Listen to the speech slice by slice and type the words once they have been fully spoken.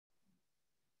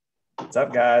What's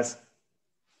up, guys?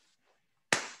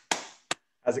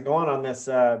 How's it going on this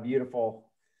beautiful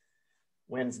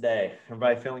Wednesday?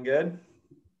 Everybody feeling good?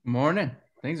 Morning.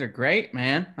 Things are great,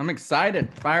 man. I'm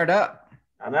excited, fired up.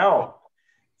 I know.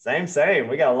 Same.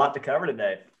 We got a lot to cover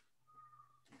today.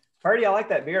 Purdy, I like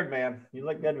that beard, man. You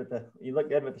look good with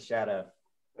the shadow.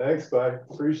 Thanks, bud.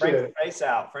 Appreciate it.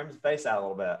 Frame his face out a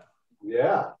little bit.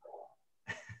 Yeah.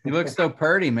 You look so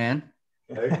Purdy, man.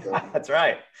 Thanks, That's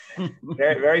right.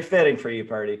 Very, very fitting for you,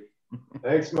 Purdy.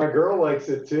 Thanks. My girl likes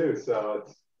it too, so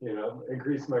it's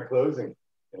increase my closing.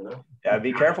 Yeah,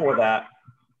 be careful with that.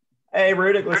 Hey,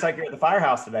 Rudick, looks like you're at the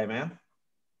firehouse today, man.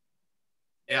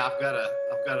 Yeah, I've got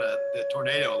the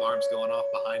tornado alarms going off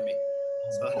behind me,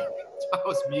 so I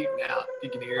was muting out. If you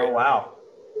can hear it. Oh wow,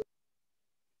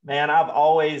 man! I've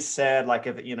always said, like,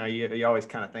 if you always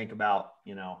kind of think about,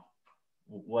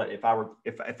 what if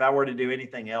I were to do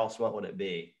anything else, what would it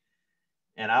be?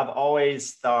 And I've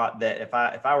always thought that if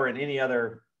I were in any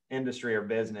other industry or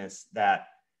business, that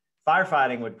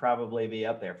firefighting would probably be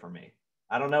up there for me.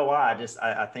 I don't know why.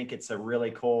 I think it's a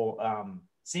really cool,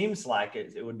 seems like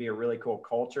it would be a really cool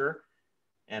culture.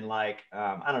 And like,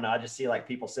 I don't know, I just see like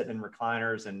people sitting in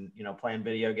recliners and, playing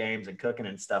video games and cooking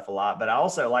and stuff a lot. But I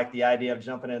also like the idea of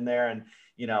jumping in there and,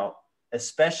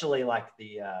 especially like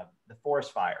the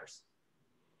forest fires.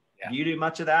 Yeah. Do you do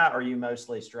much of that, or are you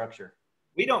mostly structure?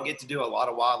 We don't get to do a lot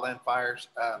of wildland fires.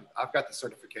 I've got the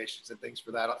certifications and things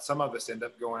for that. Some of us end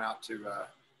up going out to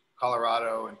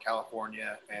Colorado and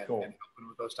California and helping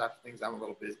with those types of things. I'm a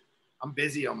little busy. I'm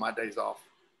busy on my days off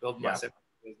building my business.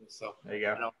 So there you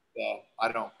go.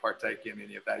 I don't partake in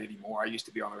any of that anymore. I used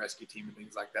to be on the rescue team and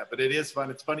things like that, but it is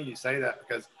fun. It's funny you say that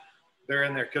because they're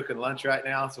in there cooking lunch right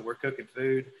now. So we're cooking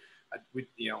food. We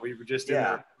were just in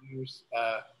there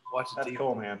watching That's TV.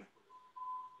 Cool, man.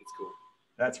 It's cool.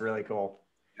 That's really cool.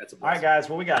 That's a all right, guys.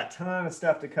 Well, we got a ton of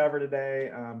stuff to cover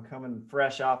today. Coming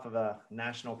fresh off of a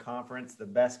national conference, the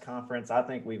best conference I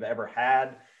think we've ever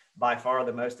had, by far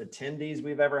the most attendees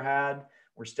we've ever had.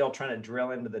 We're still trying to drill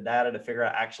into the data to figure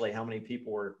out actually how many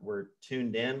people were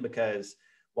tuned in, because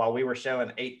while we were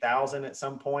showing 8,000 at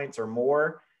some points or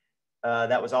more,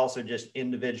 that was also just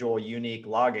individual unique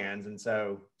logins. And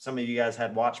so some of you guys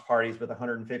had watch parties with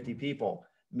 150 people.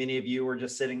 Many of you were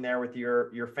just sitting there with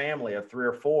your family of 3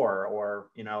 or 4, or,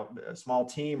 a small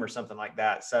team or something like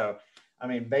that. So, I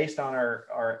mean, based on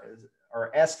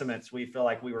our estimates, we feel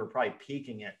like we were probably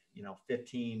peaking at,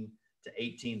 15 to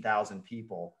 18,000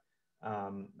 people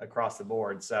across the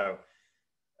board. So,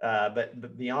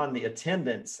 but beyond the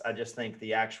attendance, I just think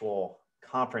the actual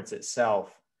conference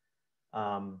itself,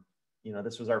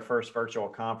 this was our first virtual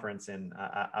conference, and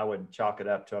I would chalk it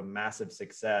up to a massive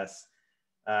success.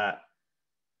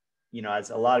 As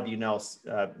a lot of you know,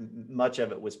 much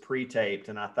of it was pre-taped,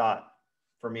 and I thought,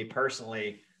 for me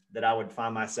personally, that I would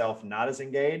find myself not as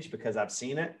engaged because I've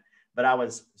seen it, but I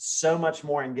was so much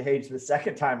more engaged the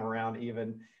second time around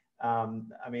even.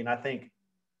 I think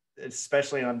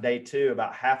especially on day 2,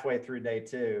 about halfway through day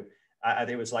 2,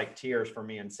 it was like tears for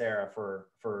me and Sarah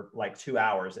for like 2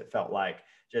 hours. It felt like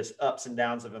just ups and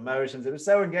downs of emotions. It was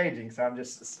so engaging. So I'm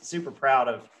just super proud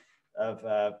of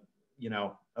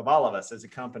all of us as a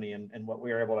company and what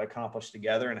we were able to accomplish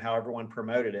together and how everyone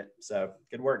promoted it. So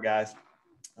good work, guys.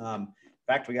 In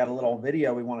fact, we got a little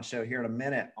video we want to show here in a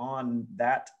minute on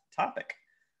that topic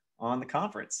on the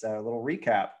conference. So a little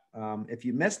recap. If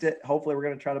you missed it, hopefully we're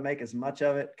going to try to make as much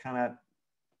of it kind of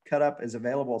cut up as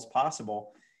available as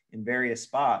possible in various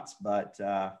spots, but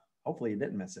hopefully you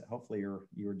didn't miss it. Hopefully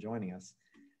you were joining us.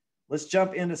 Let's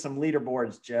jump into some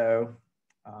leaderboards, Joe.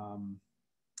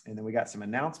 And then we got some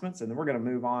announcements, and then we're going to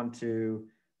move on to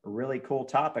a really cool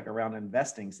topic around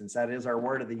investing, since that is our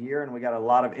word of the year. And we got a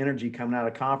lot of energy coming out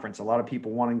of conference, a lot of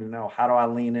people wanting to know, how do I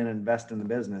lean in and invest in the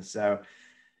business? So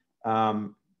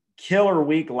killer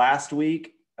week last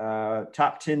week,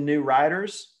 top 10 new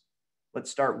writers. Let's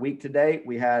start week to date.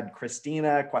 We had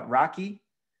Christina Quatraki.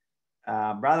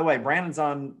 By the way, Brandon's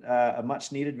on a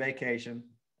much needed vacation.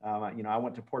 I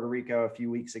went to Puerto Rico a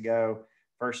few weeks ago,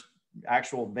 first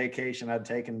actual vacation I'd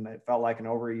taken. It felt like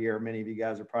over a year. Many of you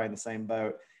guys are probably in the same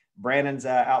boat. Brandon's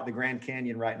out the Grand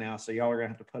Canyon right now, so y'all are gonna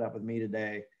have to put up with me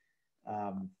today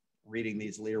reading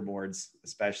these leaderboards.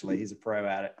 Especially, he's a pro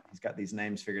at it. He's got these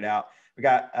names figured out. We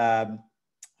got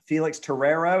Felix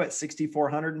Torrero at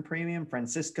 6,400 in premium,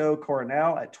 Francisco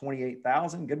Coronel at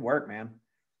 28,000. Good work, man.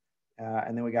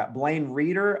 And then we got Blaine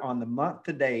Reeder on the month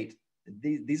to date.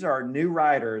 These are our new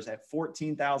riders at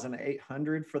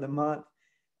 14,800 for the month.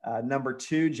 Number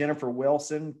 2, Jennifer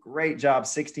Wilson, great job,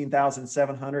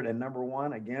 16,700. And number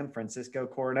 1, again, Francisco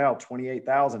Coronel,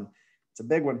 28,000. It's a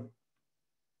big one.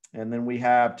 And then we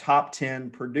have top 10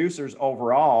 producers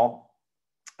overall.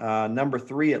 Number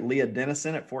 3 at Leah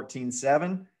Dennison at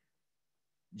 14.7.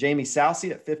 Jamie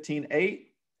Sousey at 15.8.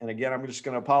 And again, I'm just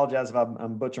going to apologize if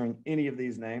I'm butchering any of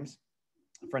these names.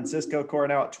 Francisco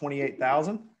Coronel at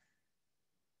 28,000.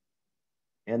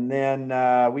 And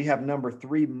then we have number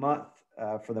 3 month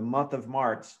for the month of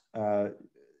March.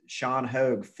 Sean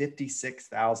Hogue,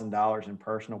 $56,000 in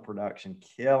personal production,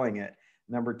 killing it.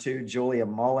 Number 2, Julia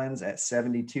Mullins at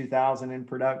 $72,000 in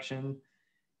production.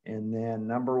 And then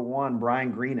number 1,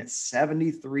 Brian Green at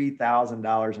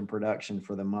 $73,000 in production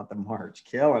for the month of March,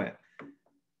 killing it.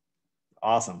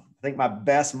 Awesome. I think my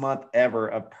best month ever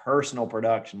of personal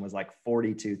production was like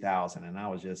 42,000. And I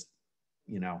was just,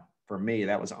 you know, for me,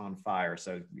 that was on fire.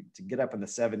 So to get up in the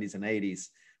 70s and 80s,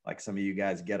 like some of you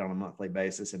guys get on a monthly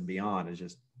basis and beyond, is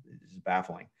just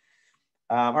baffling.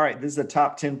 All right. This is the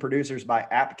top 10 producers by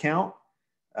app count.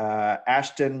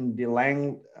 Ashton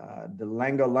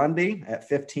Delangolundy at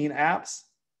 15 apps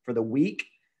for the week.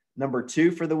 Number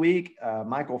 2 for the week,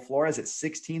 Michael Flores at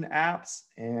 16 apps.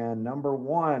 And number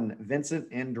 1, Vincent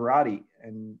Andriotti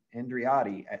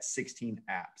at 16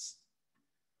 apps.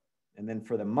 And then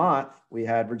for the month, we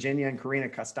had Virginia and Karina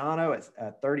Castano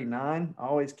at 39,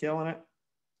 always killing it.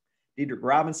 Diedrich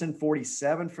Robinson,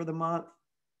 47 for the month.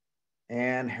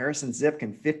 And Harrison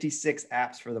Zipkin, 56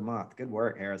 apps for the month. Good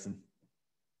work, Harrison.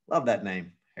 Love that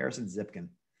name, Harrison Zipkin.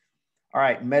 All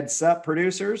right, MedSup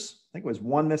producers. I think it was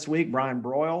 1 this week. Brian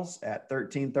Broyles at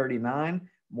 1339.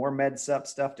 More MedSup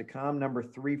stuff to come. Number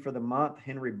 3 for the month,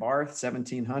 Henry Barth,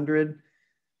 1700.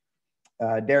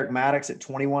 Derek Maddox at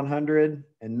 2100.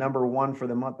 And number 1 for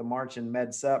the month of March in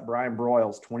MedSup, Brian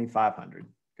Broyles, 2500.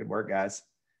 Good work, guys.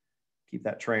 Keep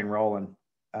that train rolling.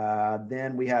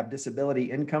 Then we have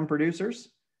disability income producers.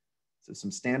 So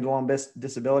some standalone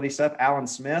disability stuff. Alan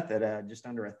Smith at just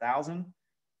under 1,000.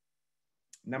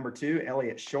 Number 2,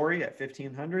 Elliot Shorey at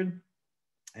 1,500.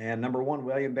 And number 1,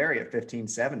 William Berry at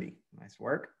 1,570. Nice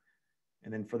work.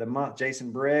 And then for the month,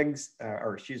 Jason Bridges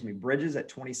at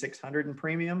 2,600 in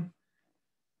premium.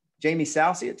 Jamie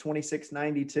Sousey at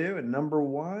 2,692. And number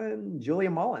 1,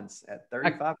 Julia Mullins at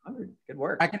 3,500. Good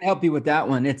work. I can help you with that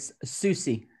one. It's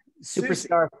Susie.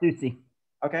 Superstar Susie.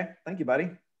 Okay. Thank you, buddy.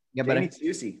 Yeah, Jamie buddy.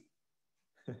 Susie.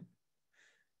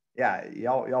 Yeah,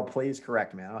 y'all please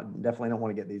correct me. I definitely don't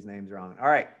want to get these names wrong. All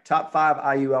right, top 5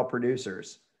 IUL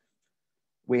producers.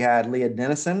 We had Leah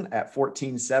Dennison at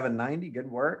 14,790.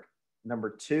 Good work. Number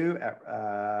 2 at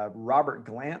Robert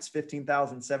Glantz,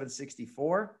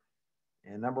 15,764.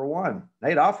 And number 1,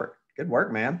 Nate Offert. Good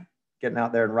work, man. Getting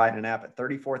out there and writing an app at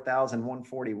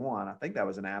 34,141. I think that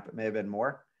was an app. It may have been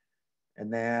more.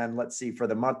 And then let's see, for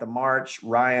the month of March,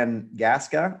 Ryan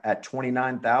Gasca at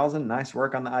 29,000. Nice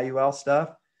work on the IUL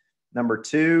stuff. Number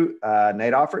 2,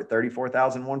 Nate Offert,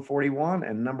 34,141.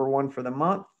 And number 1 for the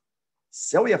month,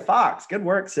 Sylvia Fox. Good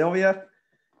work, Sylvia.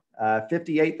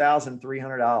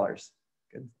 $58,300.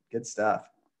 Good stuff.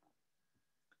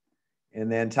 And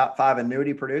then top 5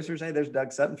 annuity producers. Hey, there's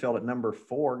Doug Suttonfield at number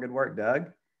 4. Good work, Doug.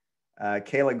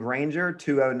 Kayla Granger,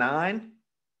 209.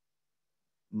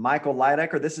 Michael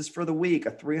Leidecker, this is for the week,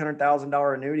 a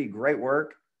 $300,000 annuity. Great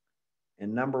work.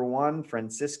 And number 1,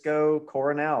 Francisco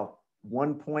Coronel,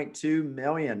 1.2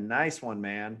 million. Nice one,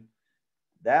 man.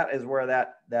 That is where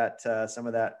that some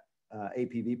of that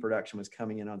APV production was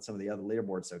coming in on some of the other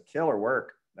leaderboards. So killer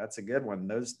work. That's a good one.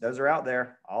 Those are out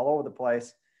there all over the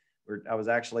place. I was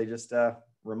actually just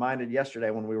reminded yesterday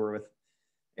when we were with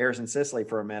Harrison Sisley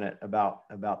for a minute about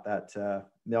that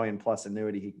million plus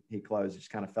annuity he closed. It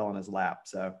just kind of fell in his lap.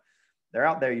 So they're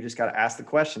out there. You just got to ask the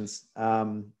questions.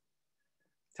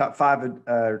 Top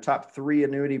 3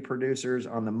 annuity producers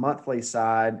on the monthly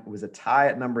side was a tie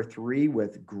at number 3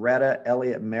 with Greta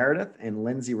Elliott Meredith and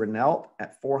Lindsay Renelt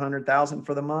at 400,000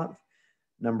 for the month.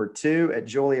 Number 2 at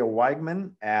Julia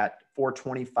Weigman at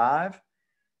 425.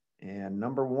 And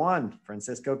number 1,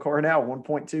 Francisco Coronel,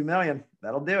 1.2 million.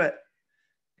 That'll do it.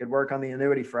 Good work on the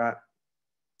annuity front.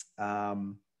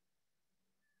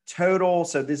 Total,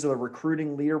 so these are the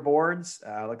recruiting leaderboards.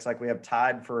 Looks like we have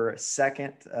tied for a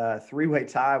second 3-way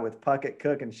tie with Puckett,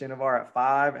 Cook, and Shinovar at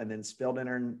 5, and then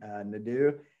Spildiner and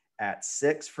Nadeau at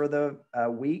 6 for the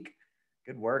week.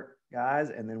 Good work, guys.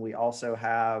 And then we also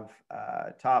have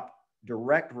top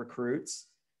direct recruits.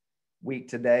 Week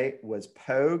today was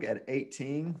Pogue at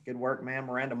 18. Good work, man.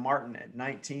 Miranda Martin at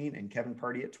 19 and Kevin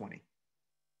Purdy at 20.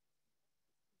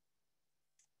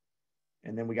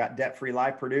 And then we got debt-free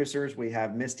life producers. We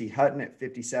have Misty Hutton at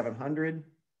 5,700.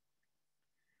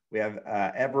 We have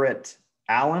Everett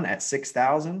Allen at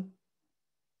 6,000.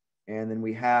 And then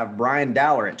we have Brian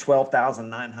Dowler at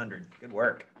 12,900. Good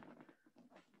work.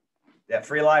 Yeah,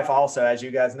 Free Life also, as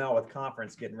you guys know, with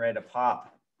conference getting ready to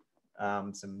pop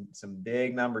some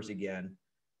big numbers again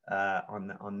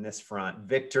on this front.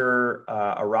 Victor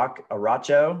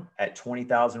Aracho at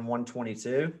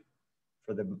 20,122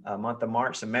 for the month of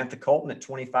March. Samantha Colton at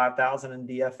 25,000 in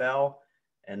DFL.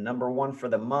 And number one for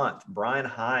the month, Brian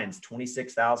Hines,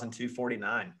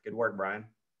 26,249. Good work, Brian.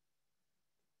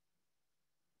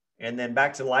 And then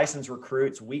back to license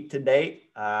recruits week to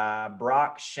date,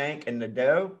 Brock, Shank, and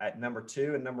Nadeau at number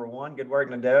 2 and number 1. Good work,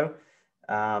 Nadeau,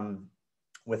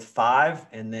 with 5.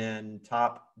 And then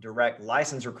top direct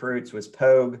license recruits was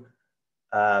Pogue,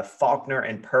 Faulkner,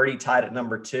 and Purdy tied at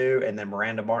number 2. And then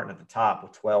Miranda Martin at the top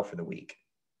with 12 for the week.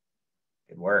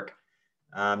 Good work.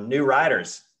 New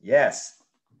riders. Yes,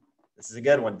 this is a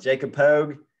good one. Jacob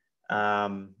Pogue.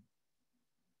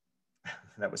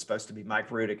 That was supposed to be Mike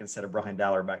Rudick instead of Brian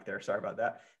Dowler back there. Sorry about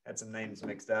that. Had some names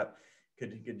mixed up.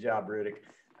 Good job, Rudick.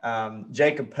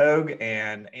 Jacob Pogue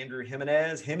and Andrew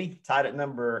Jimenez. Hemi tied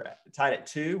at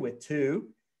 2 with 2.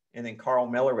 And then Carl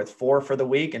Miller with 4 for the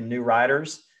week. And new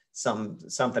riders,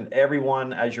 something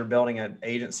everyone, as you're building an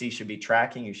agency, should be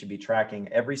tracking. You should be tracking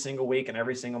every single week and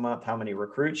every single month how many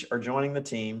recruits are joining the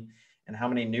team and how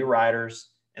many new riders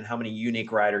and how many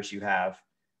unique riders you have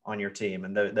on your team.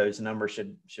 And those numbers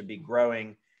should be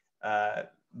growing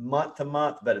month to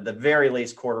month, but at the very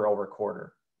least quarter over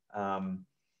quarter.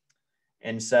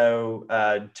 And so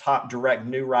top direct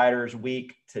new riders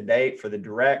week to date for the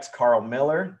directs, Carl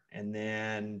Miller. And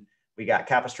then we got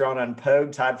Capistrano and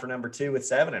Pogue tied for number 2 with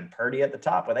 7 and Purdy at the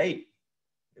top with 8.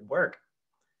 Good work.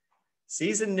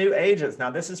 Seasoned new agents.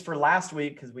 Now this is for last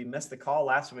week because we missed the call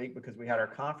last week because we had our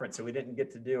conference. So we didn't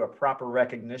get to do a proper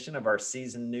recognition of our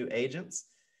seasoned new agents.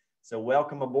 So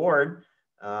welcome aboard.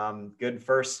 Good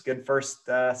first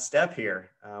step here.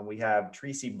 We have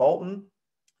Tracy Bolton,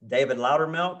 David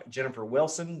Loudermilk, Jennifer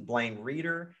Wilson, Blaine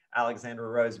Reeder, Alexandra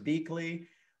Rose Beakley,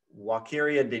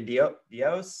 Wakiria de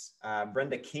Dios,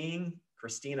 Brenda King,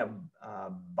 Christina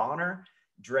Bonner,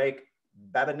 Drake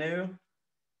Babineau,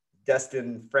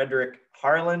 Dustin Frederick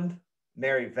Harland,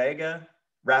 Mary Vega,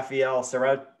 Rafael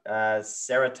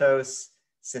Cerratos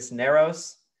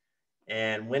Cisneros,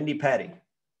 and Wendy Petty.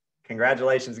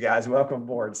 Congratulations, guys. Welcome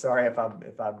aboard. Sorry if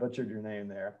I butchered your name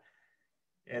there.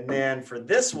 And then for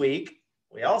this week,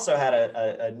 we also had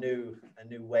a new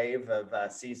wave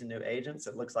of seasoned new agents.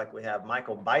 It looks like we have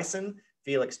Michael Bison,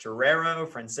 Felix Torrero,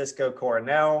 Francisco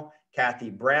Coronel, Kathy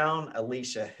Brown,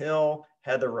 Alicia Hill,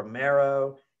 Heather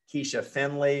Romero, Keisha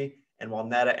Finley, and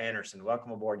Walnetta Anderson.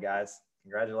 Welcome aboard, guys.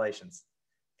 Congratulations.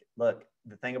 Look,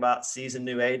 the thing about seasoned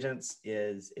new agents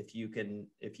is if you can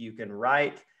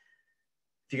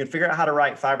figure out how to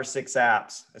write 5 or 6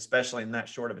 apps, especially in that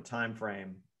short of a time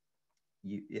frame,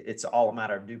 it's all a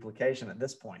matter of duplication at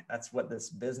this point. That's what this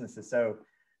business is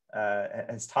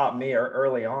has taught me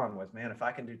early on was, man, if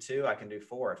I can do 2, I can do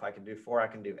 4. If I can do 4, I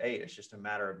can do 8. It's just a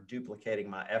matter of duplicating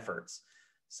my efforts.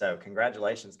 So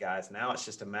congratulations, guys. Now it's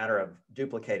just a matter of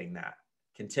duplicating that,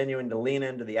 continuing to lean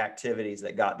into the activities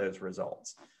that got those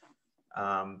results.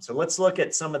 So let's look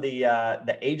at some of the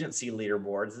agency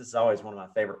leaderboards. This is always one of my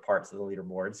favorite parts of the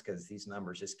leaderboards because these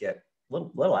numbers just get a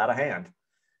little out of hand, if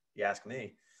you ask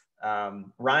me.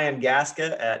 Ryan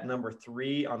Gasca at number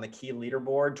 3 on the key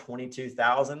leaderboard,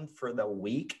 22,000 for the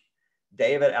week.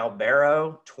 David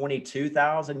Albero,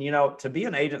 22,000. You know, to be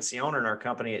an agency owner in our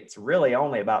company, it's really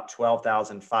only about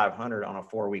 12,500 on a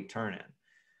 4-week turn-in.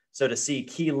 So to see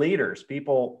key leaders,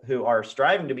 people who are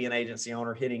striving to be an agency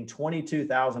owner, hitting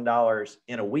 $22,000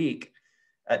 in a week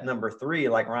at number 3,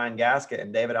 like Ryan Gasca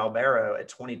and David Albero at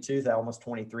 22,000, almost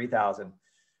 23,000.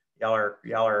 Y'all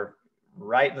are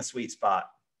right in the sweet spot.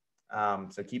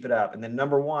 So keep it up. And then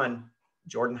number 1,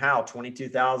 Jordan Howe,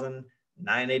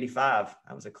 22,985.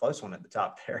 That was a close one at the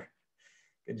top there.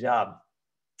 Good job.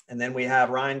 And then we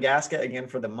have Ryan Gasca again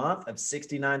for the month of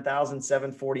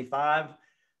 69,745.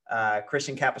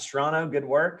 Christian Capistrano, good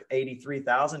work,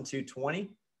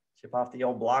 83,220. Chip off the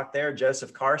old block there.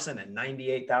 Joseph Carson at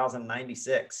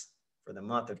 98,096 for the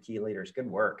month of key leaders. Good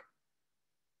work.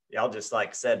 Y'all just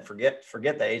like said, forget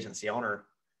the agency owner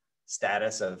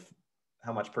status of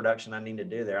how much production I need to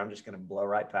do there. I'm just going to blow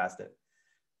right past it.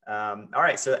 All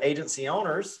right, so agency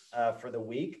owners for the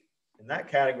week. In that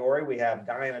category, we have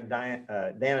Dan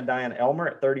and Diane Elmer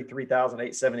at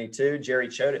 33,872, Jerry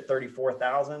Choate at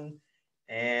 34,000,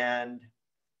 and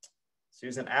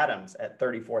Susan Adams at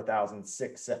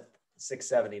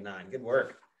 34,679. Good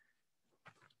work.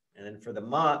 And then for the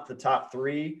month, the top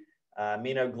 3,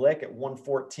 Mino Glick at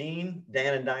 114,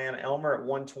 Dan and Diane Elmer at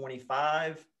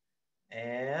 125,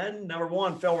 and number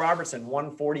 1, Phil Robertson,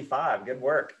 145. Good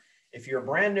work. if you're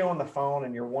brand new on the phone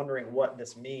and you're wondering what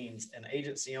this means, an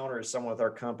agency owner is someone with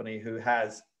our company who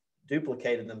has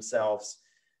duplicated themselves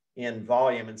in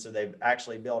volume. And so they've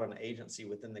actually built an agency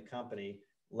within the company,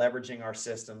 leveraging our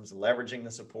systems, leveraging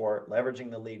the support,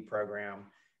 leveraging the lead program.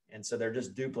 And so they're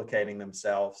just duplicating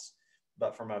themselves.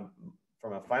 But from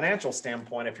a financial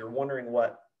standpoint, if you're wondering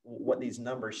what these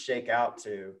numbers shake out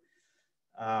to,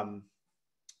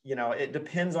 you know, it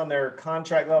depends on their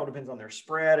contract level, depends on their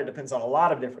spread. It depends on a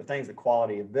lot of different things, the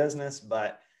quality of business.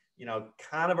 But, you know,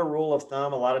 kind of a rule of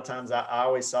thumb, a lot of times I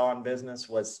always saw in business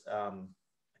was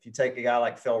if you take a guy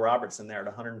like Phil Robertson there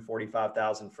at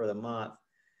 $145,000 for the month,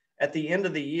 at the end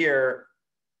of the year,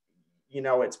 you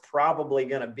know, it's probably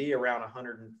going to be around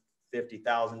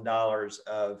 $150,000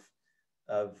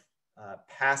 of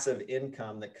passive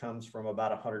income that comes from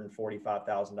about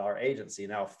 $145,000 agency.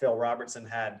 Now, if Phil Robertson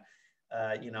had,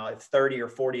 you know, if 30 or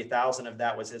 40,000 of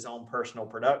that was his own personal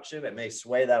production, it may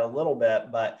sway that a little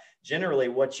bit, but generally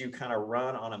what you kind of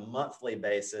run on a monthly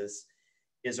basis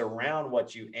is around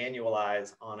what you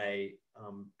annualize on a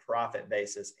profit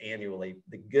basis annually.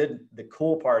 The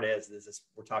cool part is this,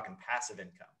 we're talking passive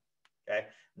income. Okay.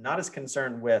 I'm not as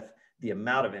concerned with the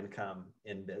amount of income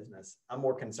in business. I'm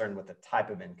more concerned with the type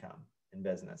of income in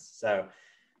business. So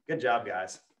good job,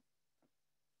 guys.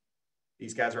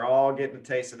 These guys are all getting a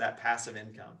taste of that passive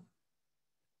income.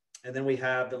 And then we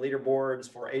have the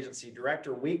leaderboards for agency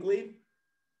director weekly.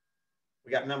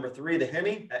 We got number 3, the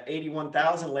Hemi at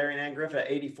 81,000, Larry and Ann Griffith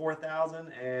at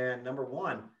 84,000, and number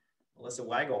 1, Melissa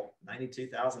Weigel,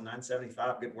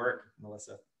 92,975. Good work,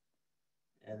 Melissa.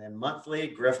 And then monthly,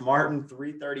 Griff Martin,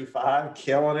 335,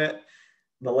 killing it.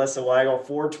 Melissa Weigel,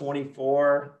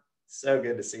 424. So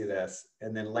good to see this.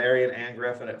 And then Larry and Ann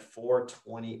Griffin at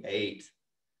 428.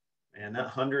 And that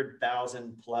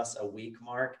 100,000 plus a week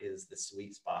mark is the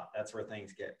sweet spot. That's where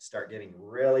things start getting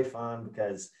really fun,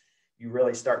 because you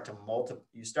really start to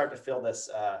feel this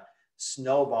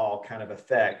snowball kind of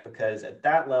effect, because at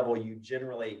that level, you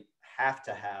generally have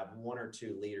to have 1 or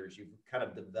 2 leaders. You've kind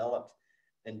of developed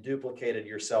and duplicated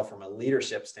yourself from a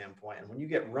leadership standpoint. And when you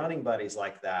get running buddies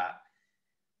like that,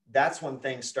 that's when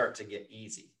things start to get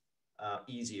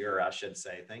easier, I should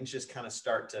say. Things just kind of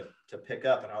start to pick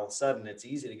up, and all of a sudden it's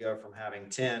easy to go from having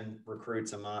 10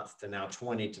 recruits a month to now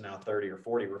 20 to now 30 or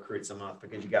 40 recruits a month,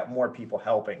 because you got more people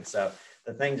helping. So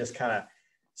the thing just kind of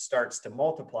starts to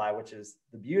multiply, which is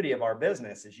the beauty of our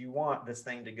business, is you want this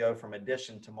thing to go from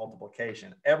addition to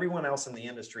multiplication. Everyone else in the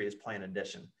industry is playing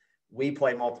addition. We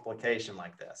play multiplication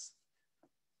like this.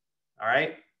 All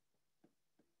right.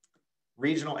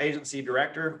 Regional agency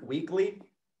director weekly,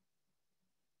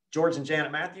 George and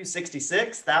Janet Matthews,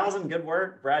 66,000. Good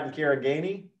work. Brad and Kira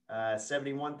Gainey,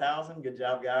 71,000. Good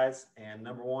job, guys. And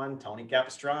number 1, Tony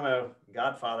Capistrano,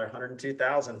 Godfather,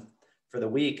 102,000 for the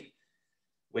week,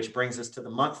 which brings us to the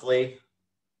monthly.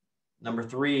 Number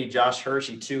 3, Josh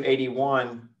Hershey,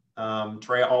 281.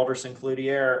 Trey Alderson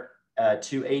Cloutier,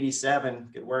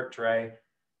 287. Good work, Trey.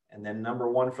 And then number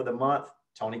 1 for the month,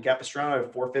 Tony Capistrano,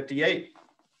 458.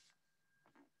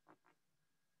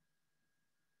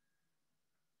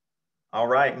 All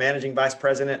right, managing vice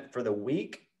president for the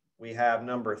week, we have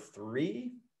number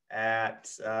 3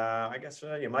 at, Mike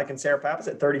and Sarah Pappas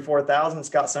at 34,000,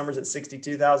 Scott Summers at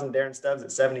 62,000, Darren Stubbs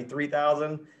at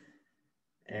 73,000.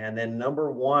 And then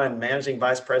number 1, managing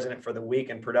vice president for the week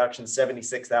in production,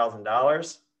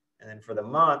 $76,000. And then for the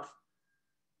month,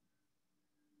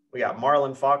 we got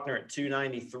Marlon Faulkner at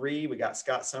 293. We got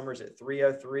Scott Summers at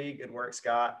 303. Good work,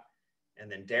 Scott. And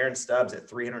then Darren Stubbs at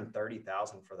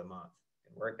 330,000 for the month.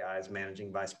 Good work, guys,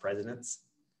 managing vice presidents.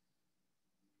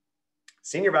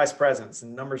 Senior vice presidents,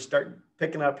 and numbers start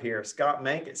picking up here. Scott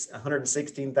Mank at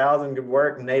 116,000. Good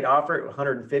work. Nate Offer at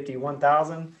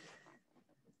 151,000.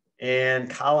 And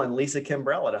Kyle and Lisa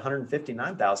Kimbrell at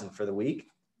 159,000 for the week.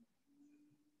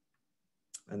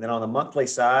 And then on the monthly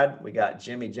side, we got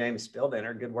Jimmy James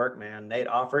Spildinner. Good work, man. Nate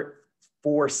Offert,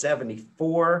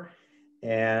 474.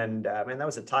 And man, that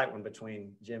was a tight one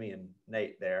between Jimmy and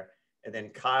Nate there. And then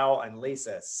Kyle and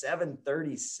Lisa,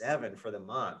 737 for the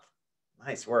month.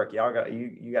 Nice work. Y'all got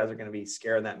you guys are going to be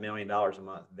scaring that $1 million a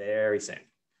month very soon.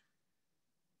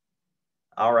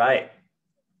 All right.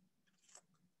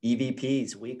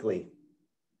 EVPs weekly.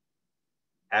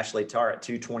 Ashley Tarr at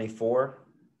 224.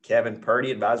 Kevin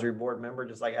Purdy, advisory board member,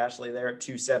 just like Ashley there at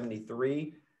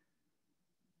 273.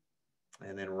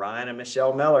 And then Ryan and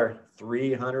Michelle Miller,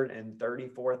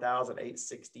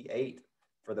 334,868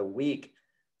 for the week.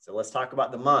 So let's talk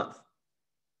about the month.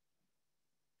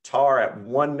 Tar at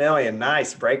 1 million.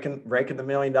 Nice. Breaking the $1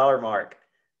 million mark.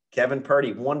 Kevin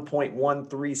Purdy,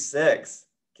 1.136.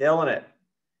 Killing it.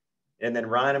 And then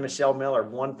Ryan and Michelle Miller,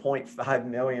 1.5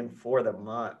 million for the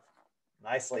month.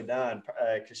 Nicely done.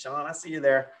 Kashawn, I see you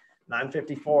there.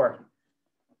 954.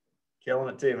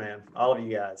 Killing it too, man. All of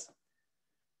you guys.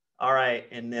 All right.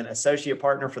 And then associate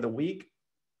partner for the week.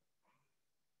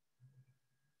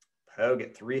 Pogue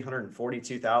at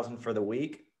 342,000 for the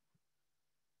week.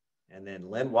 And then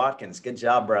Lynn Watkins, good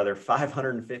job, brother.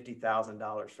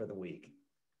 $550,000 for the week.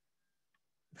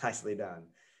 Nicely done.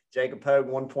 Jacob Pogue,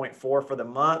 1.4 for the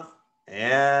month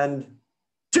and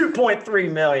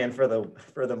 2.3 million for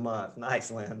the month. Nice,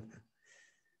 Lynn.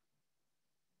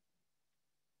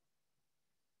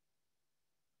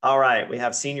 All right, we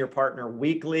have senior partner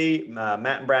weekly,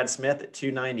 Matt and Brad Smith at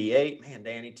 298. Man,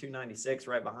 Danny, 296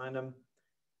 right behind him.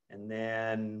 And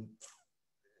then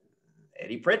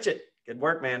Eddie Pritchett. Good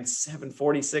work, man.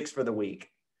 746 for the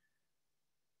week.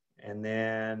 And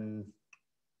then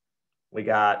we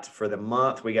got for the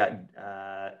month, we got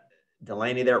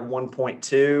Delaney there at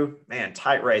 1.2. Man,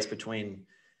 tight race between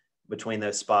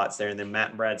those spots there. And then Matt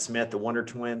and Brad Smith, the Wonder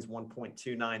Twins,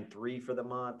 1.293 for the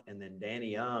month. And then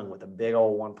Danny Young with a big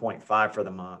old 1.5 for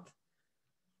the month.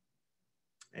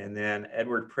 And then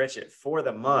Edward Pritchett for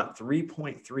the month,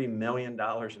 $3.3 million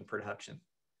in production.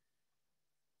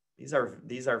 These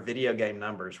are video game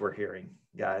numbers we're hearing,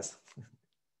 guys.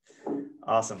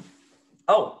 Awesome.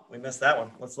 Oh, we missed that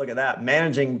one. Let's look at that.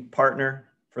 Managing partner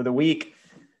for the week.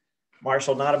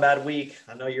 Marshall, not a bad week.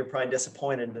 I know you're probably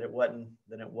disappointed that it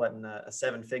wasn't a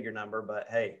seven-figure number, but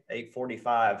hey,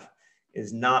 845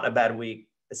 is not a bad week,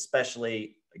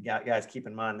 especially guys, keep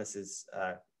in mind this is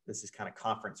kind of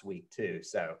conference week too.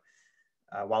 So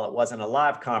while it wasn't a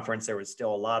live conference, there was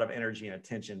still a lot of energy and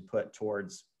attention put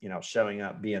towards, showing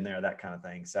up, being there, that kind of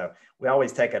thing. So we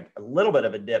always take a little bit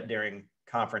of a dip during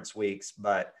conference weeks,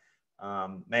 but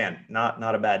man,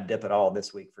 not a bad dip at all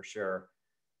this week for sure.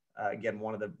 Again,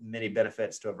 one of the many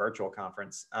benefits to a virtual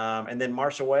conference. And then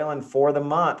Marshall Whalen for the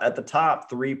month at the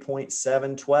top,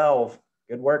 3.712.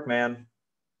 Good work, man.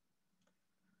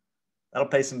 That'll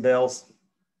pay some bills.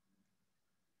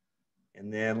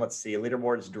 And then let's see,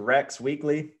 leaderboards directs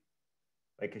weekly.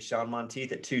 Like Kashawn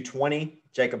Monteith at 220,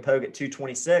 Jacob Pogue at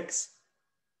 226,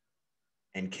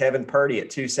 and Kevin Purdy at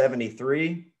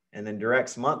 273. And then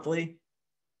directs monthly.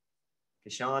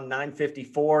 Kashawn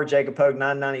 954, Jacob Pogue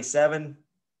 997.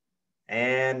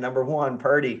 And number one,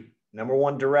 Purdy, number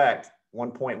one direct,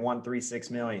 1.136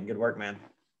 million. Good work, man.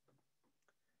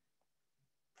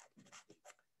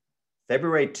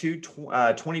 February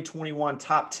 2021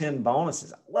 top 10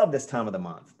 bonuses. I love this time of the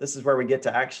month. This is where we get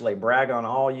to actually brag on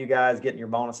all you guys getting your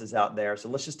bonuses out there. So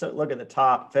let's just look at the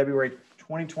top February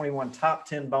 2021 top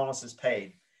 10 bonuses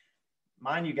paid.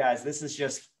 Mind you guys, this is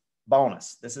just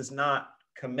bonus. This is not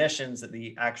commissions that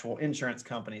the actual insurance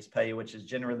companies pay you, which is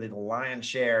generally the lion's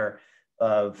share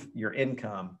of your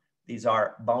income. These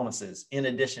are bonuses in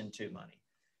addition to money.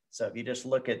 So if you just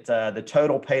look at the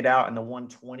total paid out in the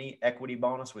 120 equity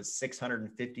bonus was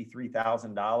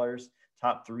 $653,000.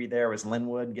 Top three there was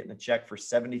Linwood getting a check for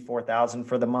 $74,000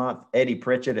 for the month, Eddie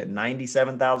Pritchett at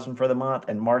 $97,000 for the month,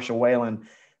 and Marshall Whalen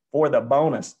for the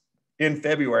bonus in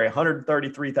February,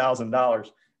 $133,000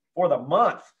 for the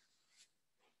month.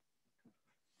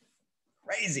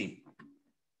 Crazy.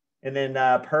 And then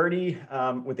Purdy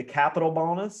with the capital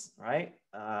bonus, right?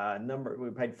 We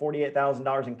paid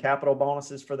 $48,000 in capital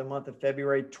bonuses for the month of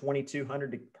February,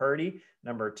 $2,200 to Purdy.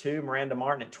 Number two, Miranda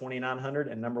Martin at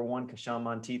 $2,900, and number one, Kashawn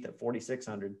Monteith at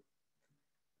 $4,600.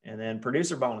 And then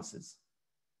producer bonuses,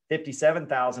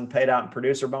 $57,000 paid out in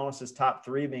producer bonuses. Top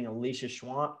three being Alicia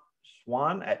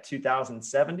Swan at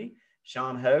 $2,070,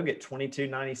 Sean Hogue at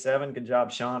 $2,297. Good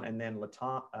job, Sean. And then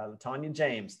Latanya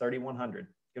James, $3,100.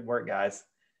 Good work, guys.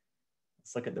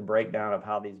 Let's look at the breakdown of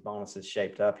how these bonuses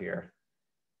shaped up here.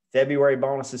 February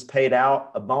bonuses paid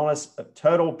out, a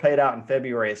total paid out in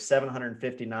February is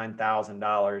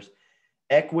 $759,000.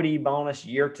 Equity bonus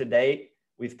year to date,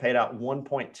 we've paid out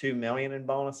 $1.2 million in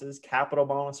bonuses. Capital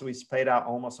bonus, we've paid out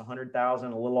almost $100,000,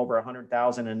 a little over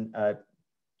 $100,000 in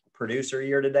producer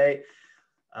year to date.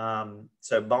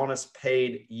 So bonus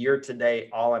paid year to date,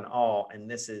 all in all,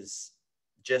 and this is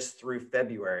just through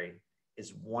February,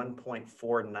 is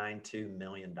 $1.492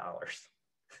 million.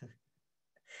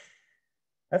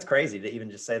 That's crazy to even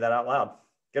just say that out loud.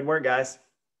 Good work, guys.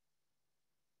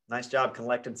 Nice job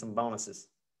collecting some bonuses.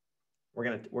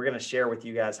 We're gonna share with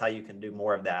you guys how you can do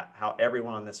more of that, how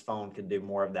everyone on this phone can do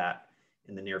more of that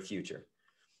in the near future.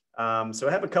 So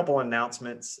I have a couple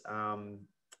announcements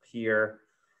here.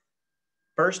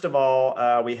 First of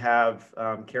all, we have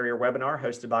Carrier Webinar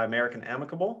hosted by American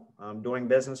Amicable. Doing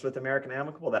business with American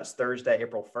Amicable. That's Thursday,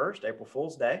 April 1st, April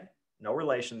Fool's Day. No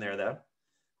relation there, though.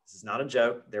 This is not a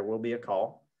joke. There will be a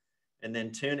call. And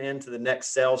then tune in to the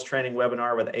next sales training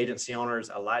webinar with agency owners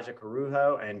Elijah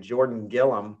Carujo and Jordan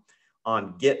Gillum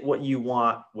on Get What You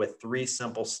Want with 3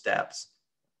 Simple Steps.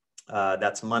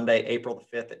 That's Monday, April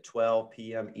the 5th at 12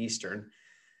 p.m. Eastern.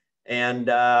 And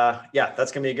yeah,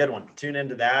 that's going to be a good one. Tune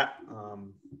into that.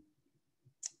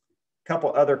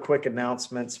 Couple other quick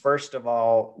announcements. First of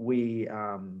all, we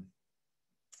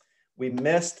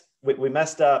messed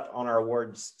up on our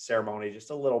awards ceremony just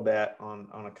a little bit on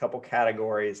a couple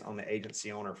categories on the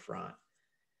agency owner front.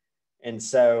 And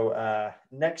so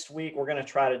next week, we're going to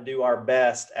try to do our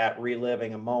best at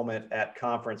reliving a moment at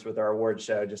conference with our award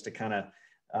show, just to kind of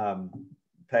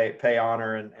pay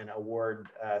honor and award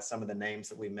some of the names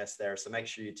that we missed there. So make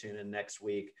sure you tune in next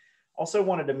week. Also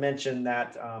wanted to mention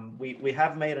that we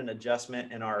have made an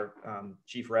adjustment in our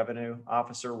Chief Revenue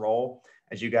Officer role.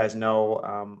 As you guys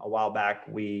know, a while back,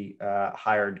 we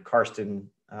hired Karsten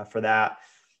for that,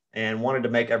 and wanted to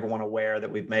make everyone aware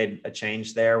that we've made a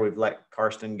change there. We've let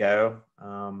Karsten go.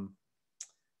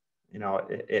 You know,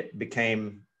 it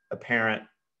became apparent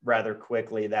rather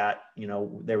quickly that, you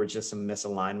know, there were just some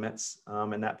misalignments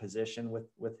in that position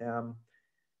with him.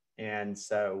 And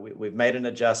so we've made an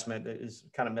adjustment. It's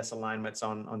kind of misalignments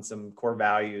on some core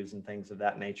values and things of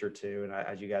that nature too. And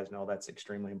as you guys know, that's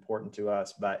extremely important to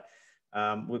us. But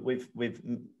we've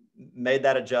made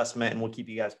that adjustment, and we'll keep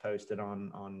you guys posted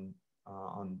on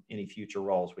any future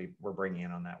roles we're bringing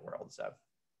in on that world. So,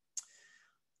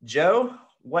 Joe,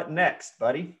 what next,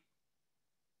 buddy?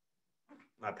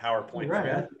 My PowerPoint. Right.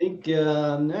 I think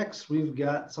next we've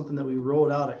got something that we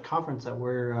rolled out at conference that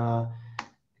we're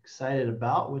excited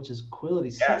about, which is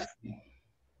Quality 60.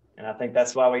 And I think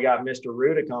that's why we got Mr.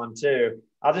 Rudick on too.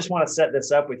 I just want to set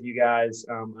this up with you guys.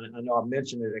 I know I've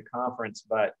mentioned it at conference,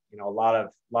 but you know, a lot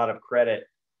of credit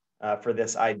for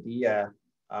this idea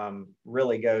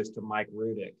really goes to Mike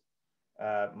Rudick.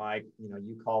 Mike, you know,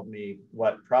 you called me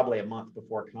probably a month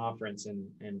before conference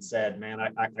and said, man,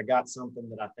 I got something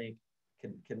that I think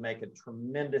can make a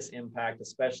tremendous impact,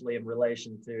 especially in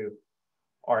relation to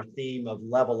our theme of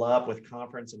level up with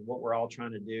conference and what we're all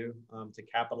trying to do to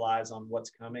capitalize on what's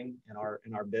coming in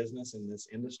our business in this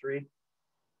industry.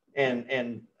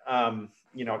 And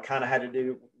you know, kind of had to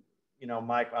do, you know,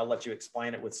 Mike, I'll let you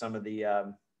explain it with some of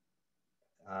the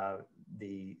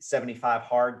 75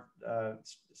 hard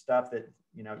stuff that,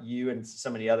 you know, you and so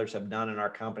many others have done in our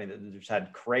company that just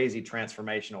had crazy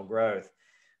transformational growth.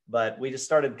 But we just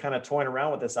started kind of toying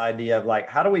around with this idea of like,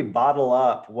 how do we bottle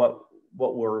up what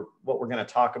we're going to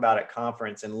talk about at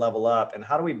conference and level up, and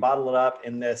how do we bottle it up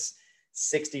in this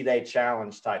 60-day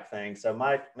challenge type thing? So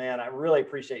Mike, man, I really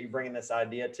appreciate you bringing this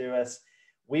idea to us.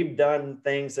 We've done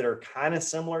things that are kind of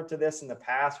similar to this in the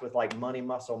past with like Money,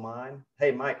 Muscle, Mind.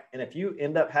 Hey, Mike, and if you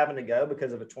end up having to go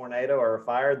because of a tornado or a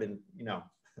fire, then, you know,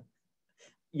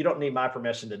 you don't need my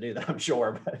permission to do that, I'm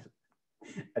sure, but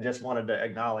I just wanted to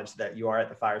acknowledge that you are at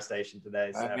the fire station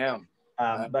today. So. I am.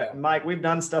 But Mike, we've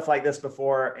done stuff like this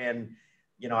before. And,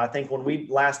 you know, I think when we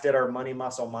last did our Money,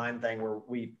 Muscle, Mind thing, where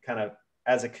we kind of,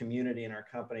 as a community in our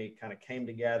company, kind of came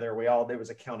together, there was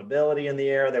accountability in the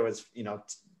air. There was, you know,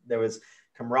 there was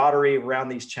camaraderie around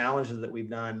these challenges that we've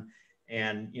done.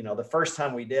 And, you know, the first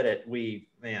time we did it,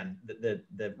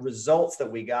 the results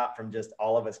that we got from just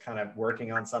all of us kind of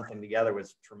working on something together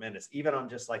was tremendous. Even on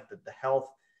just like the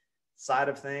health side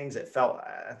of things, it felt,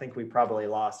 I think we probably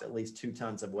lost at least 2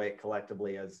 tons of weight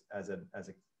collectively as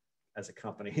a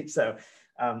company. So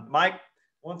Mike,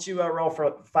 why don't you roll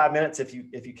for 5 minutes if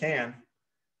you can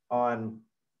on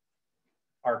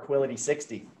our Quality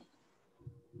 60.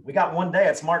 We got one day.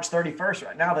 It's March 31st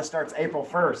right now. That starts April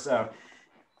 1st. So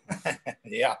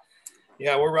yeah,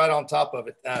 we're right on top of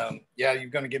it. Yeah, you're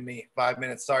going to give me 5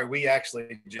 minutes. Sorry, we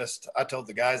actually I told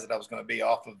the guys that I was going to be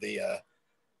off of the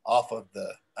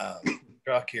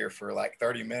truck here for like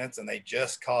 30 minutes, and they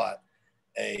just caught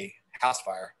a house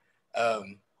fire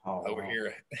over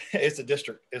here. It's a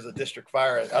district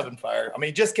fire, an oven fire. I mean,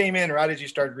 it just came in right as you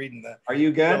started reading the. Are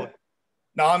you good?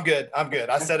 No, I'm good.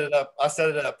 I set it up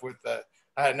with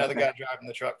I had another guy driving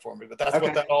the truck for me, but that's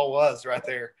what that all was right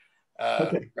there.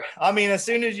 I mean, as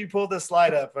soon as you pull this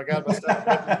slide up, I got my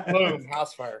stuff. Boom,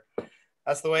 house fire.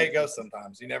 That's the way it goes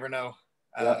sometimes. You never know.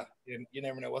 You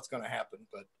never know what's going to happen.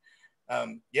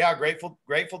 But yeah,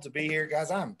 grateful to be here,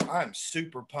 guys. I'm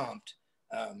super pumped.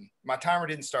 My timer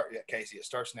didn't start yet, Casey. It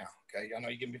starts now. Okay, I know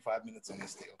you give me 5 minutes on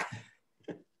this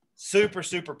deal.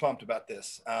 Super pumped about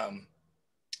this.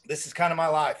 This is kind of my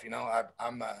life. You know,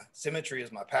 I'm Symmetry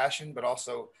is my passion, but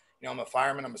also, you know, I'm a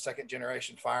fireman. I'm a second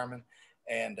generation fireman.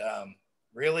 And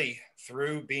really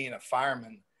through being a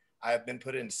fireman, I have been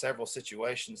put in several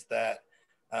situations that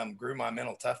grew my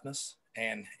mental toughness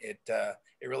And it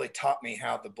really taught me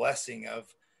how the blessing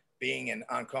of being in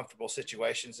uncomfortable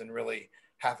situations and really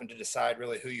having to decide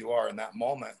really who you are in that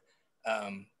moment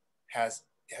has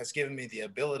given me the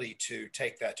ability to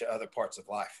take that to other parts of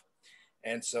life.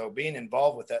 And so being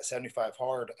involved with that 75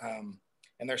 Hard,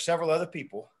 and there's several other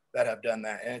people that have done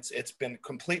that, and it's been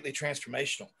completely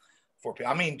transformational for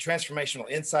people. I mean, transformational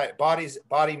insight,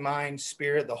 body, mind,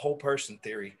 spirit, the whole person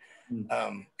theory.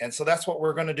 And so that's what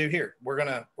we're going to do here. We're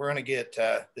going to get,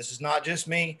 this is not just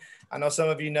me. I know some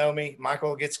of you know me.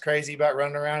 Michael gets crazy about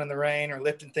running around in the rain or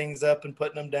lifting things up and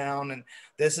putting them down. And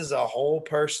this is a whole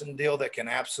person deal that can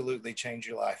absolutely change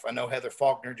your life. I know Heather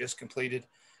Faulkner just completed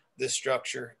this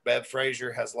structure. Bev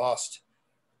Frazier has lost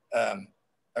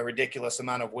a ridiculous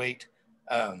amount of weight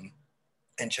and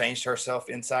changed herself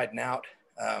inside and out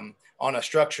on a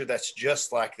structure that's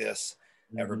just like this.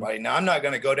 Everybody. Now, I'm not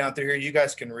going to go down through here. You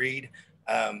guys can read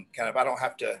I don't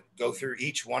have to go through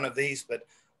each one of these, but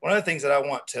one of the things that I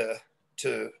want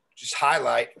to just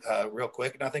highlight real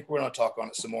quick, and I think we're going to talk on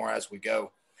it some more as we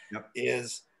go,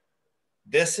 is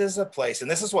this is a place, and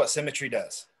this is what Symmetry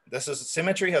does.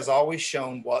 Symmetry has always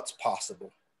shown what's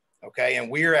possible. Okay.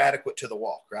 And we're adequate to the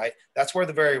walk, right? That's where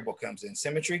the variable comes in.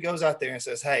 Symmetry goes out there and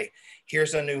says, hey,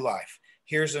 here's a new life.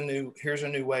 Here's a new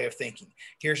way of thinking.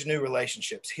 Here's new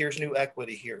relationships. Here's new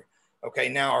equity here. Okay.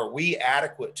 Now, are we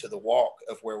adequate to the walk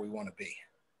of where we want to be?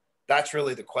 That's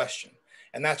really the question.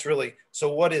 And that's really,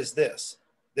 so what is this?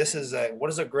 What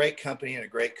does a great company and a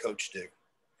great coach do?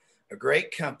 A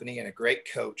great company and a great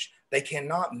coach, they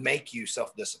cannot make you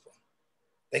self-disciplined.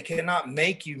 They cannot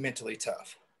make you mentally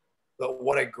tough. But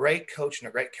what a great coach and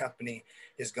a great company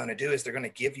is going to do is they're going to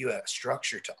give you a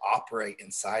structure to operate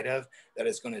inside of that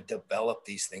is going to develop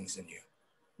these things in you.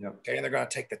 Okay. And they're going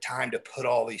to take the time to put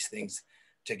all these things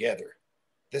together.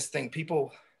 This thing,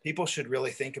 people should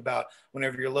really think about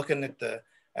whenever you're looking at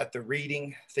the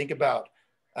reading, think about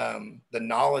the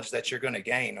knowledge that you're going to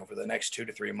gain over the next 2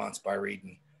 to 3 months by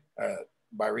reading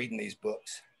these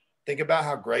books. Think about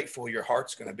how grateful your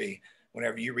heart's going to be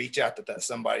whenever you reach out to that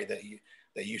somebody that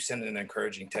you send an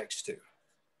encouraging text to.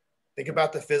 Think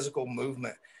about the physical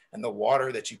movement and the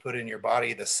water that you put in your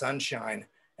body, the sunshine,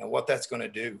 and what that's going to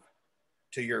do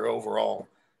to your overall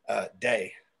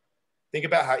day. Think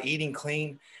about how eating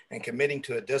clean and committing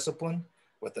to a discipline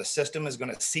with a system is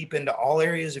going to seep into all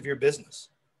areas of your business.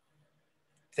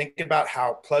 Think about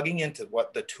how plugging into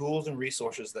what the tools and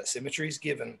resources that Symmetry's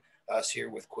given us here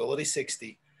with Quality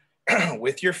 60,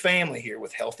 with your family here,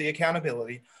 with healthy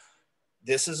accountability,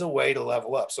 this is a way to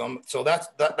level up. So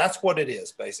that's what it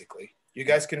is, basically. You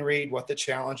guys can read what the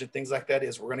challenge and things like that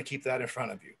is. We're going to keep that in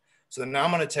front of you. So now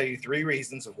I'm going to tell you 3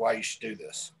 reasons of why you should do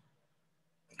this.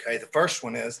 Okay, the first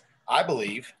one is I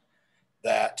believe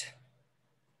that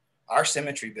our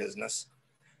Symmetry business,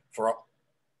 for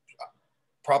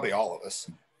probably all of us,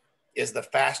 is the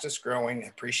fastest growing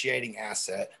appreciating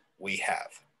asset we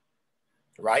have.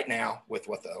 Right now, with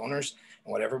what the owners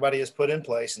and what everybody has put in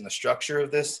place and the structure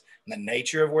of this and the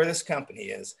nature of where this company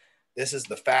is, this is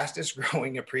the fastest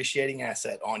growing appreciating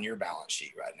asset on your balance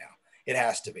sheet right now. It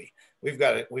has to be. We've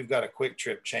got a quick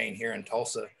trip chain here in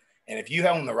Tulsa. And if you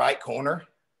have them in the right corner,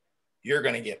 you're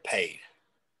going to get paid.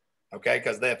 Okay.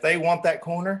 Because if they want that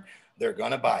corner, they're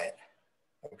going to buy it.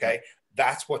 Okay.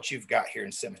 That's what you've got here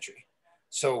in Symmetry.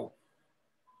 So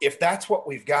if that's what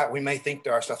we've got, we may think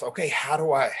to ourselves, okay, how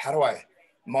do I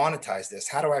monetize this?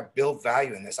 How do I build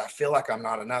value in this? I feel like I'm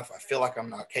not enough. I feel like I'm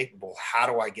not capable. How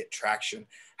do I get traction?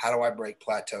 How do I break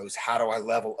plateaus? How do I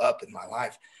level up in my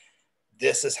life?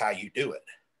 This is how you do it.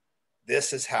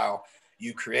 This is how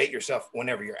you create yourself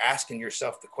whenever you're asking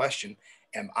yourself the question,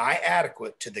 am I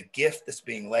adequate to the gift that's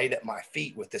being laid at my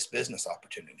feet with this business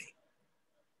opportunity?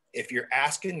 If you're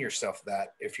asking yourself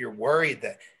that, if you're worried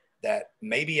that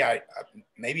maybe I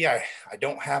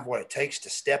don't have what it takes to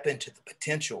step into the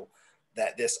potential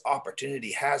that this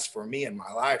opportunity has for me in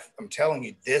my life, I'm telling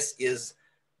you, this is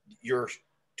your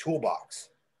toolbox.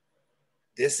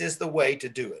 This is the way to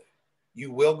do it.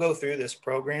 You will go through this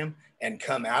program and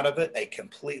come out of it a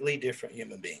completely different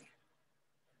human being.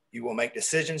 You will make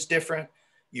decisions different.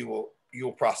 You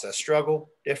will process struggle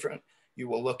different. You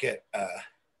will look at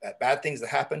bad things that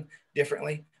happen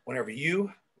differently. Whenever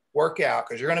you work out,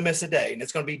 because you're going to miss a day, and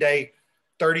it's going to be day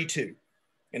 32,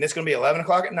 and it's going to be 11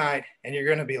 o'clock at night, and you're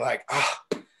going to be like,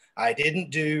 I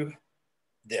didn't do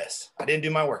this. I didn't do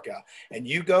my workout. And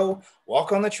you go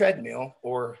walk on the treadmill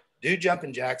or do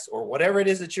jumping jacks or whatever it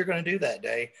is that you're going to do that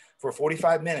day for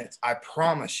 45 minutes. I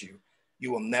promise you,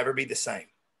 you will never be the same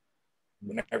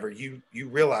whenever you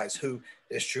realize who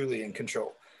is truly in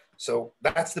control. So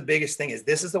that's the biggest thing, is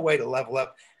this is the way to level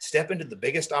up, step into the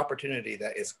biggest opportunity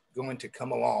that is going to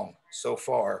come along so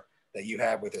far that you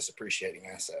have with this appreciating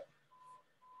asset.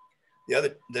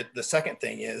 The second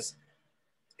thing is,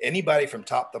 anybody from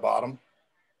top to bottom,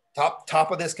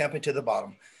 top of this company to the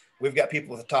bottom, we've got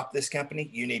people at the top of this company.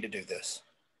 You need to do this.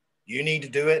 You need to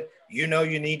do it. You know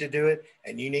you need to do it,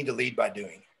 and you need to lead by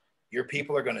doing. Your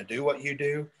people are going to do what you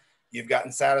do. You've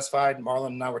gotten satisfied. Marlon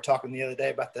and I were talking the other day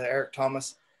about the Eric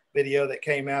Thomas video that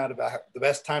came out about the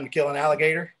best time to kill an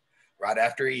alligator, right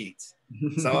after he eats.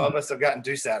 Some of us have gotten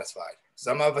too satisfied.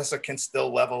 Some of us can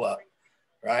still level up,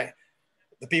 right?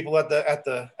 The people at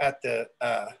the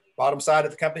bottom side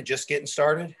of the company, just getting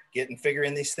started,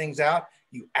 figuring these things out,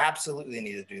 you absolutely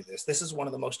need to do this. This is one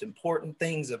of the most important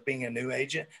things of being a new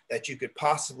agent that you could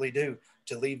possibly do,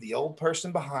 to leave the old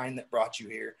person behind that brought you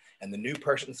here and the new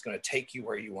person that's going to take you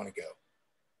where you want to go.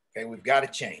 Okay, we've got to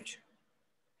change.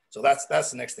 So that's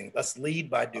the next thing. Let's lead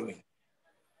by doing.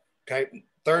 Okay,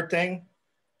 third thing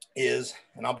is,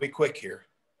 and I'll be quick here,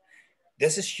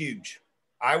 this is huge.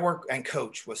 I work and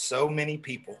coach with so many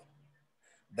people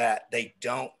that they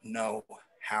don't know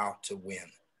how to win.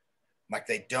 Like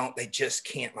they just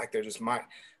can't, like they're just,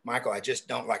 Michael, I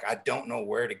don't know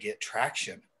where to get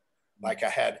traction like I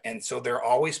had. And so they're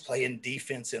always playing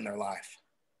defense in their life.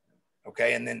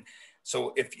 Okay. And then,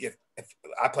 so if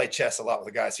I play chess a lot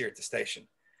with the guys here at the station,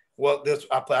 well,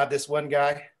 I have this one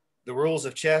guy, the rules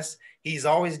of chess, he's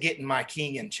always getting my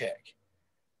king in check,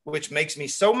 which makes me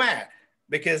so mad,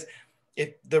 because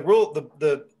if the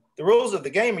rules of the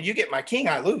game are you get my king,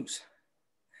 I lose.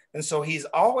 And so he's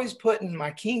always putting my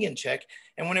king in check.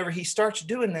 And whenever he starts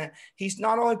doing that, he's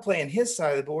not only playing his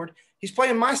side of the board, he's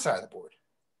playing my side of the board.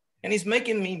 And he's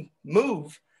making me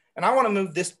move. And I want to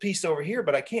move this piece over here,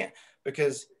 but I can't,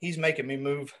 because he's making me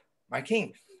move my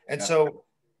king. And so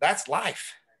that's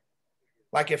life.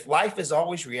 Like if life is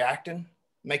always reacting,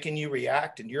 making you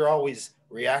react, and you're always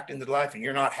reacting to life and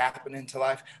you're not happening to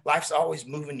life, life's always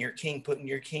moving your king, putting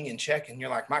your king in check. And you're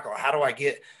like, Michael, how do I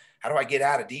get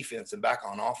out of defense and back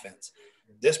on offense?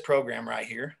 This program right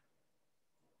here,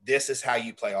 this is how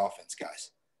you play offense,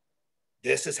 guys.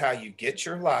 This is how you get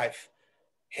your life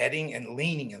heading and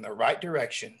leaning in the right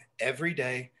direction every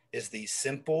day, is these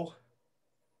simple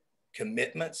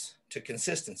commitments to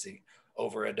consistency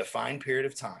over a defined period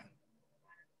of time.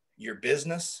 Your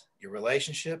business, your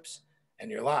relationships, and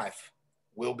your life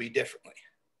will be different.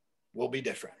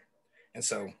 And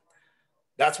so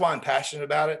that's why I'm passionate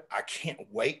about it. I can't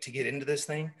wait to get into this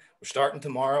thing. We're starting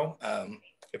tomorrow.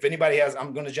 If anybody has,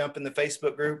 I'm going to jump in the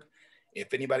Facebook group.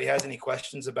 If anybody has any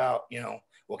questions about,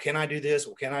 well, can I do this?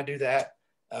 Well, can I do that?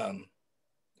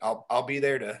 I'll be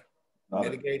there to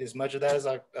mitigate as much of that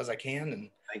as I can. And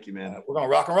thank you, man. We're going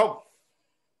to rock and roll.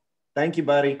 Thank you,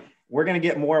 buddy. We're going to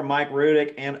get more Mike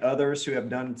Rudick and others who have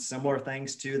done similar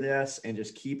things to this, and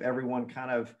just keep everyone kind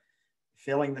of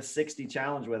filling the 60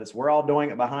 challenge with us. We're all doing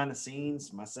it behind the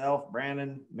scenes. Myself,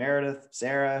 Brandon, Meredith,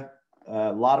 Sarah,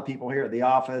 a lot of people here at the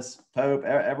office, Pope,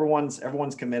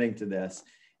 everyone's committing to this.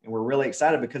 And we're really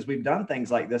excited because we've done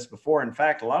things like this before. In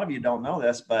fact, a lot of you don't know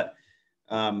this, but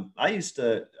I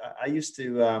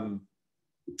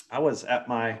was at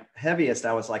my heaviest,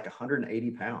 I was like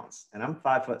 180 pounds, and I'm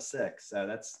 5'6". So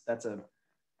that's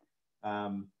I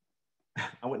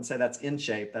wouldn't say that's in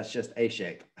shape. That's just a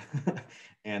shape.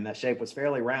 And that shape was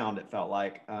fairly round, it felt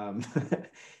like.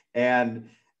 And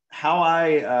how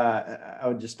I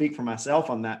would just speak for myself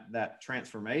on that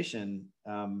transformation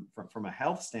from a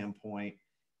health standpoint.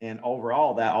 And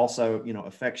overall, that also,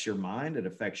 affects your mind. It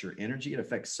affects your energy. It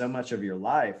affects so much of your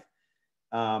life.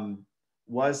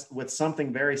 Was with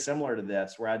something very similar to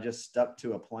this, where I just stuck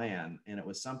to a plan, and it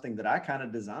was something that I kind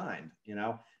of designed.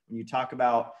 When you talk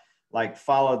about like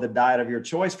follow the diet of your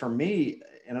choice, for me,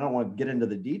 and I don't want to get into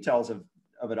the details of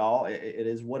it all, it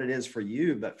is what it is for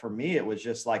you. But for me, it was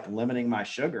just like limiting my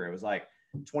sugar. It was like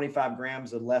 25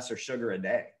 grams of lesser sugar a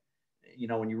day.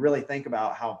 When you really think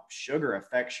about how sugar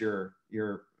affects your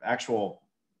actual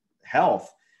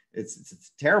health, it's a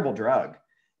terrible drug.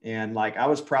 And like I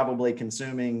was probably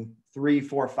consuming 3,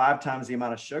 4, 5 times the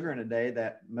amount of sugar in a day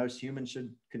that most humans should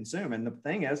consume. And the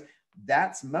thing is,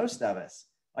 that's most of us.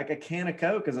 Like a can of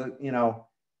Coke is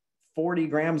 40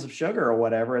 grams of sugar or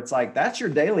whatever. It's like, that's your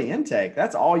daily intake.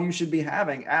 That's all you should be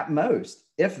having at most,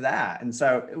 if that. And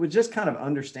so it was just kind of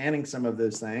understanding some of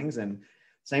those things. And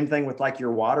same thing with like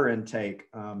your water intake.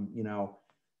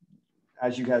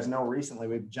 As you guys know, recently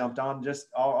we've jumped on just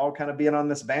all kind of being on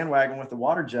this bandwagon with the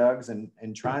water jugs and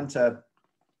trying to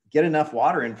get enough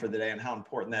water in for the day, and how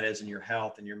important that is in your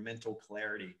health and your mental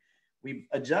clarity. We've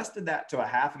adjusted that to a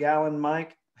half gallon,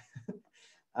 Mike,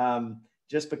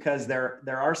 just because there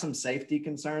are some safety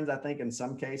concerns, I think, in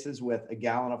some cases with a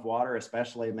gallon of water,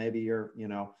 especially maybe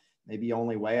maybe you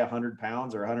only weigh 100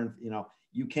 pounds or 100,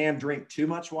 you can drink too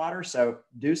much water. So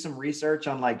do some research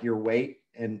on like your weight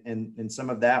and some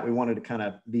of that. We wanted to kind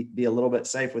of be a little bit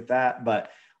safe with that,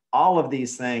 but all of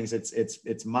these things,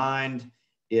 it's mind,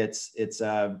 it's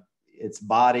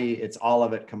body, it's all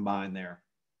of it combined there.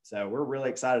 So we're really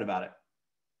excited about it.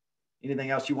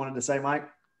 Anything else you wanted to say, Mike?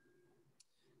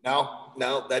 No,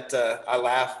 that I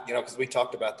laugh, because we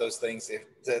talked about those things.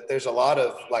 There's a lot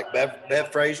of like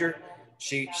Bev Frazier.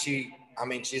 She's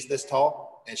this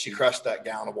tall and she crushed that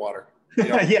gallon of water.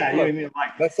 Yeah, you mean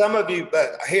like. But some of you,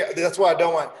 here, that's why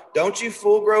don't you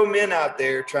full grown men out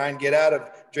there try and get out of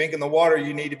drinking the water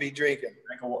you need to be drinking.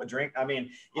 Drink. I mean,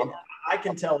 I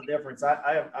can tell the difference.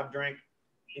 I've drank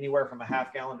anywhere from a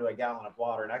half gallon to a gallon of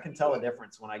water, and I can tell the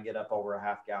difference when I get up over a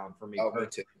half gallon for me. Me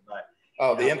too.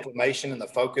 But the inflammation and the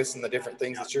focus and the different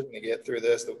things that you're going to get through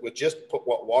this, that would just put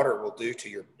what water will do to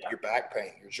your back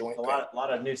pain, your joint pain. A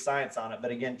lot of new science on it, but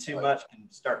again, too much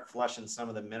can start flushing some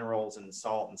of the minerals and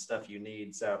salt and stuff you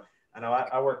need. So I know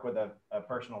I work with a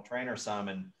personal trainer some,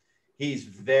 and he's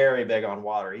very big on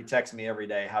water. He texts me every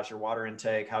day, how's your water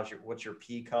intake? What's your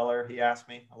pee color? He asks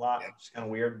me a lot. It's kind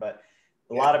of weird, but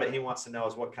a lot of it he wants to know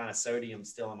is what kind of sodium's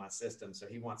still in my system. So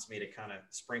he wants me to kind of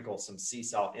sprinkle some sea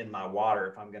salt in my water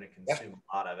if I'm going to consume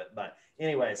a lot of it. But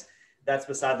anyways, that's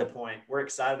beside the point. We're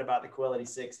excited about the Quality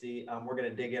 60. We're going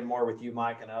to dig in more with you,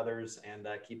 Mike, and others, and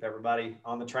keep everybody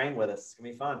on the train with us. It's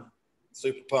going to be fun.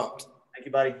 Super pumped. Thank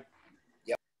you, buddy.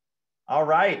 Yep. All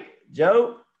right,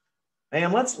 Joe.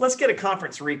 Man, let's get a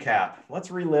conference recap.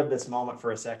 Let's relive this moment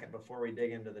for a second before we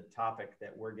dig into the topic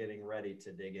that we're getting ready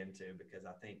to dig into, because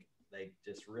I think they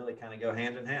just really kind of go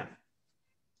hand in hand.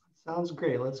 Sounds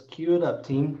great. Let's cue it up,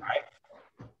 team. All right.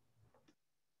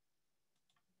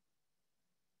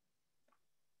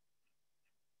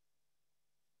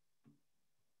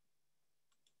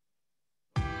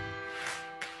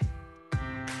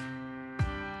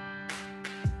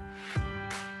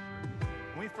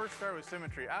 When we first started with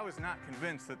Symmetry, I was not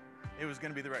convinced that it was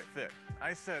going to be the right fit.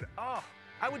 I said, oh,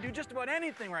 I would do just about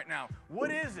anything right now. What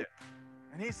is it?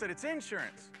 And he said, it's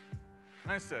insurance.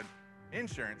 And I said,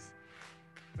 insurance?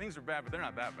 Things are bad, but they're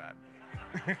not that bad.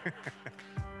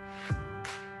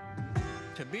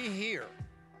 To be here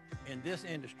in this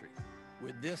industry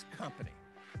with this company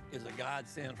is a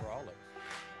godsend for all of us.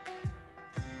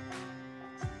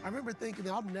 I remember thinking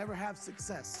that I'll never have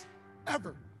success,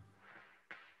 ever.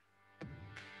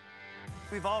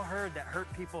 We've all heard that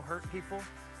hurt people,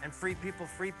 and free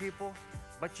people,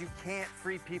 but you can't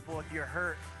free people if you're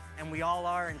hurt, and we all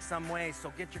are in some way,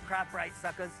 so get your crap right,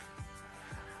 suckers.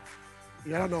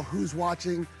 Yeah, I don't know who's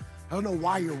watching, I don't know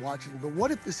why you're watching, but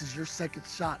what if this is your second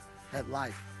shot at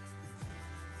life?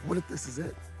 What if this is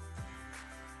it?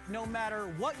 No matter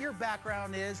what your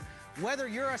background is, whether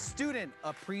you're a student,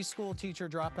 a preschool teacher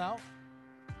dropout,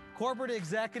 corporate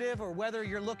executive, or whether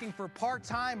you're looking for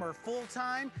part-time or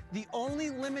full-time, the only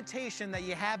limitation that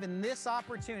you have in this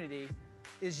opportunity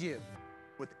is you.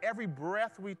 With every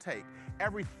breath we take,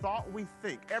 every thought we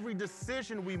think, every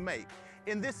decision we make,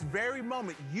 in this very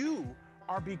moment, you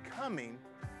are becoming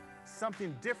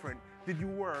something different than you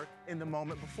were in the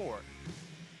moment before.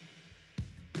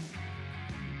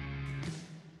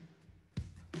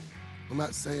 I'm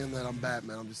not saying that I'm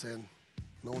Batman, I'm just saying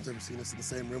no one's ever seen us in the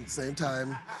same room at the same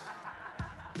time.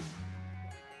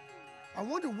 I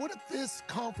wonder, what if this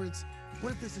conference,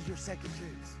 what if this is your second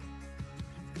chance?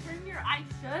 Turn your I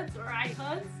shoulds or I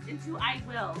coulds into I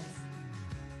wills.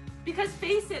 Because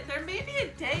face it, there may be a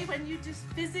day when you just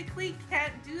physically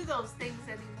can't do those things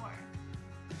anymore.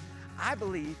 I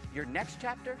believe your next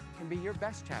chapter can be your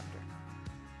best chapter.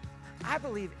 I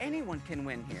believe anyone can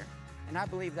win here, and I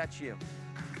believe that's you.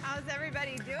 How's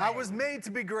everybody doing? I was made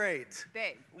to be great.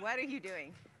 Babe, what are you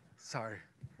doing? Sorry.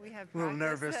 We have a little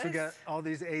nervous. this. We got all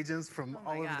these agents from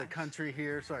all over the gosh. country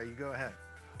here. Sorry, you go ahead.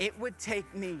 It would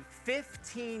take me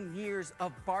 15 years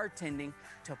of bartending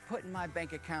to put in my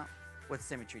bank account what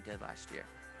Symmetry did last year.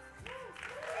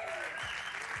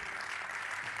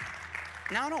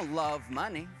 Now, I don't love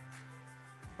money,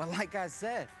 but like I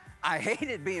said, I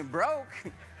hated being broke.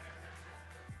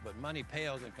 But money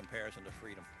pales in comparison to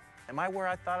freedom. Am I where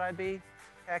I thought I'd be?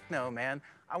 Heck no, man.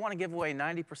 I want to give away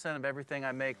 90% of everything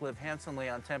I make, live handsomely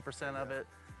on 10% of it.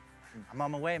 I'm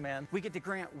on my way, man. We get to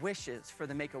grant wishes for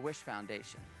the Make-A-Wish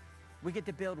Foundation. We get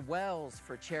to build wells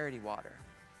for charity water.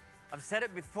 I've said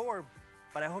it before,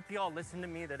 but I hope you all listen to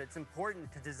me, that it's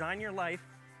important to design your life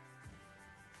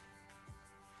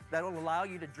that'll allow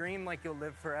you to dream like you'll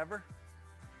live forever,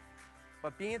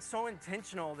 but being so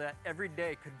intentional that every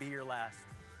day could be your last.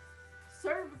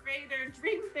 serve greater,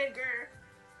 dream bigger,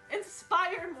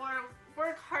 inspire more,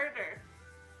 work harder.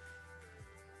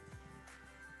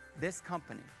 This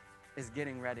company is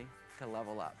getting ready to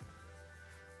level up.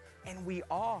 And we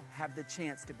all have the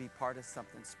chance to be part of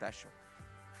something special.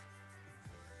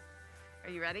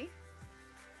 Are you ready?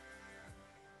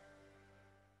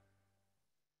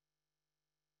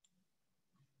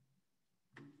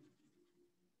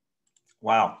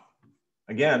 Wow.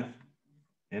 Again,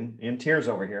 in tears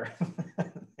over here.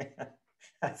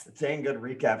 That's a dang good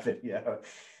recap video.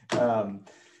 All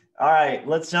right,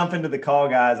 let's jump into the call,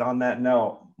 guys. On that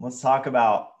note, let's talk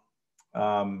about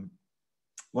how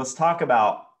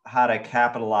to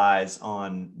capitalize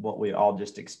on what we all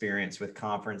just experienced with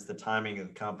conference, the timing of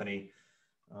the company,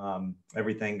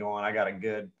 everything going. I got a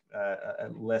good a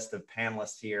list of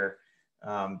panelists here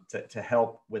to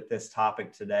help with this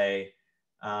topic today.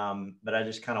 But I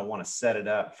just kind of want to set it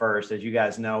up first. As you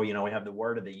guys know, we have the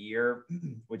word of the year,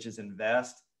 which is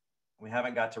invest. We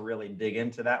haven't got to really dig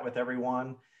into that with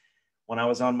everyone. When I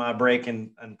was on my break in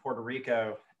Puerto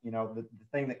Rico, the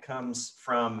thing that comes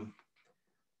from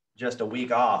just a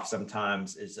week off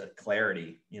sometimes is a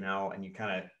clarity, and you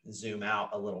kind of zoom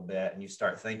out a little bit and you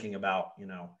start thinking about, the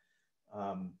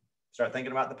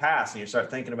past, and you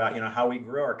start thinking about, how we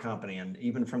grew our company. And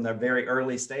even from the very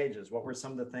early stages, what were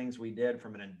some of the things we did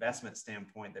from an investment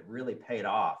standpoint that really paid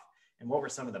off? And what were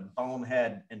some of the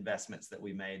bonehead investments that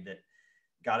we made that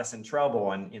got us in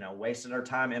trouble and, wasted our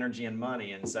time, energy, and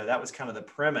money? And so that was kind of the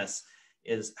premise,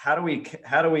 is how do we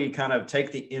kind of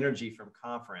take the energy from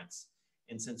conference?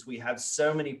 And since we have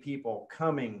so many people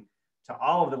coming to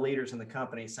all of the leaders in the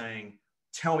company saying,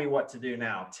 tell me what to do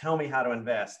now, tell me how to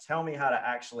invest, tell me how to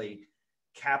actually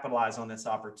capitalize on this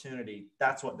opportunity,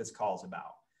 that's what this call is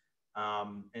about.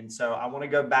 And so I want to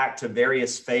go back to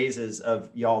various phases of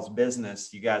y'all's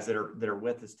business, you guys that are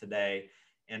with us today,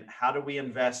 and how do we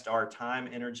invest our time,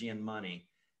 energy, and money,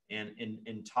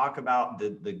 and talk about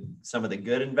some of the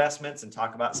good investments, and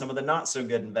talk about some of the not so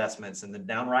good investments and the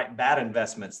downright bad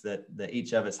investments that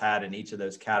each of us had in each of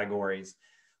those categories.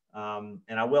 And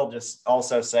I will just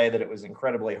also say that it was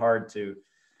incredibly hard to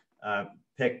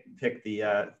pick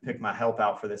my help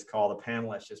out for this call, the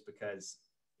panelists, just because,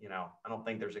 I don't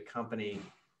think there's a company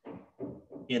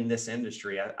in this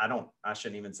industry. I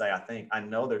shouldn't even say I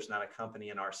know there's not a company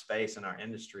in our space, in our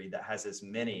industry, that has as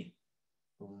many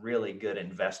really good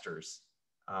investors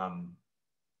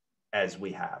as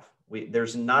we have.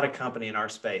 There's not a company in our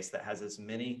space that has as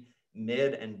many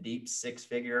mid and deep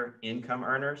six-figure income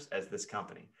earners as this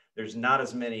company. There's not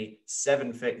as many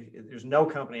there's no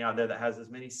company out there that has as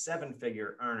many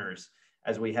seven-figure earners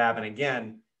as we have. And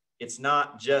again, it's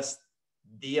not just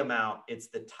the amount, it's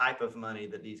the type of money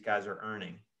that these guys are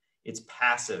earning. It's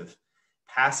passive.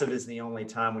 Passive is the only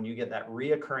time when you get that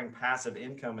reoccurring passive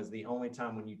income, is the only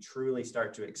time when you truly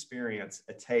start to experience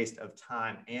a taste of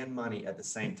time and money at the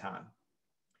same time.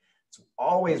 It's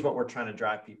always what we're trying to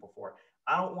drive people for.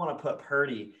 I don't want to put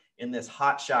Purdy in this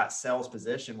hotshot sales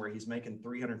position where he's making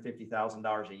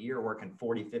 $350,000 a year, working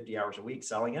 40, 50 hours a week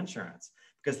selling insurance.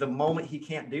 Because the moment he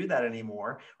can't do that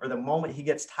anymore, or the moment he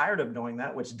gets tired of doing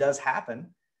that, which does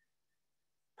happen,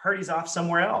 Purdy's off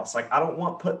somewhere else. Like, I don't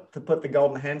want to put the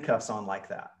golden handcuffs on like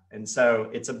that. And so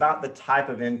it's about the type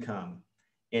of income,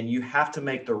 and you have to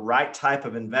make the right type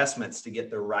of investments to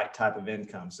get the right type of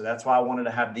income. So that's why I wanted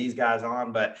to have these guys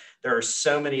on, but there are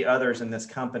so many others in this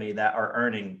company that are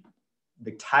earning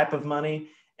the type of money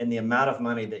and the amount of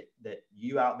money that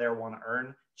you out there want to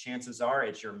earn. Chances are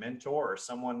it's your mentor or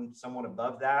someone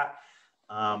above that.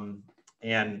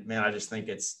 And man, I just think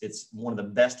it's one of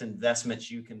the best investments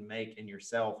you can make in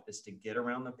yourself, is to get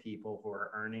around the people who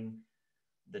are earning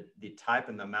the type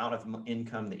and the amount of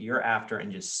income that you're after,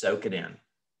 and just soak it in.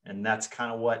 And that's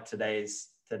kind of what today's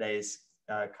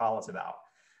call is about.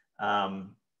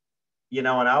 And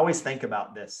I always think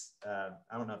about this.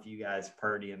 I don't know if you guys,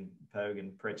 Purdy and Pogue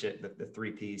and Pritchett, the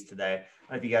three Ps today, I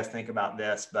don't know if you guys think about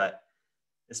this, but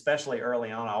especially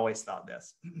early on, I always thought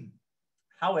this.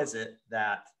 How is it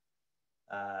that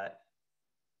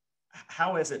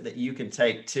you can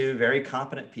take two very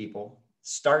competent people,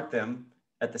 start them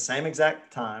at the same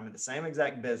exact time, at the same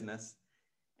exact business,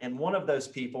 and one of those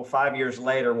people 5 years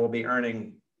later will be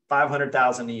earning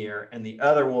 $500,000 a year, and the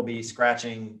other will be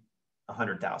scratching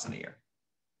 $100,000 a year?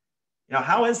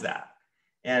 How is that?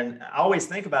 And I always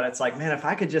think about it. It's like, man, if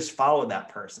I could just follow that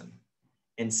person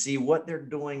and see what they're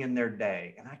doing in their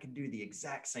day, and I could do the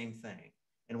exact same thing.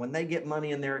 And when they get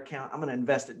money in their account, I'm going to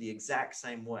invest it the exact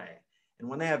same way. And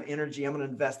when they have energy, I'm going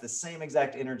to invest the same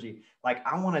exact energy. Like,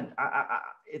 to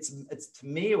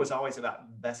me, it was always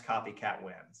about best copycat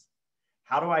wins.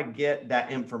 How do I get that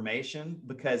information?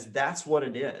 Because that's what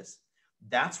it is.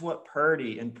 That's what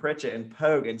Purdy and Pritchett and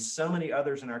Pogue and so many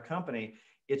others in our company,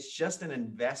 it's just an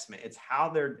investment. It's how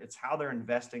they're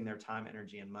investing their time,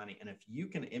 energy, and money. And if you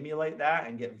can emulate that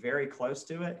and get very close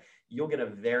to it, you'll get a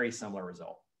very similar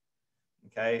result.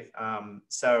 Okay.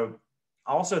 So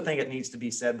I also think it needs to be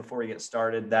said before we get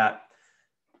started that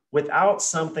without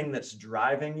something that's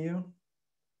driving you,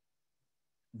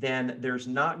 then there's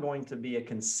not going to be a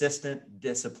consistent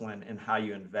discipline in how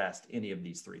you invest any of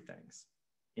these three things.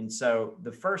 And so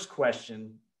the first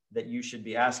question that you should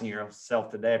be asking yourself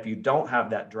today, if you don't have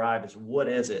that drive, is what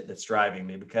is it that's driving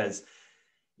me? Because,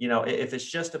 you know, if it's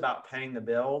just about paying the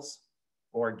bills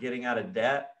or getting out of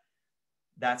debt,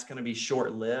 that's going to be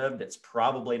short-lived. It's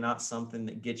probably not something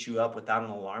that gets you up without an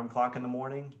alarm clock in the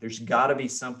morning. There's got to be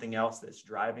something else that's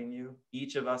driving you.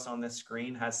 Each of us on this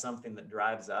screen has something that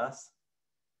drives us.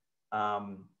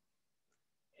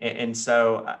 And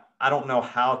so I don't know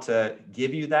how to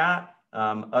give you that.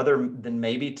 Other than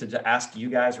maybe to ask you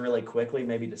guys really quickly,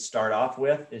 maybe to start off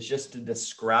with, is just to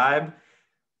describe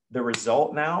the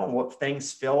result now, what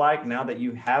things feel like now that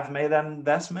you have made that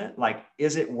investment. Like,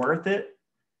 is it worth it?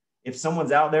 If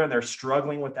someone's out there and they're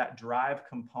struggling with that drive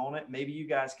component, maybe you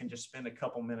guys can just spend a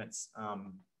couple minutes,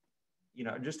 you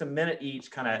know, just a minute each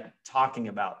kind of talking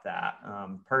about that.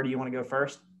 Purdy, you want to go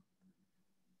first?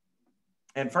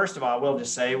 And first of all, I will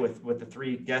just say with the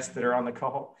three guests that are on the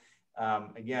call,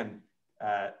 again,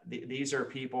 these are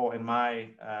people in my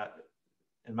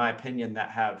opinion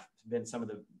that have been some of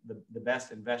the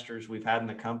best investors we've had in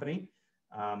the company.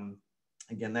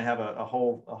 Again, they have a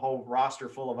whole roster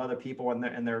full of other people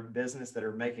in their business that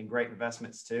are making great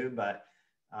investments too, but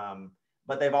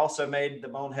they've also made the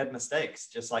bonehead mistakes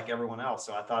just like everyone else.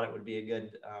 So I thought it would be a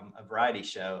good a variety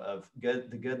show of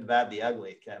the good, the bad, the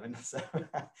ugly, Kevin. So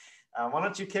why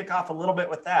don't you kick off a little bit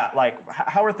with that? Like,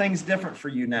 how are things different for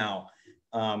you now?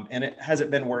 And has it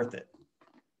been worth it?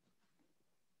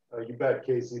 You bet,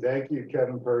 Casey. Thank you,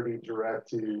 Kevin Purdy, direct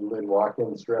to Lynn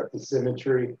Watkins, direct to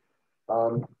Symmetry.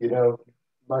 You know,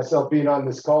 myself being on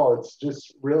this call, it's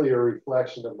just really a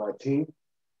reflection of my team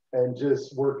and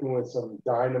just working with some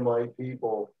dynamite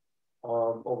people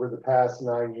over the past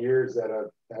 9 years that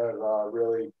have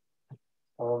really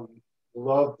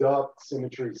loved up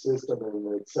Symmetry system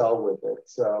and excel with it.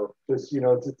 So just, you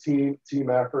know, it's a team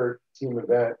effort, team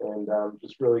event, and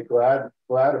just really glad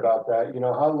about that. You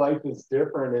know, how life is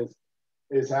different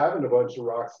is having a bunch of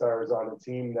rock stars on a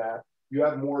team that you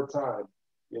have more time.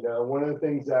 You know, one of the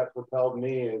things that propelled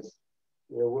me is,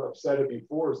 you know, I've said it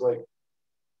before, is like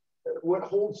what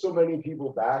holds so many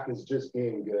people back is just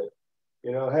being good.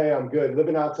 You know, hey, I'm good.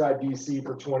 Living outside DC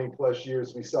for 20 plus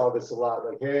years, we saw this a lot.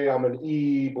 Like, hey, I'm an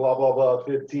E, blah, blah, blah,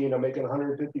 15. I'm making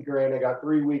 150 grand. I got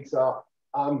 3 weeks off.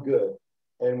 I'm good.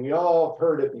 And we all have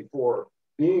heard it before.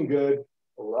 Being good,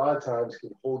 a lot of times, can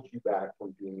hold you back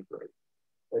from being great.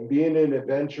 And being in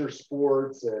adventure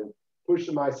sports and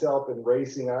pushing myself in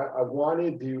racing, I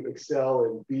wanted to excel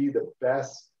and be the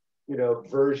best, you know,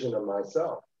 version of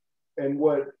myself. And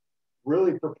what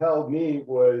really propelled me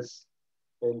was,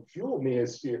 and fueled me,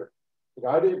 is fear.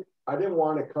 I didn't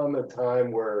want to come a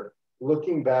time where,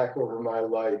 looking back over my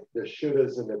life, the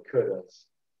shouldas and the couldas.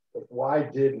 Like, why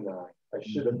didn't I? I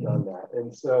should have done that.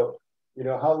 And so, you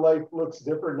know, how life looks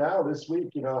different now this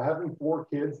week, you know, having 4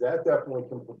 kids, that definitely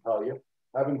can propel you.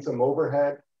 Having some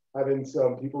overhead, having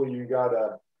some people you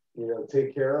gotta, you know,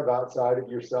 take care of outside of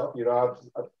yourself. You know,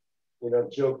 I've you know,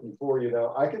 joked before, you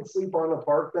know, I could sleep on a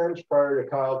park bench prior to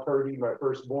Kyle Purdy, my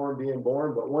firstborn, being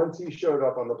born. But once he showed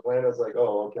up on the planet, I was like,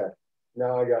 oh, okay,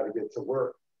 now I got to get to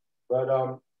work. But,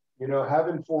 you know,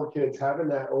 having 4 kids, having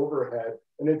that overhead,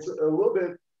 and it's a little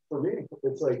bit, for me,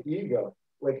 it's like ego.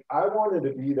 Like, I wanted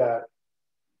to be that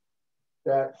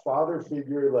father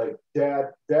figure, like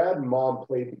dad and mom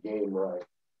played the game right.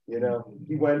 You know,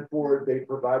 he went for it. They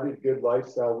provided a good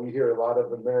lifestyle. We hear a lot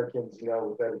of Americans, you know,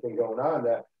 with everything going on,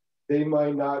 that they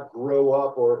might not grow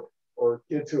up or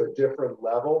get to a different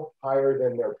level higher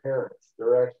than their parents.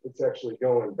 It's actually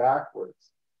going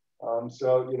backwards.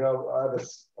 So, you know,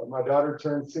 my daughter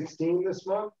turned 16 this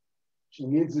month. She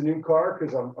needs a new car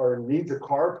or needs a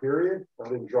car, period.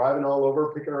 I've been driving all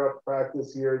over, picking her up to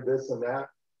practice here, this and that.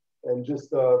 And just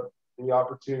the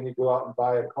opportunity to go out and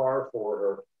buy a car for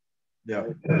her. Yeah,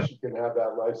 she can have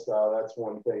that lifestyle. That's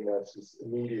one thing that's just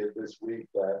immediate this week,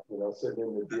 that, you know, sitting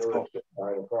in the dealership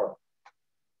buying a car.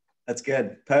 That's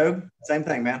good. Pogue, same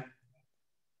thing, man.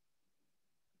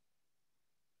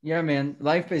 Yeah, man.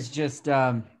 Life is just,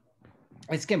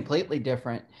 it's completely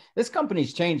different. This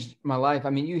company's changed my life.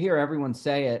 I mean, you hear everyone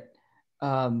say it.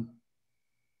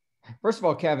 First of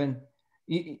all, Kevin,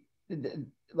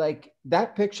 like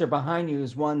that picture behind you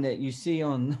is one that you see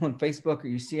on Facebook, or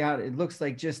you see out, it looks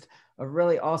like just a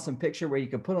really awesome picture where you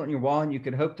could put it on your wall and you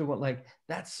could hope to what, like,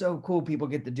 that's so cool. People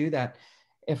get to do that.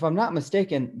 If I'm not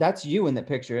mistaken, that's you in the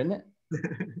picture, isn't it?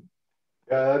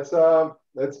 Yeah,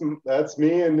 that's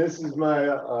me, and this is my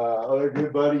other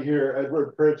good buddy here,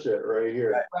 Edward Pritchett, right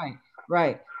here.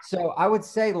 Right. So I would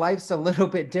say life's a little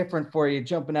bit different for you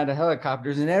jumping out of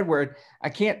helicopters. And Edward, I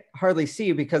can't hardly see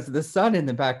you because of the sun in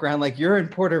the background. Like, you're in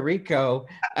Puerto Rico,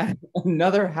 at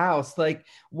another house. Like,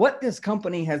 what this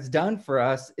company has done for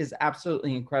us is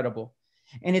absolutely incredible.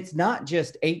 And it's not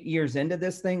just 8 years into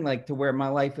this thing, like to where my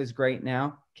life is great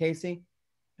now, Casey.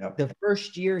 Yep. The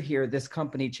first year here, this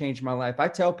company changed my life. I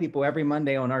tell people every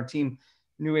Monday on our team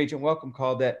New Agent Welcome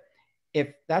Call that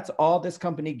if that's all this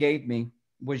company gave me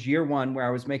was year one, where I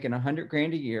was making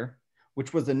 $100,000 a year,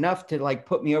 which was enough to like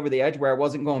put me over the edge where I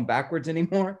wasn't going backwards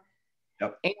anymore.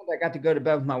 Yep. And I got to go to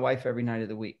bed with my wife every night of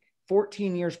the week.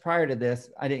 14 years prior to this,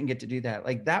 I didn't get to do that.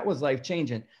 Like, that was life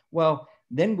changing. Well,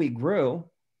 then we grew,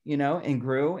 and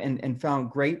grew and found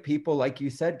great people, like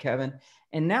you said, Kevin.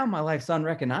 And now my life's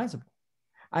unrecognizable.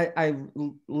 I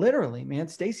literally, man,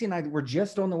 Stacy and I were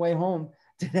just on the way home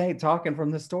today talking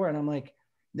from the store. And I'm like,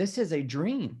 this is a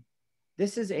dream.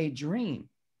 This is a dream,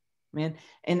 man.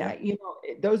 And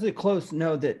those that close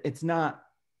know that it's not,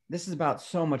 this is about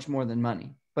so much more than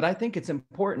money. But I think it's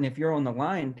important, if you're on the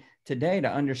line today, to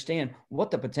understand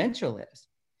what the potential is.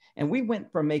 And we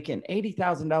went from making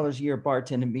 $80,000 a year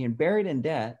bartending, being buried in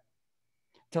debt,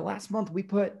 to last month we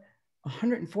put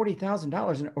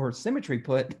 $140,000 in, or Symmetry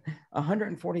put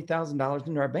 $140,000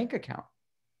 into our bank account.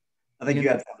 I think you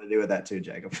had something to do with that too,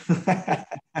 Jacob.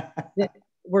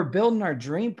 We're building our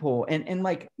dream pool, and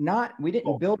like, we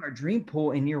didn't build our dream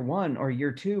pool in year 1 or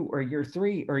year 2 or year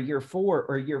 3 or year 4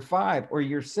 or year 5 or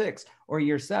year 6 or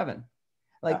year 7.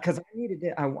 Like, because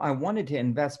I wanted to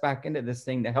invest back into this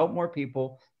thing to help more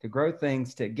people, to grow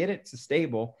things, to get it to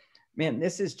stable. Man,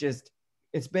 this is just,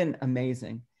 it's been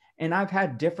amazing. And I've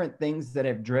had different things that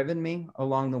have driven me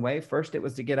along the way. First, it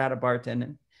was to get out of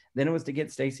bartending. Then it was to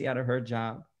get Stacy out of her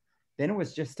job. Then it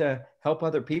was just to help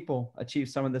other people achieve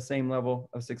some of the same level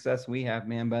of success we have,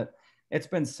 man. But it's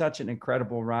been such an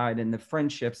incredible ride, and the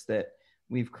friendships that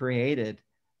we've created,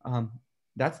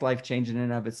 that's life-changing in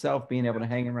and of itself, being able to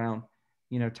hang around,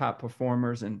 top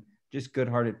performers and just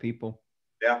good-hearted people.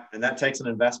 Yeah. And that takes an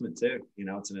investment too.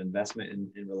 It's an investment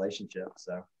in relationships.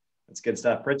 So that's good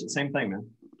stuff. Pritchett, same thing, man.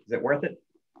 Is it worth it?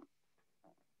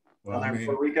 Well,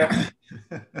 Puerto Rico?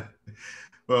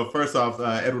 Well, first off,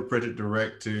 Edward Pritchett,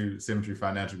 direct to Symmetry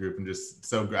Financial Group, and just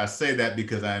so I say that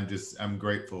because I'm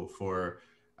grateful for,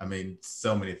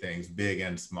 so many things, big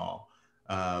and small,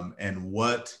 and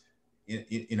what,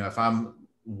 if I'm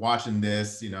watching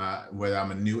this, whether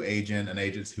I'm a new agent, an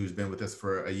agent who's been with us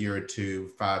for a year or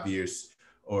 2, 5 years,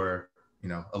 or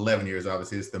 11 years,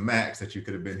 obviously it's the max that you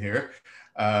could have been here,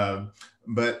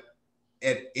 but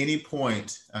at any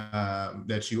point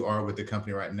that you are with the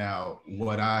company right now,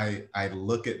 what I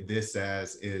look at this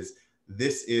as is,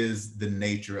 this is the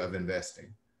nature of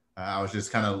investing. I was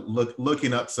just kind of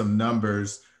looking up some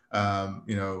numbers,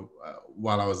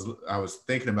 while I was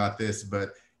thinking about this,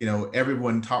 but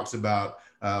everyone talks about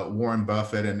Warren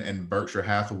Buffett and Berkshire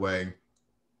Hathaway,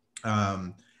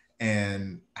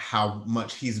 and how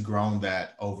much he's grown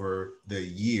that over the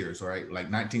years, right? Like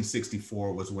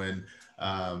 1964 was when,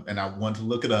 and I wanted to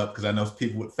look it up because I know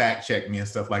people would fact check me and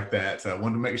stuff like that. So I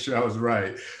wanted to make sure I was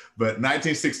right. But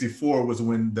 1964 was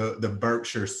when the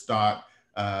Berkshire stock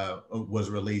was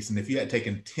released. And if you had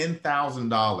taken $10,000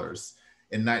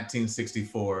 in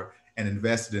 1964 and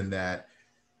invested in that,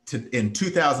 in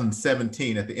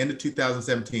 2017, at the end of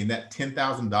 2017, that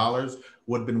 $10,000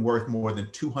 would have been worth more than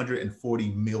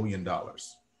 $240 million. All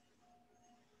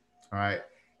right.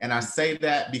 And I say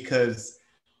that because,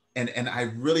 and I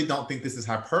really don't think this is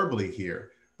hyperbole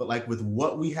here, but like with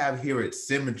what we have here at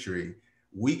Symmetry,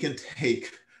 we can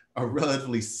take a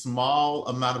relatively small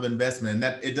amount of investment, and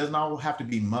that it doesn't all have to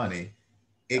be money.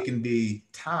 It can be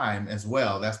time as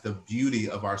well. That's the beauty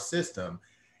of our system,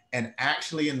 and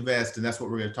actually invest. And that's what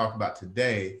we're going to talk about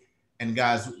today. And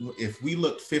guys, if we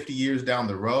look 50 years down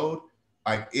the road,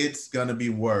 like, it's going to be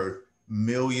worth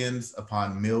millions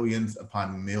upon millions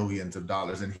upon millions of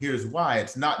dollars. And here's why.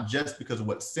 It's not just because of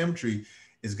what Symmetry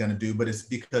is going to do, but it's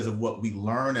because of what we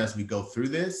learn as we go through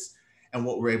this, and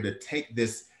what we're able to take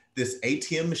this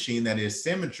ATM machine that is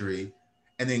Symmetry,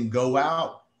 and then go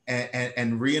out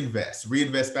and reinvest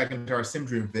back into our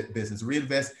Symmetry business,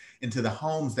 reinvest into the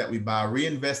homes that we buy,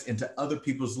 reinvest into other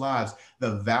people's lives.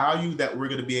 The value that we're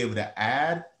going to be able to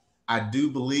add, I do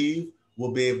believe,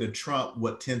 will be able to trump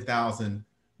what $10,000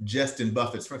 just in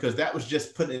Buffett's, because that was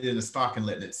just putting it in a stock and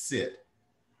letting it sit.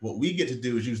 What we get to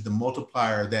do is use the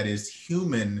multiplier that is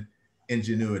human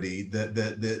ingenuity,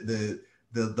 the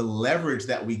leverage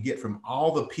that we get from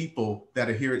all the people that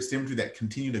are here at Symmetry that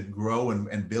continue to grow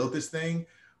and build this thing,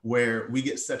 where we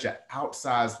get such an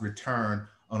outsized return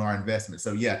on our investment.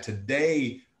 So yeah,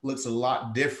 today looks a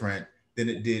lot different than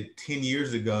it did 10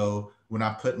 years ago when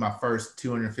I put my first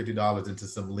 $250 into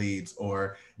some leads,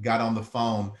 or got on the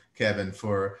phone, Kevin,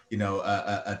 for, you know,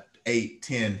 a 8,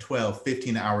 10, 12,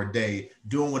 15-hour day,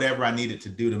 doing whatever I needed to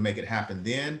do to make it happen.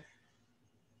 Then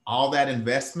all that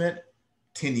investment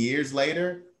 10 years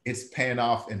later, it's paying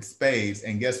off in spades.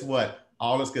 And guess what?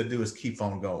 All it's going to do is keep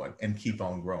on going and keep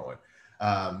on growing.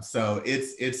 So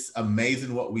it's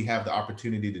amazing what we have the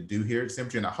opportunity to do here at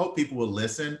Symmetry. And I hope people will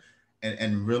listen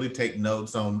and really take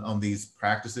notes on these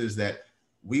practices that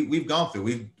we've gone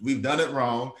through. We've done it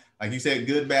wrong. Like you said,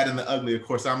 good, bad, and the ugly. Of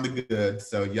course, I'm the good.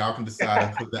 So y'all can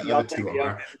decide who the other two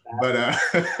are.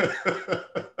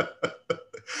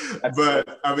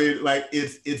 But I mean, like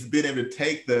it's been able to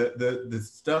take the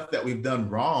stuff that we've done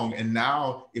wrong. And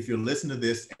now if you're listening to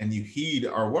this and you heed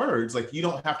our words, like, you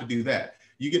don't have to do that.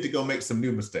 You get to go make some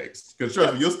new mistakes, because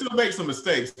trust me, you'll still make some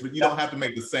mistakes, but you don't have to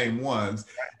make the same ones,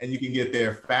 and you can get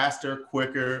there faster,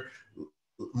 quicker,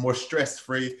 more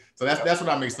stress-free. So that's what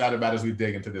I'm excited about as we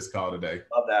dig into this call today.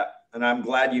 Love that. And I'm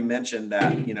glad you mentioned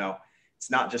that, you know, it's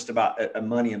not just about a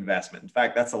money investment. In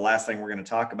fact, that's the last thing we're going to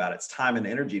talk about. It's time and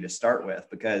energy to start with,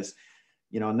 because,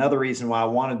 you know, another reason why I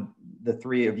wanted the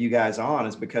three of you guys on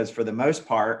is because, for the most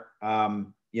part,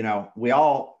 you know, we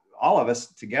all of us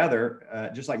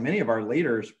together, just like many of our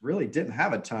leaders, really didn't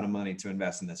have a ton of money to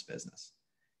invest in this business.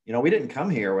 You know, we didn't come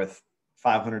here with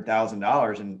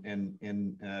 $500,000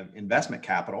 in investment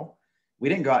capital. We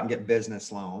didn't go out and get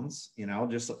business loans. You know,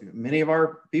 just many of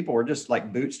our people were just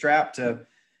like bootstrapped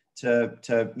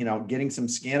to you know, getting some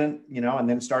skin, you know, and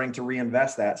then starting to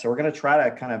reinvest that. So we're going to try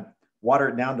to kind of water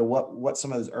it down to what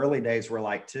some of those early days were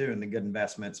like too, and the good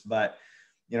investments. But,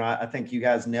 you know, I think you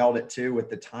guys nailed it too with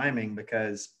the timing,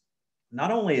 because not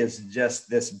only is just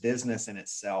this business in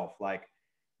itself, like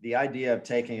the idea of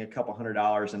taking a couple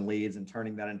 $100 in leads and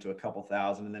turning that into a couple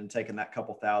thousand, and then taking that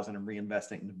couple thousand and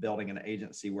reinvesting into building an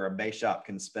agency where a base shop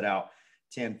can spit out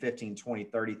 10, 15, 20,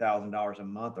 $30,000 a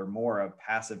month or more of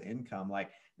passive income. Like,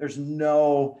 there's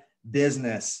no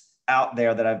business out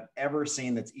there that I've ever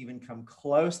seen that's even come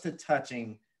close to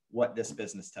touching what this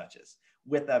business touches.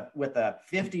 With a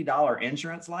 $50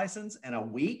 insurance license in a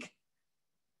week,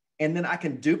 and then I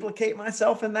can duplicate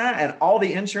myself in that, and all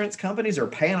the insurance companies are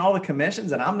paying all the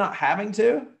commissions and I'm not having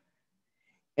to.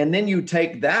 And then you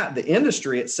take that, the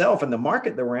industry itself and the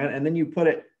market that we're in, and then you put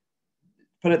it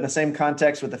in the same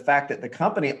context with the fact that the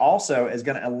company also is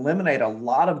going to eliminate a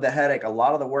lot of the headache, a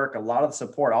lot of the work, a lot of the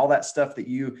support, all that stuff that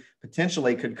you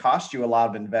potentially could cost you a lot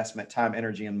of investment, time,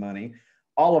 energy, and money.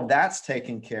 All of that's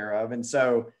taken care of. And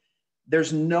so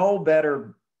there's no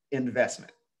better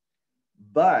investment.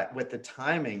 But with the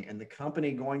timing and the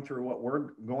company going through what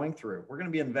we're going through, we're going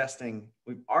to be investing.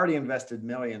 We've already invested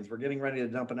millions. We're getting ready to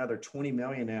dump another 20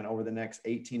 million in over the next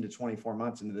 18 to 24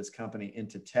 months into this company,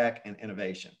 into tech and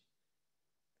innovation.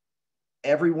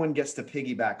 Everyone gets to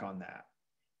piggyback on that.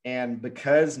 And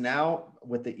because now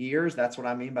with the ears, that's what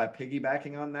I mean by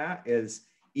piggybacking on that, is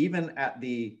even at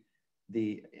the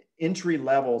entry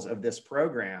levels of this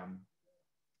program,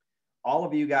 all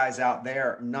of you guys out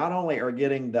there not only are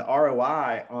getting the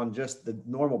ROI on just the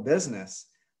normal business,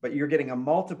 but you're getting a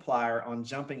multiplier on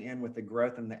jumping in with the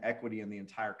growth and the equity in the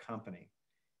entire company.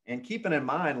 And keeping in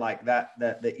mind, like that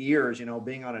the ears, you know,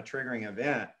 being on a triggering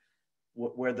event,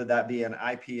 whether that be an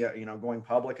IPO, you know, going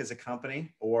public as a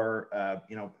company, or,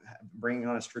 you know, bringing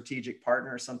on a strategic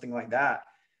partner or something like that,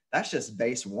 that's just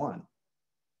base one.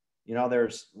 You know,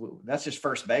 that's just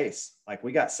first base. Like,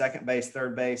 we got second base,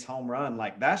 third base, home run.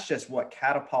 Like, that's just what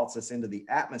catapults us into the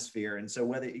atmosphere. And so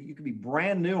whether you could be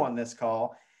brand new on this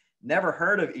call, never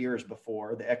heard of ears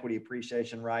before, the equity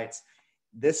appreciation rights,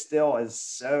 this still is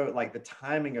so, like, the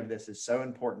timing of this is so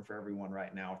important for everyone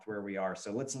right now with where we are.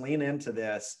 So let's lean into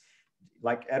this.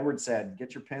 Like Edward said,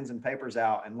 get your pens and papers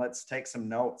out and let's take some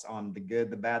notes on the good,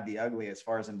 the bad, the ugly as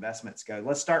far as investments go.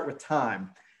 Let's start with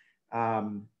time.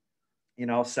 You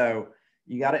know, so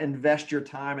you got to invest your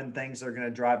time in things that are going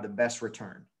to drive the best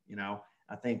return. You know,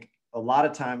 I think a lot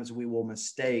of times we will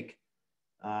mistake,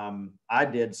 I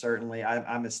did certainly,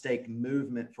 I mistake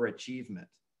movement for achievement.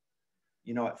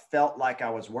 You know, it felt like I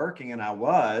was working, and I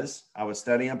was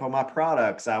studying up on my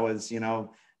products. I was, you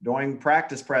know, doing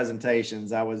practice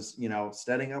presentations. I was, you know,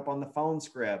 studying up on the phone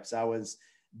scripts. I was,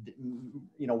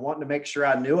 you know, wanting to make sure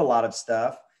I knew a lot of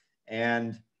stuff.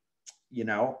 And, you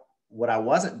know, what I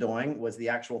wasn't doing was the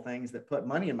actual things that put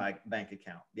money in my bank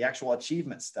account, the actual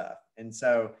achievement stuff. And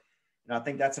so, I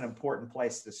think that's an important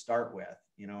place to start with,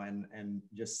 and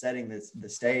just setting the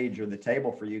stage or the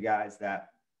table for you guys that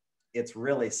it's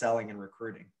really selling and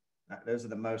recruiting. Those are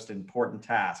the most important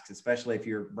tasks, especially if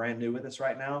you're brand new with us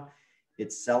right now.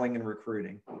 It's selling and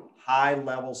recruiting. High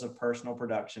levels of personal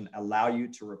production allow you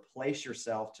to replace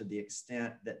yourself to the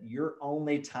extent that your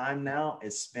only time now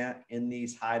is spent in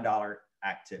these high dollar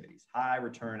activities, high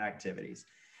return activities.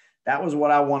 That was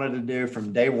what I wanted to do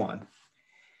from day one.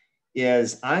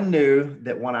 Is I knew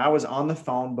that when I was on the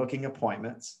phone booking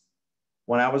appointments,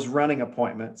 when I was running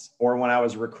appointments, or when I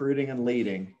was recruiting and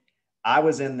leading, I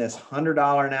was in this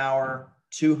 $100 an hour,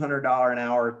 $200 an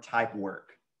hour type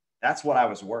work. That's what I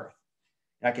was worth.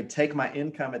 And I could take my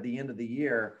income at the end of the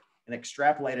year and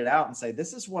extrapolate it out and say,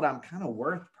 this is what I'm kind of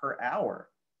worth per hour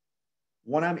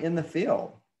when I'm in the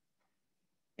field.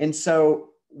 And so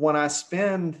when I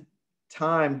spend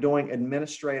time doing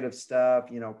administrative stuff,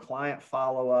 client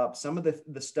follow-up, some of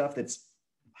the stuff that's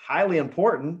highly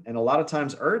important and a lot of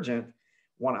times urgent,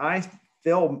 when I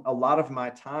fill a lot of my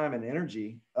time and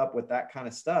energy up with that kind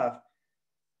of stuff,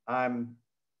 I'm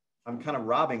kind of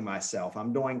robbing myself.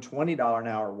 I'm doing $20 an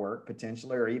hour work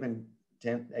potentially, or even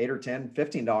 $8 or $10,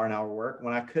 $15 an hour work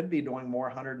when I could be doing more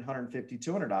 $100, $150,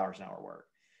 $200 an hour work.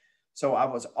 So I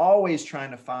was always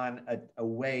trying to find a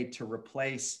way to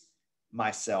replace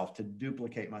myself, to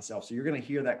duplicate myself. So you're going to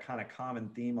hear that kind of common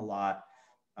theme a lot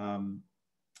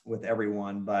with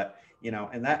everyone, but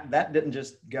and that didn't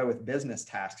just go with business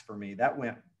tasks for me. That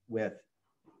went with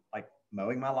like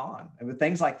mowing my lawn and with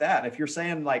things like that. If you're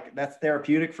saying like that's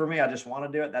therapeutic for me, I just want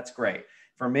to do it, that's great.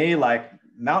 For me, like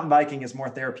mountain biking is more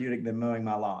therapeutic than mowing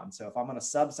my lawn. So if I'm going to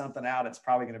sub something out, it's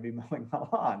probably going to be mowing my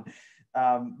lawn.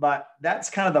 But that's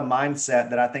kind of the mindset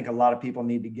that I think a lot of people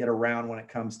need to get around when it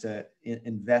comes to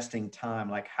investing time.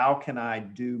 Like, how can I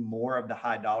do more of the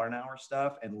high dollar an hour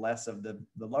stuff and less of the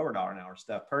lower dollar an hour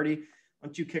stuff? Purdy, why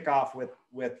don't you kick off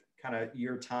with kind of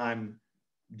your time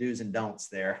do's and don'ts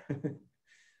there?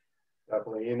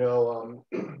 Definitely.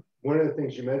 One of the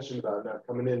things you mentioned about not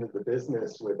coming into the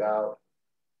business without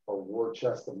a war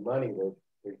chest of money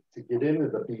to get into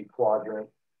the B quadrant.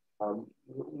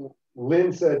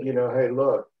 Lynn said, hey,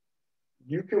 look,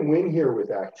 you can win here with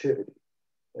activity.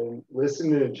 And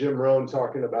listening to Jim Rohn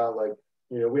talking about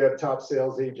we have top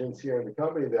sales agents here in the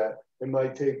company that it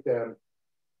might take them,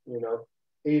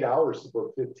 8 hours to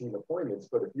book 15 appointments.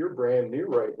 But if you're brand new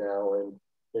right now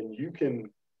and you can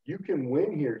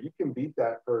win here, you can beat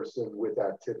that person with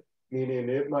activity. Meaning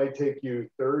it might take you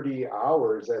 30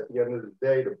 hours at the end of the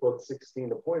day to book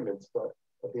 16 appointments. But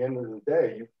at the end of the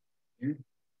day,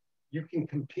 you can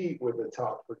compete with a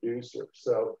top producer.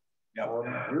 So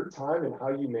your time and how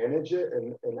you manage it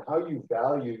and how you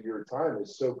value your time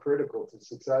is so critical to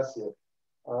success here.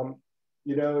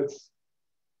 It's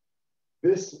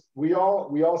this, we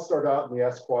all start out in the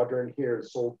S quadrant here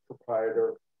as sole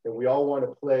proprietor, and we all want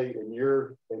to play in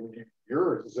your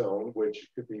zone, which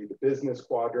could be the business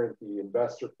quadrant, the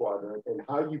investor quadrant. And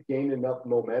how you gain enough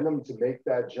momentum to make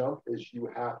that jump is you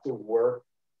have to work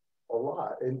a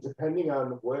lot. And depending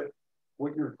on what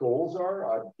your goals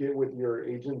are, I'd get with your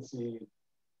agency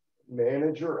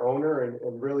manager, owner,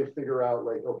 and really figure out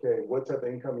okay, what type of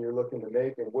income you're looking to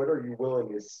make and what are you willing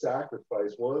to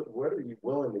sacrifice? What are you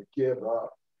willing to give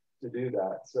up to do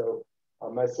that? So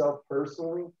myself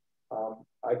personally,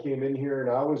 I came in here and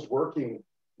I was working,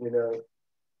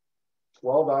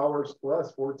 12 hours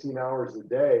plus 14 hours a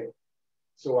day.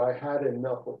 So I had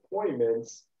enough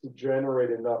appointments to generate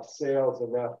enough sales,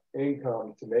 enough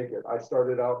income to make it. I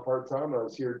started out part-time. I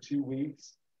was here 2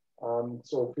 weeks.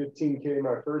 Sold 15K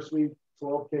my first week,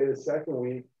 12K the second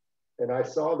week. And I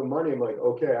saw the money. I'm like,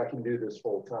 okay, I can do this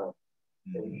full time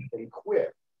and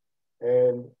quit.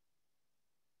 And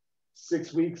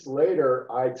 6 weeks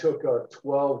later, I took a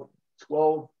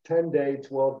 10-day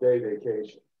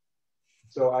vacation.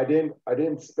 So I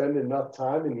didn't spend enough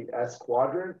time in the S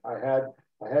quadrant. I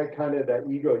had kind of that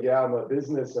ego. Yeah, I'm a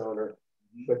business owner,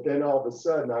 but then all of a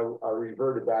sudden I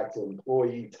reverted back to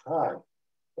employee time.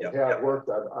 I worked.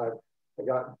 I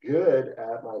got good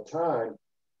at my time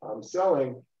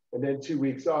selling, and then 2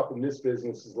 weeks off, and this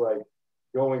business is like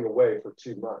going away for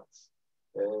 2 months.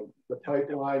 And the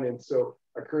pipeline, and so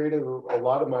I created a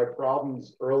lot of my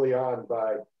problems early on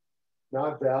by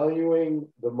not valuing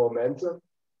the momentum.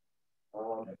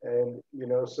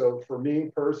 So for me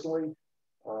personally,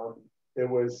 it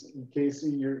was, Casey,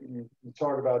 you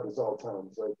talk about this all the time.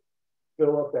 It's like,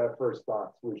 fill up that first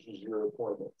box, which is your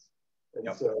appointments.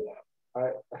 And so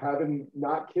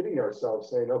not kidding ourselves,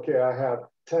 saying, okay, I have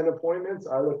 10 appointments.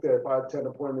 I looked at, if I have 10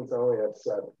 appointments, I only have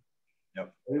 7.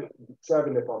 Yep.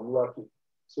 7 if I'm lucky.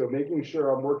 So making sure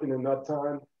I'm working enough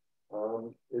time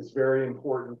is very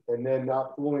important, and then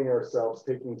not fooling ourselves,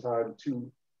 taking time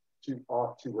too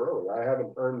early. I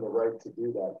haven't earned the right to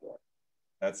do that yet.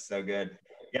 That's so good.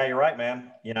 Yeah, you're right,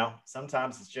 man. You know,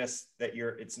 sometimes it's just that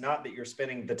it's not that you're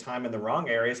spending the time in the wrong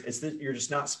areas. It's that you're just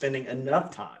not spending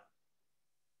enough time.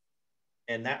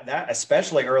 And that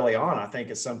especially early on, I think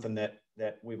is something that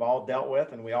we've all dealt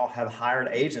with, and we all have hired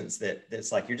agents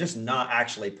that's like, you're just not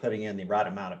actually putting in the right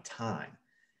amount of time.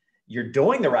 You're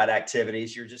doing the right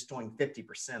activities. You're just doing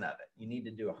 50% of it. You need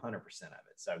to do 100% of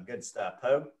it. So good stuff.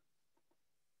 Pogue?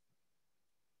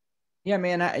 Yeah,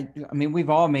 man. I mean, we've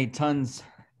all made tons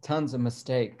of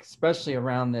mistakes, especially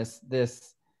around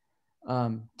this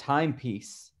time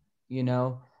piece. You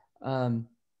know, a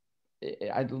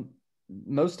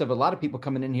lot of people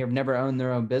coming in here have never owned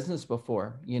their own business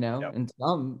before. You know, yep. And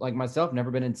some, like myself,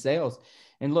 never been in sales.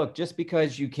 And look, just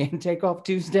because you can take off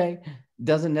Tuesday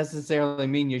doesn't necessarily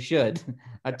mean you should.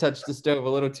 I touched the stove a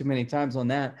little too many times on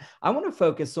that. I want to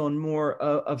focus on more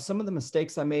of some of the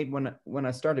mistakes I made when I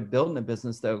started building a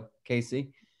business, though,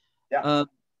 Casey. Yeah.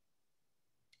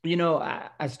 You know,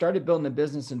 I started building a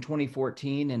business in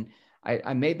 2014, and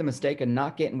I made the mistake of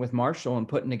not getting with Marshall and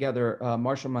putting together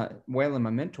Whalen, my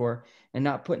mentor, and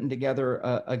not putting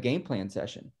together a game plan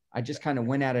session. I just kind of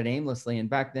went at it aimlessly. And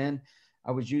back then I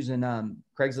was using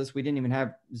Craigslist. We didn't even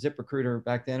have ZipRecruiter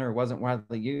back then, or it wasn't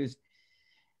widely used.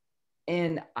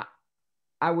 And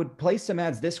I would place some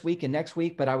ads this week and next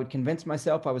week, but I would convince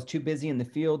myself I was too busy in the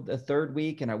field the third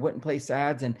week, and I wouldn't place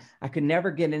ads, and I could never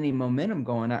get any momentum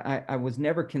going. I was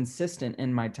never consistent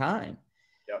in my time.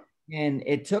 Yep. And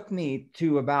it took me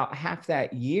to about half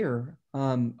that year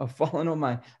of falling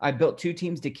on I built 2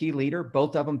 teams to key leader.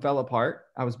 Both of them fell apart.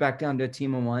 I was back down to a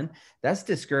team of 1. That's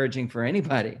discouraging for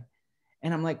anybody.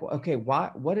 And I'm like, well, okay,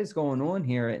 what is going on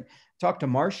here? And talked to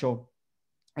Marshall,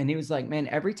 and he was like, man,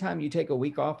 every time you take a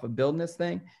week off of building this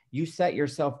thing, you set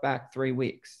yourself back 3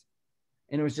 weeks.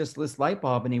 And it was just this light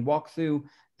bulb. And he walked through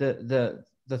the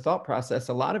thought process.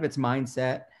 A lot of it's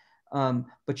mindset,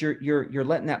 but you're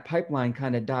letting that pipeline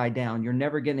kind of die down. You're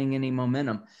never getting any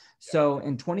momentum. So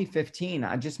in 2015,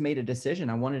 I just made a decision.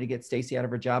 I wanted to get Stacy out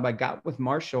of her job. I got with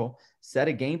Marshall, set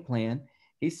a game plan.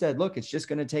 He said, look, it's just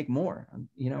going to take more,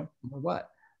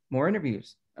 more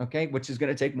interviews. Okay. Which is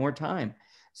going to take more time.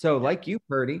 So like you,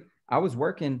 Purdy, I was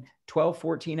working 12,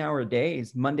 14-hour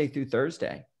days, Monday through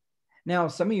Thursday. Now,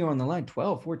 some of you on the line,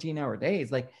 12, 14-hour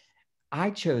days, like I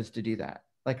chose to do that.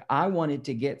 Like I wanted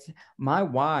to my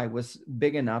why was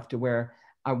big enough to where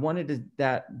I wanted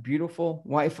that beautiful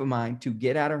wife of mine to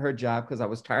get out of her job because I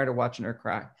was tired of watching her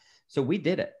cry. So we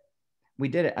did it.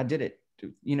 I did it,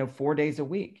 4 days a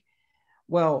week.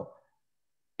 Well,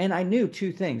 and I knew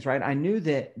 2 things, right? I knew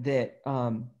that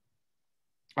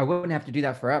I wouldn't have to do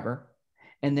that forever,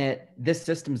 and that this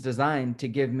system's designed to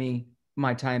give me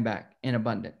my time back in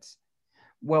abundance.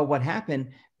 Well, what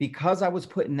happened, because I was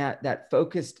putting that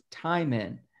focused time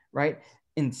in, right?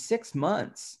 In 6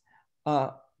 months,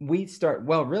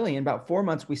 really in about 4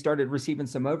 months, we started receiving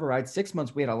some overrides. 6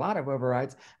 months, we had a lot of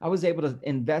overrides. I was able to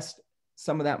invest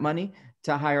some of that money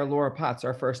to hire Laura Potts,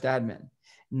 our first admin.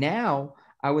 Now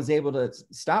I was able to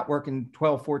stop working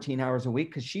 12, 14 hours a week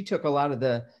because she took a lot of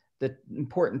the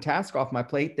important tasks off my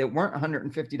plate that weren't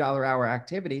 $150 hour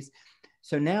activities.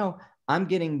 So now I'm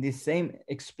getting the same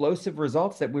explosive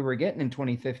results that we were getting in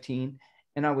 2015.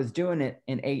 And I was doing it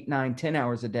in 8, 9, 10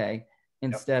 hours a day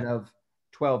instead of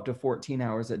 12 to 14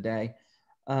 hours a day.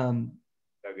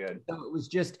 So good. So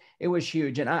it was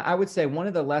huge. And I would say one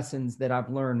of the lessons that I've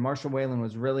learned, Marshall Whalen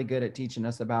was really good at teaching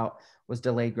us about, was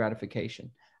delayed gratification.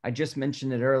 I just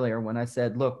mentioned it earlier when I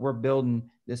said, look, we're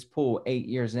building this pool 8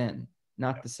 years in,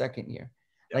 not the second year.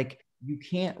 Like you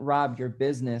can't rob your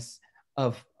business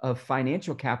of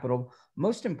financial capital.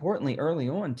 Most importantly, early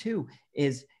on too,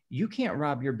 is you can't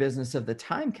rob your business of the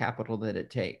time capital that it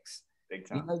takes. Big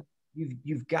time.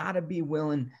 You've got to be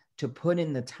willing to put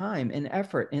in the time and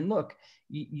effort. And look,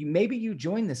 maybe you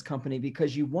join this company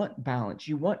because you want balance,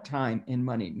 you want time and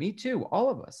money. Me too, all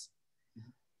of us.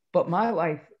 But my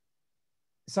life,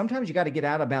 sometimes you got to get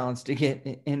out of balance to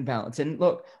get in balance. And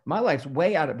look, my life's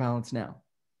way out of balance now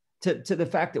to the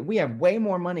fact that we have way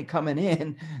more money coming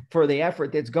in for the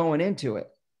effort that's going into it.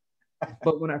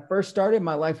 But when I first started,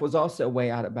 my life was also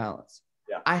way out of balance.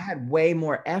 Yeah. I had way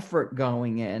more effort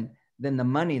going in than the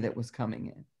money that was coming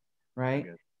in. Right.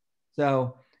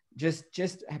 So just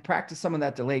practice some of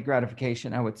that delayed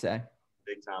gratification, I would say.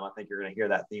 Big time. I think you're going to hear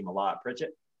that theme a lot.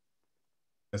 Pritchett?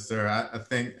 Yes, sir. I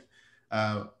think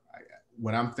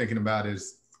what I'm thinking about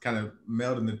is kind of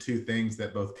melding the 2 things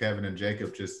that both Kevin and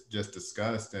Jacob just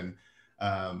discussed. And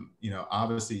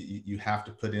Obviously you have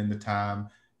to put in the time,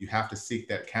 you have to seek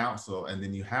that counsel, and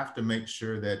then you have to make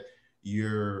sure that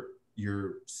you're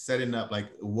setting up, like,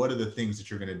 what are the things that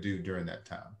you're going to do during that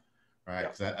time, right?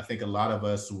 Because I think a lot of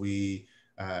us, we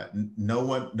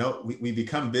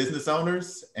become business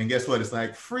owners, and guess what? It's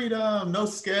like freedom, no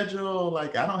schedule.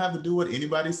 Like, I don't have to do what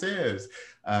anybody says.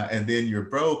 And then you're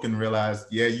broke and realize,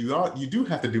 yeah, you do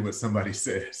have to do what somebody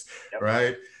says,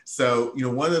 right? So,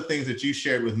 one of the things that you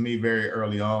shared with me very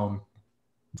early on,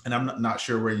 and I'm not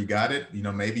sure where you got it,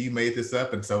 maybe you made this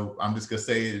up. And so I'm just gonna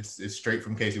say it's straight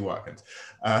from Casey Watkins.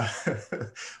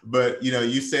 But,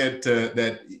 you said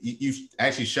that you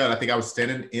actually showed, I think I was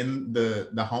standing in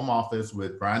the home office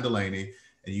with Brian Delaney,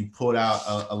 and you pulled out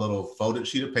a little folded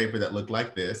sheet of paper that looked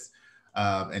like this.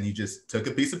 And you just took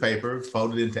a piece of paper,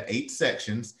 folded it into 8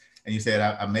 sections. And you said,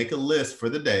 I make a list for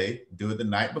the day, do it the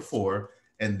night before.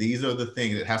 And these are the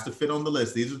things that has to fit on the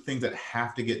list. These are the things that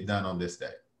have to get done on this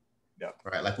day. Yeah.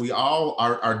 Right. Like, we all,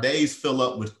 our days fill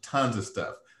up with tons of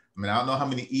stuff. I mean, I don't know how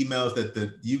many emails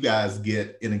that you guys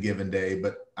get in a given day,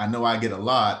 but I know I get a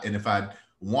lot. And if I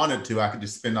wanted to, I could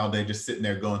just spend all day just sitting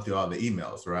there going through all the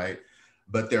emails. Right.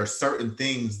 But there are certain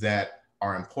things that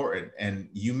are important. And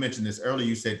you mentioned this earlier.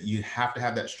 You said you have to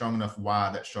have that strong enough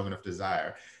why, that strong enough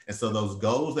desire. And so those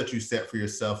goals that you set for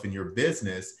yourself in your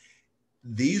business,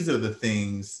 these are the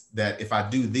things that if I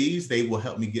do these, they will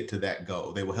help me get to that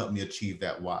goal. They will help me achieve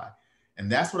that why.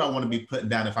 And that's what I want to be putting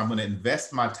down. If I'm going to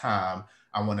invest my time,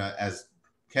 I want to, as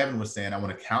Kevin was saying, I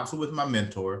want to counsel with my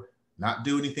mentor, not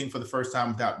do anything for the first time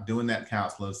without doing that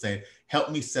counsel and saying, help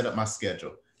me set up my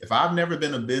schedule. If I've never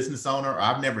been a business owner, or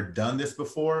I've never done this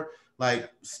before,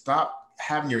 like, stop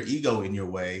having your ego in your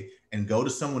way and go to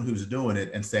someone who's doing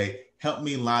it and say, help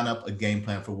me line up a game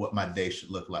plan for what my day should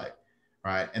look like.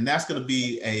 Right. And that's going to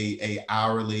be a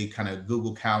hourly kind of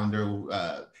Google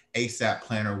Calendar, ASAP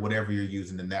planner, whatever you're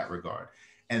using in that regard.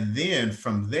 And then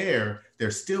from there,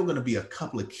 there's still going to be a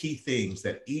couple of key things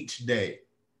that each day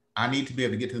I need to be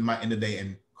able to get to my end of the day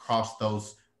and cross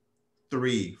those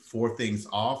 3-4 things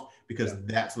off, because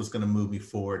that's what's going to move me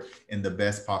forward in the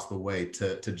best possible way.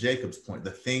 To Jacob's point, the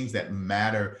things that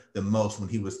matter the most when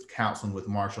he was counseling with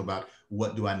Marshall about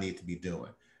what do I need to be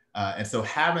doing. And so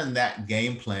having that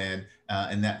game plan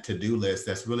and that to-do list,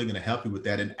 that's really going to help you with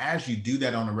that. And as you do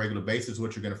that on a regular basis,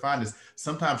 what you're going to find is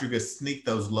sometimes you're going to sneak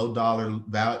those low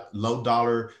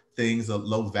dollar things,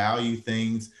 low value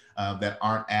things that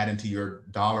aren't adding to your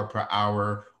dollar per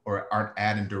hour or aren't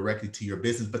adding directly to your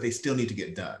business, but they still need to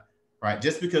get done, right?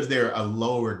 Just because they're a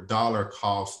lower dollar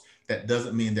cost, that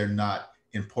doesn't mean they're not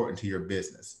important to your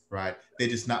business, right? They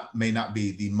just may not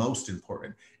be the most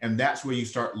important. And that's where you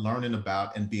start learning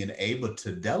about and being able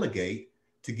to delegate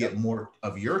to get more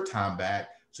of your time back,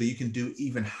 so you can do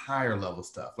even higher level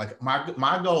stuff. Like,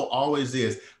 my goal always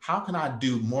is, how can I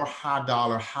do more high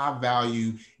dollar, high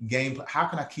value game? How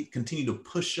can I continue to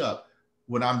push up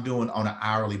what I'm doing on an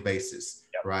hourly basis,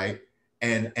 right?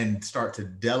 And start to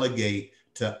delegate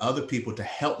to other people to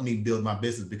help me build my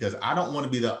business, because I don't want to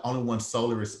be the only one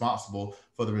solely responsible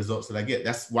for the results that I get.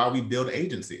 That's why we build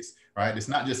agencies, right? It's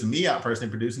not just me out personally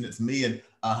producing, it's me and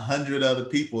 100 other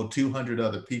people, 200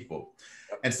 other people.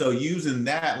 And so using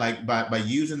that, like by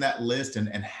using that list and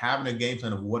having a game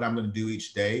plan of what I'm going to do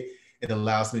each day, it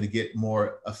allows me to get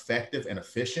more effective and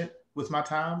efficient with my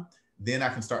time. Then I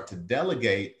can start to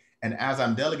delegate. And as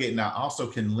I'm delegating, I also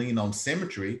can lean on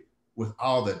Symmetry with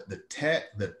all the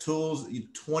tech, the tools,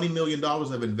 $20 million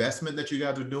of investment that you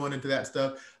guys are doing into that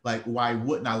stuff. Like, why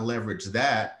wouldn't I leverage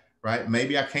that, right?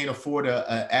 Maybe I can't afford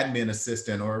an admin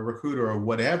assistant or a recruiter or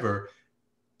whatever.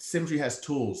 Symmetry has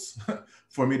tools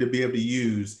for me to be able to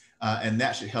use, and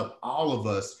that should help all of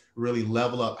us really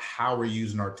level up how we're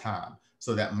using our time,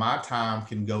 so that my time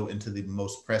can go into the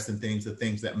most pressing things, the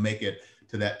things that make it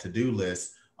to that to-do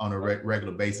list on a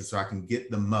regular basis, so I can get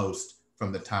the most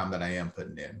from the time that I am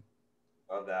putting in.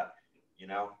 Love that.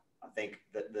 I think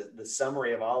that the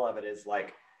summary of all of it is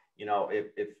like,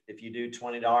 if you do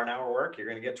 $20 an hour work, you're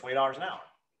going to get $20 an hour.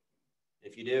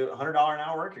 If you do $100 an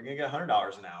hour work, you're going to get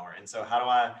 $100 an hour. And so how do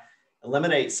I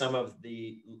eliminate some of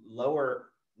the lower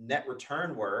net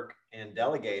return work and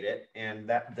delegate it? And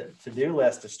that the to-do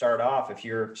list, to start off, if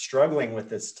you're struggling with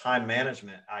this time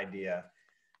management idea,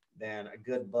 then a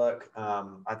good book,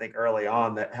 I think early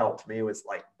on that helped me was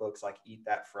like books like Eat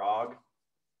That Frog,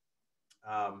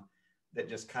 that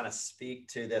just kind of speak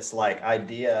to this like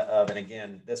idea of, and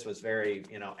again, this was very,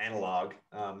 analog,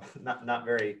 not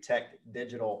very tech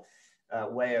digital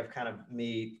way of kind of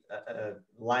me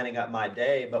lining up my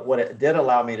day. But what it did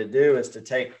allow me to do is to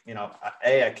take,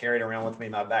 I carried around with me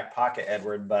in my back pocket,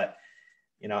 Edward, but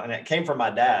you know, and it came from my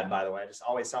dad, by the way. I just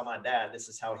always saw my dad. This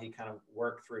is how he kind of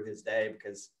worked through his day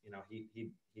because, you know, he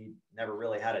never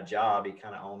really had a job. He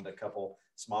kind of owned a couple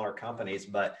smaller companies,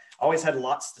 but always had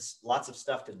lots of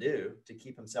stuff to do to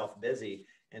keep himself busy.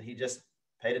 And he just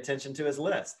paid attention to his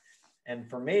list. And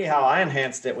for me, how I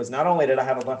enhanced it was not only did I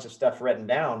have a bunch of stuff written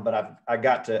down, but I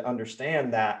got to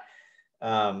understand that,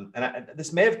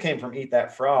 this may have came from Eat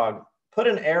That Frog, put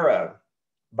an arrow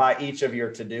by each of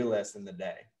your to-do lists in the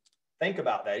day. Think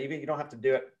about that. Even you don't have to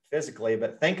do it physically,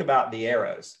 but think about the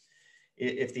arrows.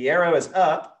 If the arrow is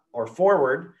up or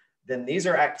forward, then these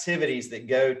are activities that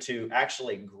go to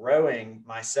actually growing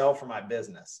myself or my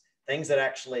business, things that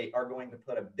actually are going to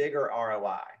put a bigger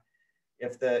ROI.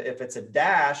 If it's a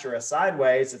dash or a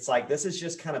sideways, it's like, this is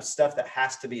just kind of stuff that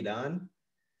has to be done.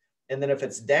 And then if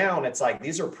it's down, it's like,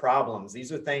 these are problems.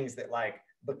 These are things that, like,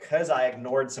 because I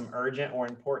ignored some urgent or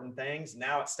important things,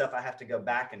 now it's stuff I have to go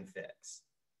back and fix.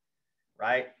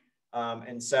 Right.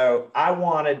 And so I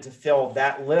wanted to fill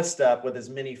that list up with as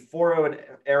many forward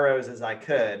arrows as I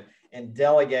could and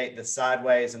delegate the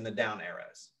sideways and the down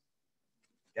arrows.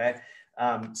 Okay.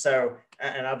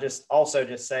 And I'll just also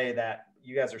just say that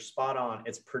you guys are spot on.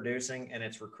 It's producing and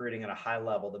it's recruiting at a high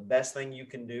level. The best thing you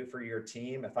can do for your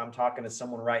team, if I'm talking to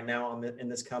someone right now in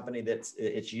this company,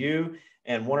 it's you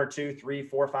and 1 or 2, 3,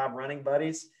 4, 5 running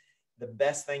buddies, the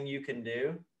best thing you can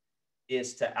do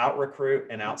is to out recruit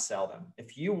and outsell them.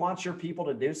 If you want your people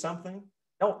to do something,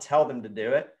 don't tell them to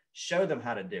do it. Show them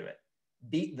how to do it.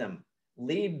 Beat them,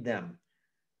 lead them.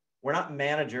 We're not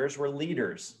managers, we're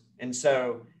leaders. And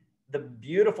so the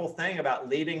beautiful thing about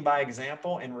leading by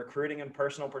example and recruiting and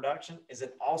personal production is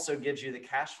it also gives you the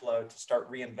cash flow to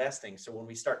start reinvesting. So when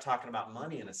we start talking about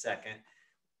money in a second,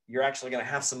 you're actually going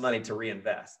to have some money to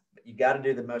reinvest, but you got to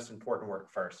do the most important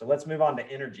work first. So let's move on to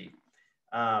energy.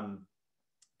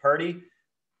 Purdy,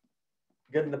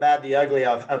 good and the bad, the ugly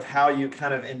of how you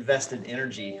kind of invested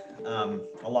energy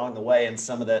along the way, and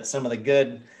some of the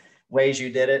good ways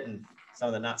you did it and some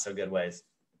of the not so good ways.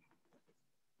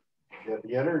 Yeah,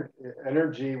 the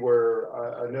energy where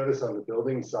I noticed on the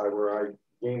building side where I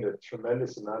gained a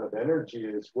tremendous amount of energy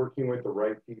is working with the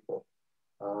right people.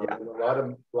 And a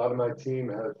lot of my team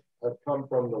have come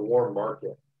from the warm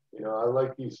market. You know, I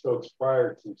like these folks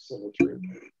prior to Symmetry.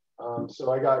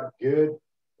 So I got good,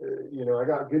 I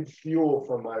got good fuel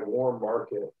from my warm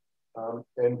market.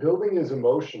 And building is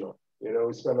emotional. You know,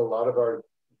 you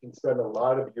can spend a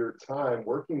lot of your time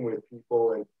working with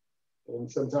people,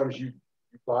 and sometimes you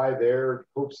buy their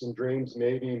hopes and dreams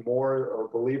maybe more, or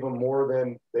believe them more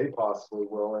than they possibly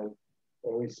will. And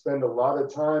we spend a lot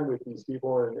of time with these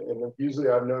people. And usually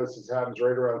I've noticed this happens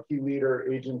right around key leader,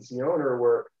 agency owner,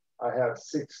 where I have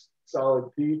 6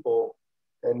 solid people,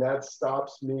 and that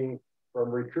stops me from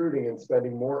recruiting and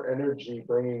spending more energy,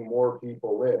 bringing more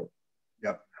people in.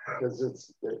 Yep. Because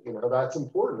it's, that's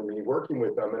important to me, working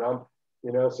with them.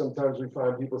 And sometimes we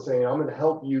find people saying, I'm going to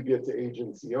help you get to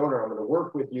agency owner. I'm going to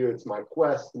work with you. It's my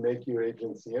quest to make you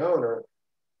agency owner.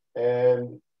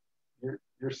 And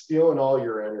you're stealing all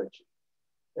your energy.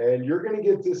 And you're going to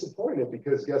get disappointed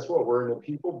because guess what? We're in a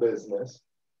people business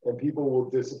and people will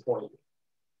disappoint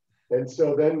you. And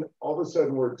so then all of a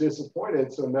sudden we're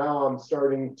disappointed. So now I'm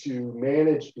starting to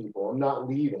manage people. I'm not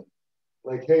leading.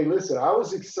 Like, hey, listen, I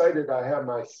was excited. I have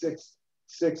my six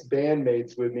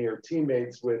bandmates with me or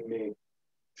teammates with me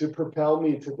to propel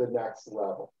me to the next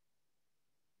level.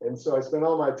 And so I spend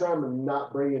all my time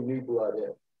not bringing new blood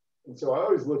in. And so I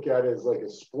always look at it as like a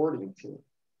sporting team.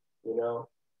 You know,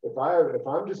 if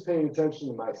I'm just paying attention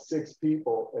to my 6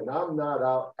 people and I'm not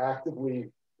out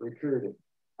actively recruiting,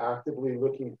 actively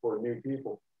looking for new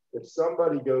people, if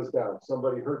somebody goes down,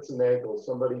 somebody hurts an ankle,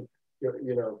 somebody,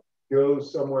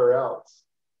 goes somewhere else,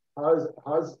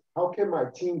 how can my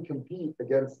team compete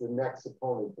against the next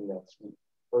opponent the next week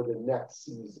or the next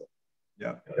season?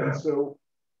 Yeah. And so,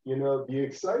 the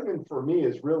excitement for me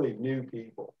is really new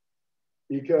people,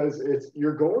 because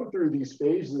you're going through these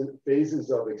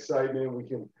phases of excitement. We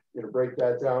can break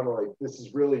that down like, this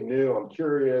is really new. I'm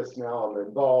curious now. I'm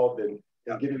involved and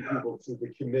getting people to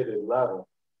the committed level.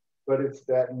 But it's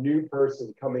that new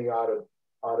person coming out of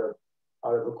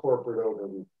a corporate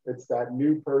overview. It's that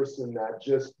new person that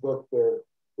just booked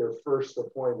their first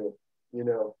appointment.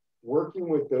 Working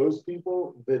with those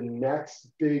people, the next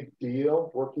big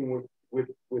deal, working with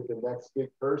the next big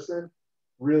person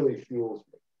really fuels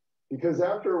me. Because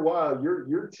after a while,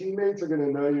 your teammates are going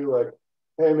to know you like,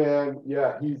 hey man,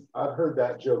 yeah, I've heard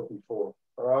that joke before,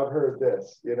 or I've heard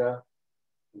this,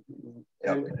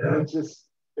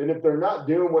 and if they're not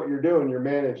doing what you're doing, you're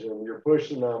managing them, you're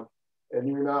pushing them, and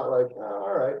you're not like,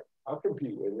 all right, I'll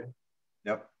compete with you.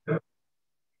 Yep.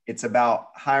 It's about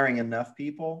hiring enough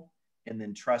people and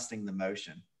then trusting the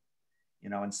motion. You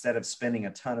know, instead of spending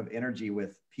a ton of energy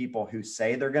with people who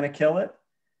say they're going to kill it,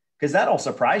 because that'll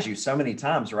surprise you so many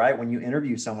times, right? When you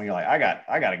interview someone, you're like, I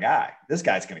got a guy, this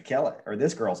guy's going to kill it, or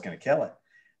this girl's going to kill it.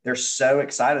 They're so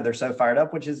excited. They're so fired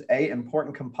up, which is an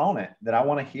important component that I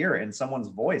want to hear in someone's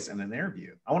voice in an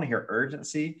interview. I want to hear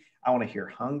urgency. I want to hear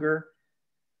hunger.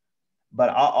 But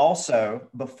I also,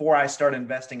 before I start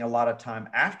investing a lot of time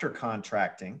after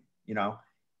contracting, you know,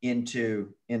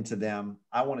 into them,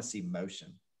 I want to see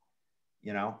motion.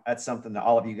 You know, that's something that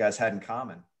all of you guys had in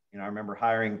common. You know, I remember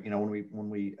hiring, you know, when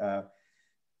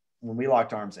we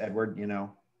locked arms, Edward, you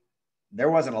know, there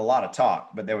wasn't a lot of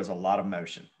talk, but there was a lot of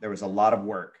motion. There was a lot of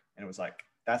work. And it was like,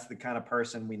 that's the kind of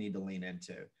person we need to lean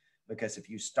into. Because if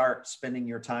you start spending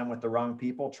your time with the wrong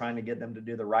people, trying to get them to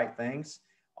do the right things,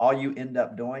 all you end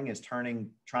up doing is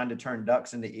trying to turn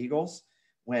ducks into eagles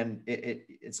when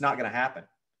it's not going to happen.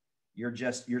 You're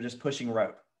just pushing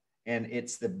rope, and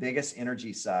it's the biggest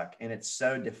energy suck, and it's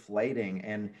so deflating.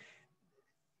 And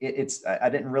I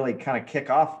didn't really kind of kick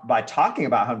off by talking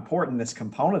about how important this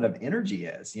component of energy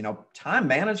is. You know, time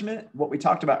management, what we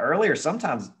talked about earlier,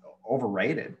 sometimes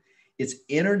overrated. It's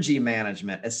energy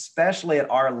management, especially at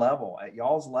our level, at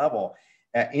y'all's level,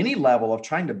 at any level of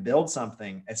trying to build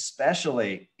something,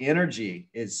 especially energy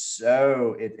is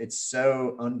it's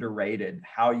so underrated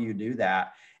how you do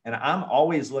that. And I'm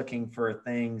always looking for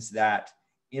things that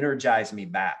energize me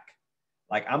back.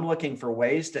 Like I'm looking for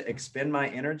ways to expend my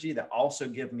energy that also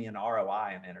give me an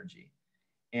ROI in energy.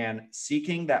 And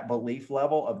seeking that belief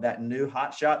level of that new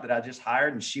hotshot that I just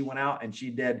hired, and she went out and she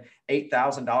did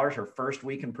 $8,000 her first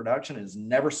week in production and has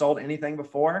never sold anything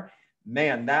before.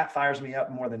 Man, that fires me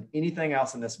up more than anything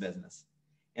else in this business.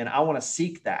 And I want to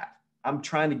seek that. I'm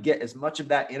trying to get as much of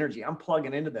that energy. I'm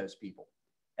plugging into those people.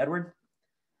 Edward?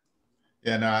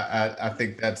 Yeah, no, I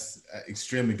think that's an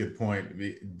extremely good point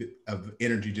of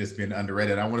energy just being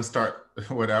underrated. I want to start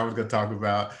what I was going to talk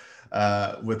about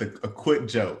with a quick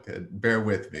joke. Bear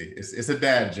with me. It's a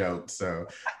dad joke. So,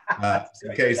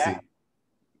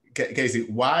 Casey,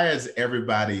 why is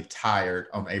everybody tired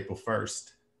on April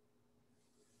 1st?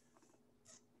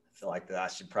 I feel like that I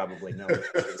should probably know.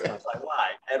 It's like,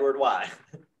 why? Edward, why?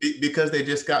 Because they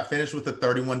just got finished with a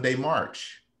 31-day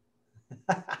march.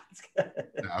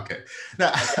 No, okay.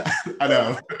 No, I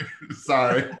know.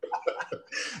 Sorry.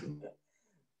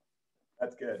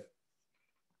 That's good.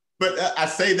 But I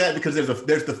say that because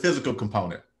there's the physical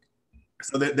component.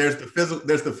 So there's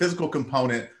the physical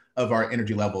component of our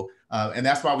energy level, and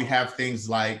that's why we have things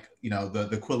like, you know,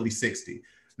 the Quality 60.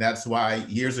 That's why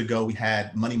years ago we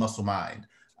had Money, Muscle, Mind.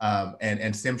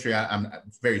 And Symmetry, I'm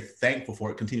very thankful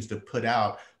for it, continues to put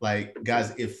out, like,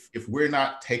 guys, if we're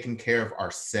not taking care of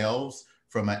ourselves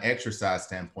from an exercise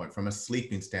standpoint, from a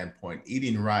sleeping standpoint,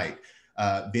 eating right,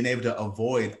 being able to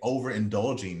avoid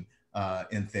overindulging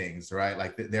in things, right?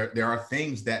 Like there are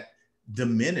things that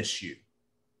diminish you,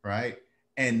 right?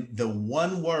 And the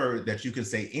one word that you can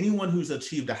say, anyone who's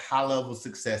achieved a high level of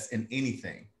success in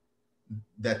anything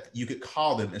that you could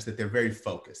call them, is that they're very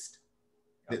focused.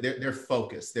 They're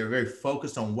focused. They're very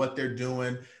focused on what they're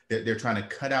doing. They're trying to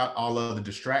cut out all of the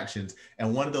distractions.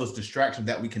 And one of those distractions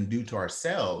that we can do to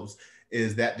ourselves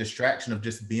is that distraction of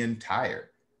just being tired,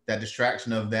 that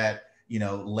distraction of that, you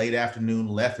know, late afternoon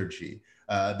lethargy,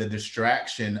 the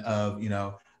distraction of, you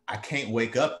know, I can't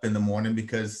wake up in the morning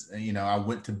because, you know, I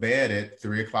went to bed at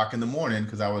 3 o'clock in the morning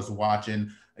because I was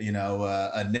watching, you know,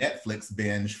 a Netflix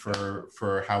binge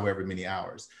for however many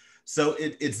hours. So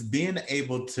it's being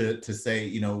able to say,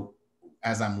 you know,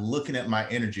 as I'm looking at my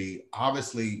energy,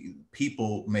 obviously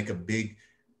people make a big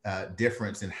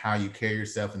difference in how you carry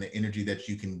yourself and the energy that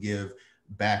you can give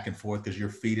back and forth, because you're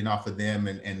feeding off of them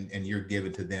and you're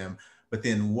giving to them. But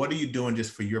then what are you doing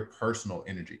just for your personal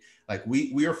energy? Like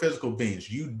we are physical beings.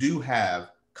 You do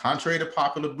have, contrary to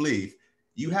popular belief,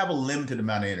 you have a limited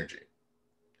amount of energy.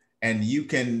 And you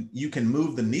can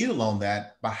move the needle on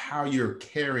that by how you're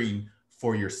caring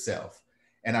for yourself.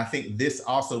 And I think this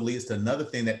also leads to another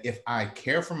thing, that if I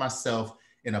care for myself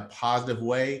in a positive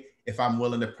way, if I'm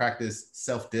willing to practice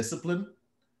self-discipline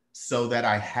so that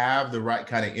I have the right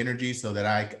kind of energy, so that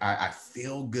I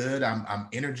feel good, I'm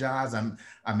energized,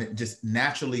 I'm just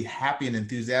naturally happy and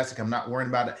enthusiastic. I'm not worrying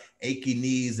about achy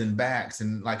knees and backs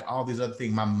and like all these other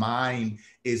things. My mind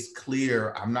is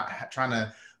clear. I'm not trying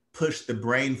to push the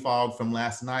brain fog from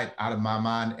last night out of my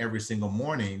mind every single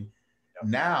morning.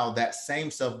 Now that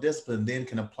same self-discipline then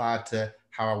can apply to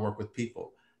how I work with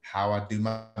people, how I do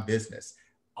my business.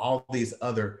 all these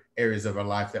other areas of our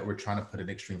life that we're trying to put an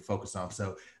extreme focus on.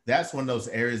 So that's one of those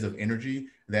areas of energy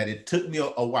that it took me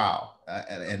a while.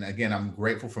 And again, I'm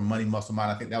grateful for Money Muscle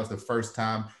Mind. I think that was the first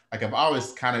time, like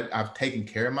I've taken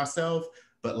care of myself,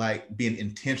 but like being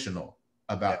intentional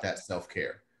about that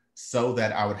self-care so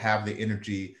that I would have the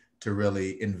energy to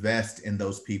really invest in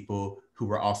those people who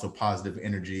were also positive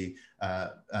energy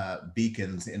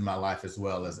beacons in my life, as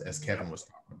well as Kevin was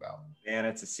talking about. And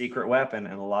it's a secret weapon,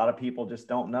 and a lot of people just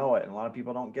don't know it. And a lot of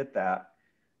people don't get that.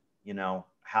 You know,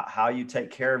 how you take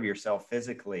care of yourself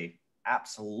physically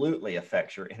absolutely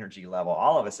affects your energy level.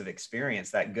 All of us have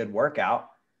experienced that good workout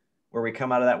where we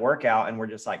come out of that workout and we're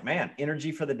just like, man,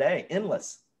 energy for the day,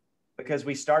 endless, because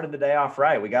we started the day off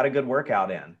right. We got a good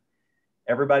workout in.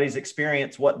 Everybody's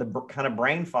experienced what the kind of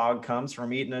brain fog comes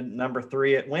from eating a number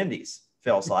 3 at Wendy's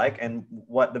feels like, and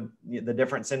what the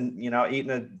difference in, you know,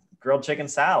 eating a grilled chicken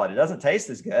salad. It doesn't taste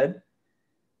as good,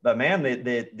 but man,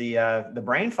 the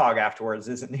brain fog afterwards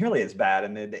isn't nearly as bad,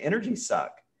 and the energy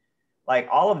suck. Like,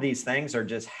 all of these things are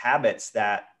just habits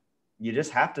that you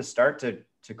just have to start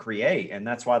to create. And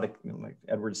that's why like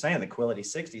Edward's saying, the Quality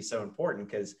 60 is so important,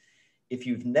 because if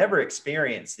you've never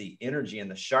experienced the energy and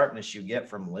the sharpness you get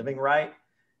from living right,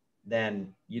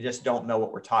 then you just don't know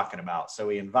what we're talking about. So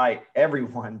we invite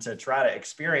everyone to try to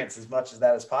experience as much of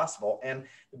that as possible. And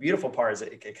the beautiful part is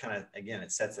it kind of, again,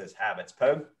 it sets those habits.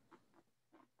 Pogue?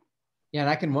 Yeah, and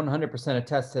I can 100%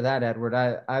 attest to that, Edward.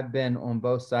 I've been on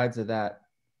both sides of that,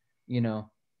 you know,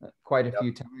 quite a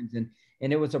few times. And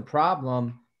it was a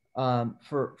problem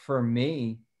for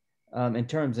me in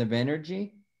terms of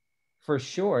energy. For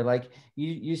sure. Like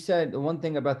you said, the one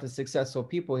thing about the successful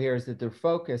people here is that they're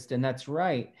focused, and that's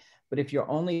right. But if you're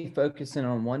only focusing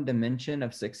on one dimension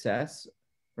of success,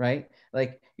 right?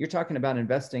 Like, you're talking about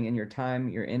investing in your time,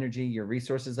 your energy, your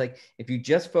resources. Like, if you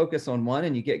just focus on one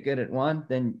and you get good at one,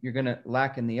 then you're going to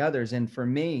lack in the others. And for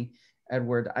me,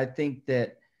 Edward, I think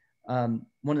that one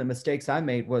of the mistakes I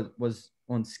made was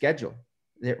on schedule.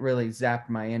 It really zapped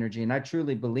my energy. And I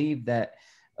truly believe that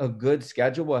a good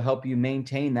schedule will help you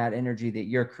maintain that energy that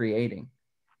you're creating.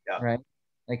 Right.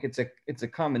 Like, it's a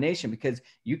combination, because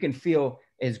you can feel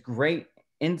as great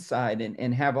inside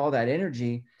and have all that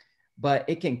energy, but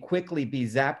it can quickly be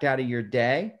zapped out of your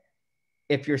day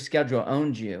if your schedule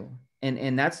owns you.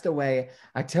 And that's the way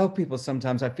I tell people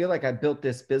sometimes. I feel like I built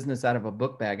this business out of a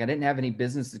book bag. I didn't have any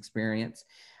business experience.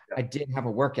 I did have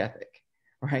a work ethic,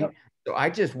 right? So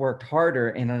I just worked harder,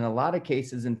 and in a lot of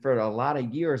cases, and for a lot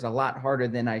of years, a lot harder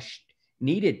than I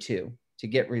needed to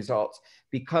get results,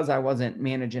 because I wasn't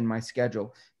managing my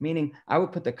schedule. Meaning, I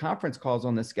would put the conference calls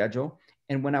on the schedule,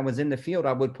 and when I was in the field,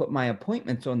 I would put my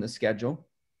appointments on the schedule,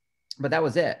 but that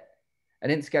was it. I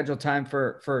didn't schedule time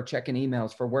for checking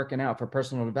emails, for working out, for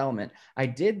personal development. I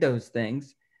did those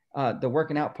things, the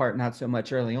working out part, not so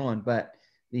much early on, but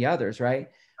the others, right?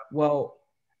 Well,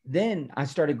 then I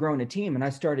started growing a team, and I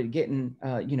started getting,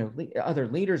 other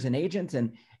leaders and agents.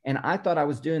 And I thought I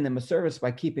was doing them a service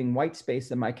by keeping white space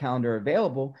in my calendar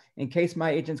available in case my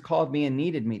agents called me and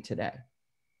needed me today.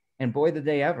 And boy, did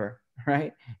they ever,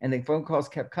 right? And the phone calls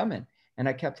kept coming, and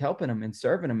I kept helping them and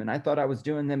serving them. And I thought I was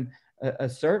doing them a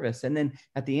service. And then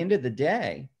at the end of the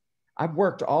day, I've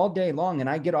worked all day long, and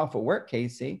I get off of work,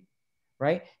 Casey,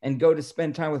 right? And go to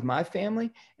spend time with my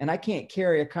family. And I can't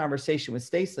carry a conversation with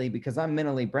Stacey because I'm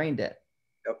mentally brain dead.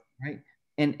 Right.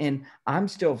 And I'm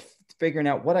still figuring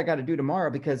out what I got to do tomorrow,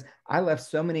 because I left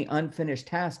so many unfinished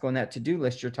tasks on that to-do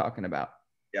list you're talking about.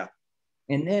 Yeah.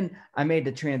 And then I made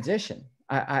the transition.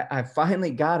 I finally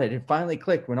got it. It finally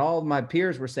clicked when all of my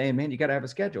peers were saying, man, you got to have a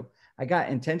schedule. I got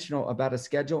intentional about a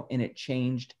schedule, and it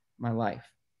changed my life.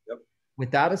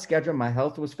 Without a schedule, my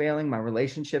health was failing. My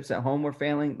relationships at home were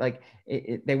failing. Like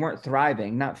they weren't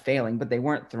thriving, not failing, but they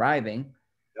weren't thriving.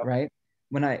 Right.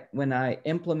 When I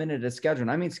implemented a schedule,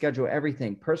 and I mean schedule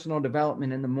everything: personal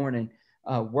development in the morning,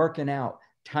 working out,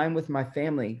 time with my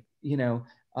family,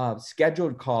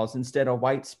 scheduled calls instead of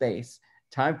white space,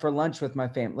 time for lunch with my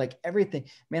family, like everything.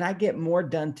 Man, I get more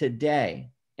done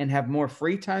today and have more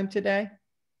free time today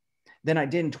than I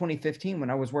did in 2015 when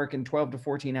I was working 12 to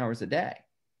 14 hours a day.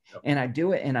 And I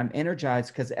do it, and I'm energized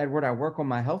because, Edward, I work on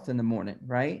my health in the morning,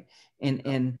 right?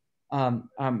 And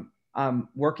I'm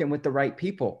working with the right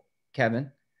people, Kevin,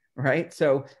 right?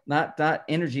 So not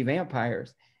energy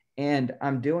vampires, and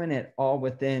I'm doing it all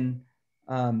within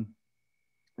the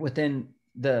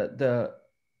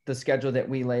schedule that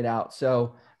we laid out.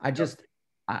 So I just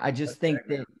think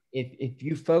that if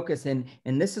you focus, and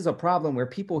this is a problem where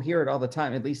people hear it all the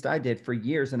time, at least I did for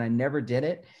years, and I never did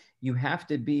it. You have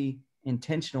to be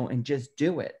intentional and just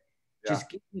do it. Just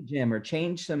get in the gym or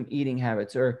change some eating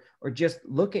habits, or just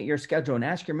look at your schedule and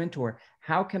ask your mentor,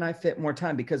 how can I fit more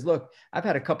time? Because look, I've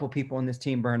had a couple people on this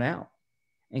team burn out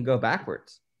and go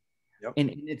backwards. Yep. And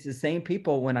it's the same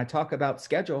people when I talk about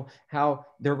schedule, how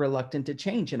they're reluctant to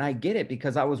change. And I get it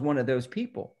because I was one of those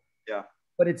people. Yeah.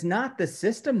 But it's not the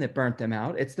system that burnt them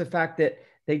out. It's the fact that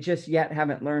they just yet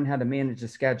haven't learned how to manage a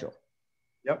schedule.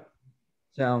 Yep.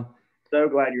 So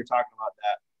glad you're talking about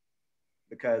that,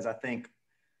 because I think,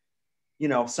 you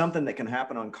know, something that can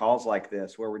happen on calls like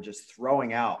this where we're just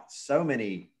throwing out so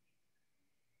many,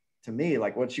 to me,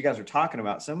 like what you guys are talking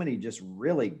about, so many just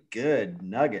really good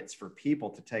nuggets for people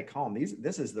to take home.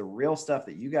 This is the real stuff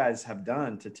that you guys have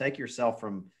done to take yourself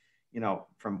from, you know,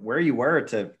 from where you were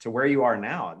to where you are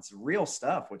now. It's real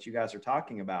stuff, what you guys are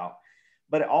talking about.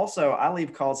 But also, I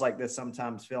leave calls like this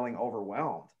sometimes feeling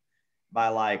overwhelmed by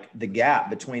like the gap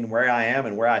between where I am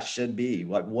and where I should be,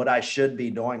 like what I should be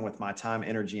doing with my time,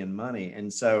 energy, and money.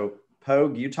 And so,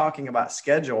 Pogue, you talking about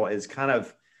schedule is kind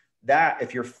of that.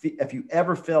 If you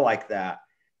ever feel like that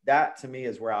to me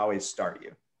is where I always start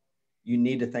you. You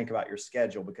need to think about your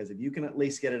schedule, because if you can at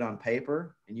least get it on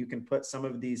paper and you can put some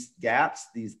of these gaps,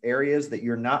 these areas that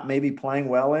you're not maybe playing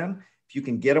well in, if you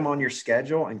can get them on your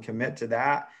schedule and commit to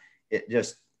that, it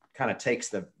just kind of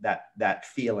takes that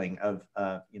feeling of,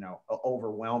 you know,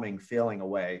 overwhelming feeling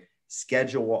away.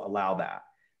 Schedule will allow that.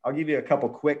 I'll give you a couple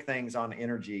quick things on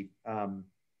energy.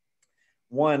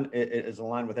 One, it is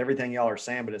aligned with everything y'all are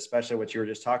saying, but especially what you were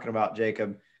just talking about,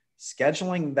 Jacob.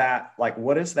 Scheduling that, like,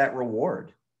 what is that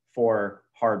reward for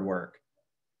hard work,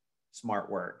 smart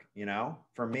work? You know,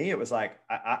 for me, it was like,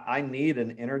 I need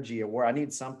an energy award. I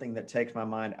need something that takes my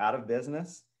mind out of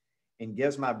business and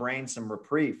gives my brain some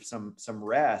reprieve, some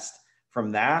rest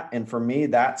from that. And for me,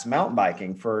 that's mountain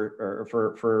biking.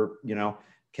 For you know,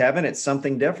 Kevin, it's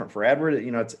something different. For Edward,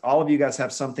 you know, it's all of you guys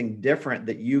have something different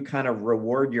that you kind of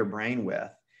reward your brain with,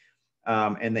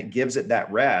 and that gives it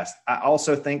that rest. I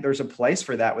also think there's a place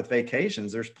for that with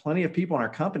vacations. There's plenty of people in our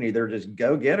company that are just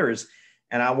go-getters.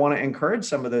 And I want to encourage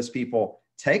some of those people,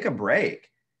 take a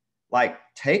break, like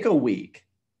take a week,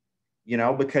 you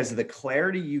know, because of the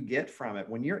clarity you get from it.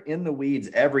 When you're in the weeds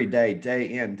every day,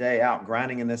 day in, day out,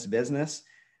 grinding in this business,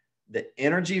 the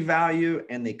energy value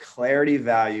and the clarity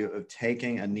value of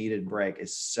taking a needed break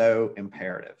is so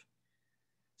imperative.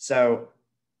 So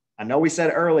I know we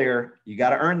said earlier, you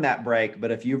got to earn that break,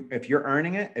 but if you're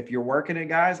earning it, if you're working it,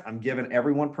 guys, I'm giving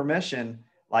everyone permission,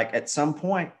 like at some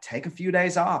point, take a few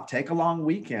days off, take a long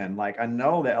weekend. Like I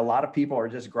know that a lot of people are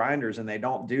just grinders and they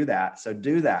don't do that. So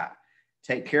do that.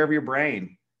 Take care of your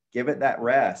brain, give it that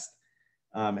rest,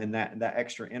 and that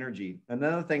extra energy.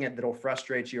 Another thing that'll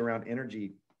frustrate you around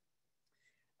energy,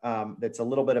 that's a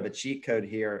little bit of a cheat code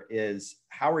here, is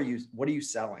what are you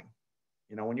selling?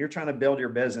 You know, when you're trying to build your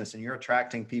business and you're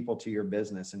attracting people to your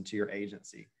business and to your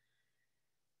agency,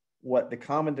 what the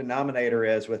common denominator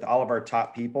is with all of our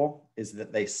top people is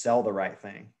that they sell the right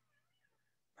thing.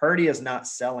 Purdy is not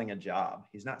selling a job.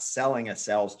 He's not selling a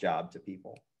sales job to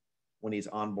people when he's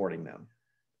onboarding them.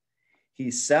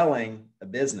 He's selling a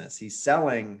business. He's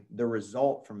selling the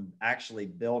result from actually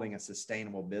building a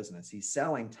sustainable business. He's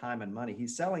selling time and money.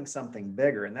 He's selling something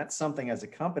bigger. And that's something as a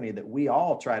company that we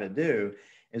all try to do,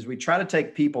 is we try to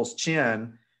take people's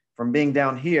chin from being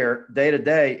down here day to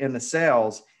day in the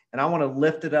sales. And I want to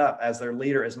lift it up as their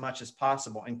leader as much as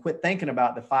possible, and quit thinking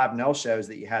about the 5 no-shows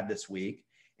that you had this week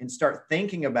and start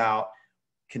thinking about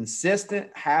consistent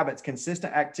habits,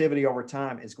 consistent activity over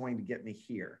time is going to get me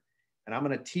here. And I'm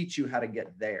going to teach you how to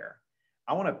get there.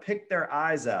 I want to pick their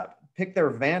eyes up, pick their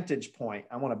vantage point.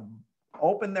 I want to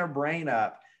open their brain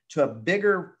up to a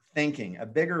bigger thinking, a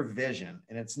bigger vision.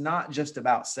 And it's not just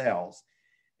about sales.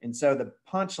 And so the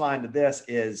punchline to this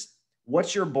is,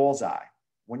 what's your bullseye?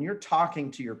 When you're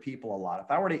talking to your people a lot,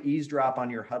 if I were to eavesdrop on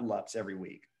your huddle ups every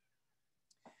week,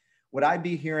 would I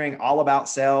be hearing all about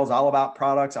sales, all about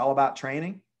products, all about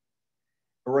training?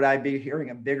 Or would I be hearing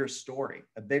a bigger story,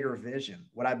 a bigger vision?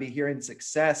 Would I be hearing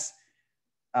success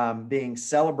being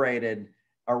celebrated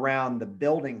around the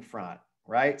building front,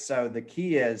 right? So the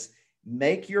key is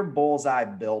make your bullseye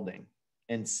building,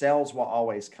 and sales will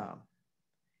always come.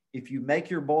 If you make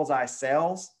your bullseye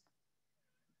sales,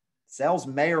 sales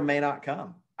may or may not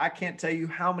come. I can't tell you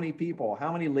how many people,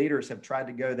 how many leaders have tried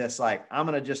to go this, like, I'm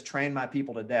going to just train my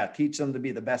people to death, teach them to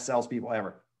be the best salespeople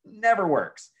ever. Never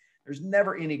works. There's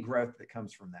never any growth that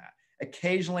comes from that.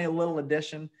 Occasionally a little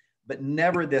addition, but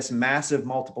never this massive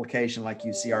multiplication like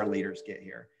you see our leaders get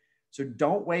here. So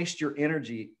don't waste your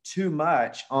energy too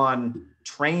much on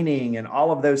training and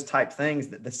all of those type things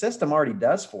that the system already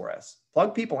does for us.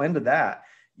 Plug people into that.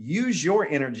 use your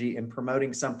energy in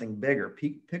promoting something bigger.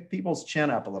 Pick people's chin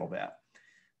up a little bit.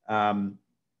 And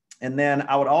then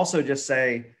I would also just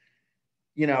say,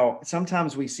 you know,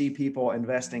 sometimes we see people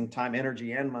investing time,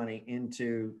 energy, and money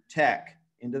into tech,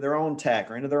 into their own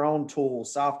tech or into their own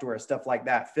tools, software, stuff like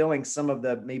that, filling some of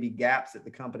the maybe gaps that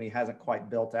the company hasn't quite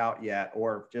built out yet,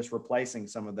 or just replacing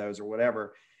some of those or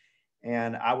whatever.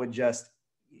 And I would just,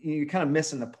 you're kind of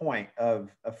missing the point of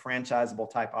a franchisable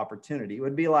type opportunity.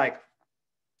 It'd be like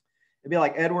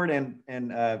Edward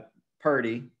and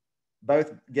Purdy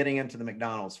both getting into the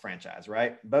McDonald's franchise,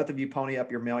 right? Both of you pony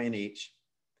up your $1 million each.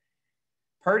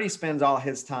 Purdy spends all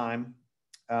his time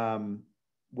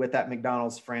with that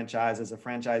McDonald's franchise as a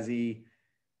franchisee,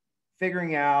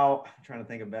 figuring out, I'm trying to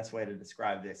think of the best way to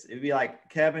describe this. It'd be like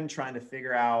Kevin trying to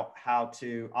figure out how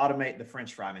to automate the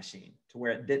French fry machine to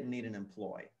where it didn't need an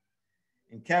employee.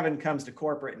 And Kevin comes to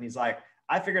corporate and he's like,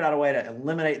 I figured out a way to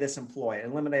eliminate this employee,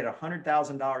 eliminate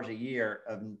 $100,000 a year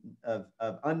of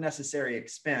unnecessary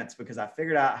expense because I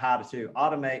figured out how to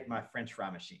automate my French fry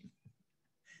machine,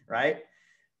 right?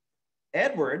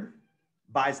 Edward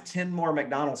buys 10 more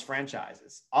McDonald's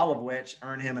franchises, all of which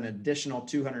earn him an additional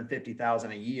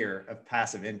 $250,000 a year of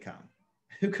passive income.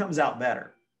 Who comes out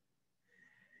better?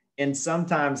 And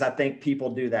sometimes I think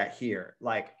people do that here.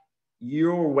 Like,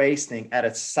 you're wasting at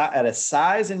a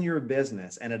size in your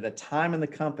business and at a time in the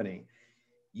company,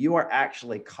 you are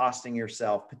actually costing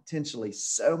yourself potentially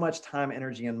so much time,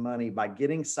 energy, and money by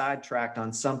getting sidetracked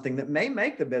on something that may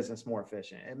make the business more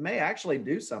efficient. It may actually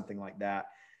do something like that,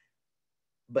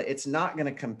 but it's not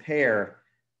going to compare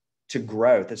to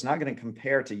growth. It's not going to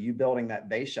compare to you building that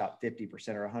base shop 50%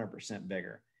 or 100%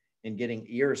 bigger and getting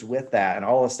ears with that and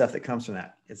all the stuff that comes from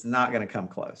that. It's not going to come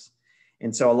close.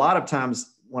 And so a lot of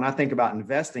times when I think about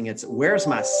investing, it's where's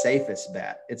my safest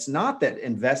bet? It's not that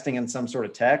investing in some sort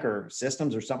of tech or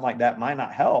systems or something like that might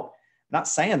not help. I'm not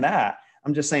saying that.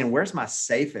 I'm just saying, where's my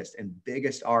safest and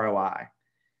biggest ROI?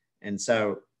 And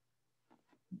so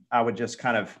I would just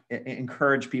kind of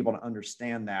encourage people to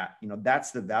understand that, you know,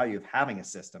 that's the value of having a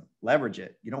system. Leverage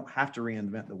it. You don't have to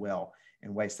reinvent the wheel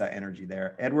and waste that energy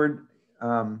there. Edward,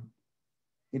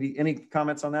 any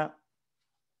comments on that?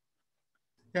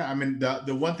 Yeah, I mean,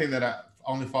 the one thing that I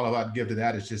only follow I'd give to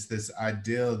that is just this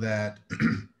idea that,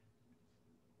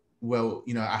 well,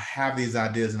 you know, I have these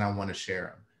ideas and I want to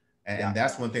share them. And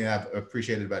that's one thing I've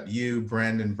appreciated about you,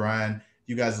 Brandon, Brian.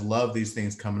 You guys love these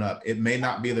things coming up. It may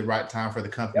not be the right time for the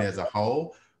company as a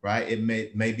whole, right? It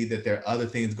may be that there are other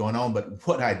things going on, but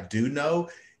what I do know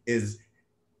is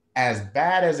as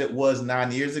bad as it was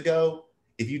 9 years ago,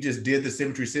 if you just did the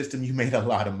Symmetry system, you made a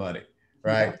lot of money,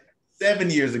 right?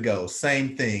 7 years ago,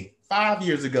 same thing. 5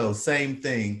 years ago, same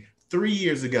thing. 3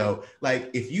 years ago, like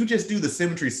if you just do the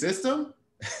Symmetry system,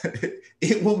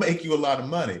 it will make you a lot of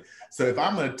money. So if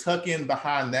I'm going to tuck in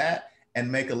behind that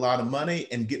and make a lot of money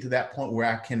and get to that point where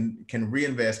I can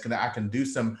reinvest, I can do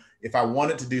some, if I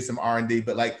wanted to do some R&D,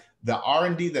 but like the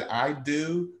R&D that I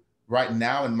do right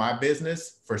now in my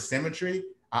business for Symmetry,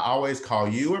 I always call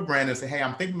you or Brandon and say, hey,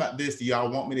 I'm thinking about this. Do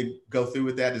y'all want me to go through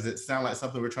with that? Does it sound like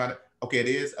something we're trying to, okay, it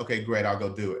is? Okay, great, I'll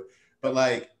go do it. But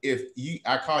like, if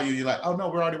I call you, you're like, oh no,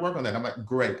 we're already working on that. I'm like,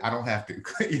 great, I don't have to.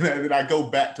 You know, then I go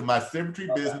back to my Symmetry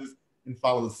business and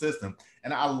follow the system.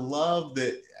 And I love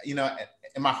that, you know,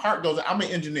 and my heart goes, I'm an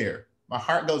engineer. My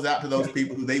heart goes out to those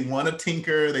people who they want to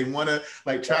tinker, they want to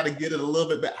like try to get it a little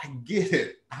bit, but I get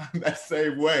it. I'm that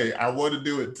same way. I want to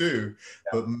do it too.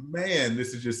 But man,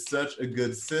 this is just such a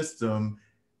good system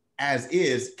as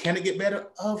is. Can it get better?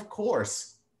 Of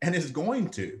course. And it's going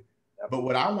to. But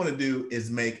what I want to do is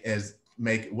make,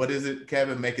 what is it,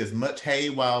 Kevin? Make as much hay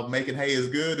while making hay is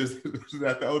good. Is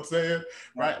that the old saying?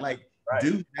 Right? Like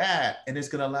do that. And it's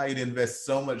going to allow you to invest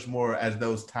so much more as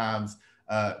those times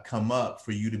come up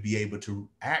for you to be able to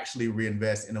actually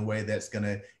reinvest in a way that's going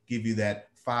to give you that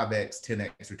 5x,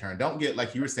 10x return. Don't get,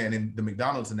 like you were saying in the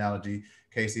McDonald's analogy,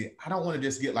 Casey, I don't want to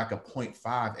just get like a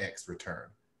 0.5x return.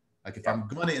 Like if I'm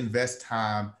going to invest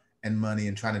time and money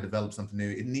and trying to develop something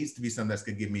new, it needs to be something that's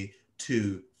going to give me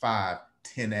 2, 5,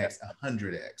 10x,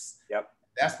 100x.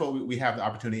 That's what we have the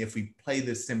opportunity. If we play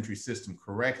this Symmetry system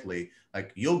correctly,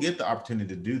 like you'll get the opportunity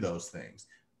to do those things,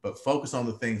 but focus on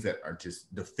the things that are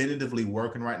just definitively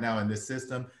working right now in this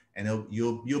system. And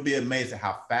you'll be amazed at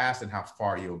how fast and how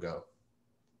far you'll go.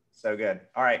 So good.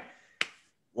 All right.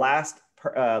 Let's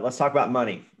talk about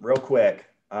money real quick.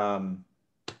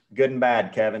 Good and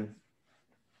bad, Kevin.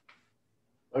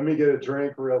 Let me get a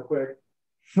drink real quick.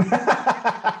 You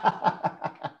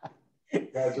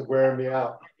guys are wearing me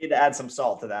out. Need to add some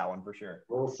salt to that one for sure.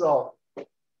 A little salt.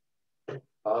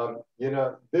 You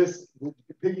know, this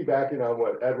piggybacking on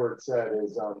what Edward said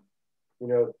is, you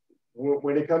know,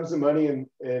 when it comes to money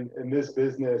in this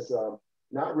business,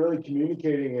 not really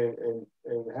communicating and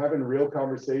having real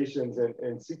conversations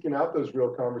and seeking out those real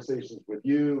conversations with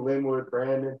you, Linwood,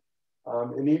 Brandon,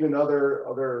 and even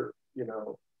other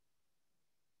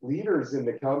leaders in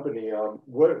the company.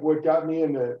 What got me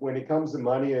when it comes to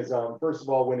money is, first of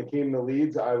all, when it came to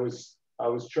leads, I was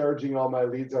charging all my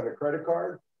leads on a credit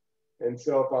card. And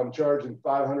so if I'm charging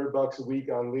 $500 a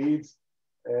week on leads,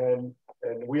 and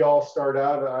we all start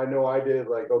out, I know I did,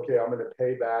 like, okay, I'm going to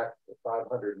pay back the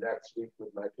 500 next week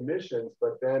with my commissions,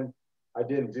 but then I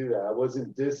didn't do that. I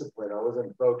wasn't disciplined. I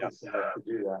wasn't focused enough to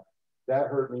do that. That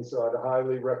hurt me. So I'd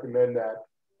highly recommend that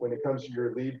when it comes to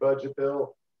your lead budget,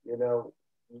 Bill,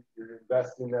 you're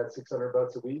investing that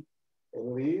 $600 a week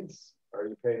in leads. Are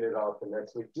you paying it off the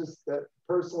next week? Just that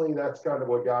personally, that's kind of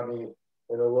what got me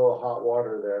in a little hot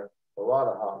water there, a lot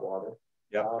of hot water.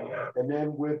 And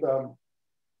then with,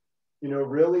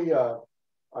 really,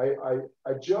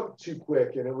 I jumped too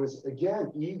quick, and it was,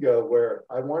 again, ego, where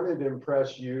I wanted to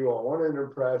impress you. I wanted to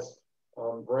impress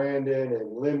Brandon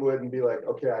and Linwood and be like,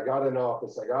 okay, I got an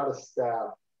office, I got a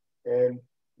staff, and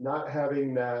not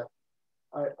having that.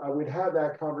 I would have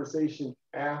that conversation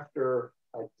after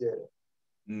I did it.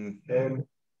 And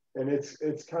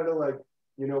it's kind of like,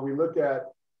 we look at,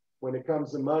 when it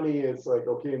comes to money, it's like,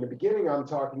 okay, in the beginning, I'm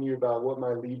talking to you about what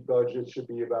my lead budget should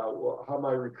be about, how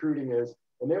my recruiting is.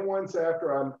 And then once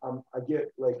after I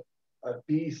get like a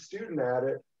B student at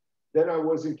it, then I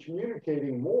wasn't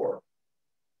communicating more.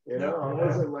 I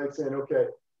wasn't like saying, okay,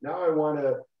 now I want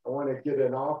to get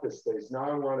an office space. Now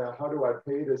how do I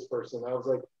pay this person? I was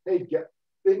like, hey,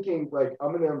 thinking like,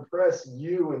 I'm going to impress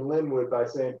you and Linwood by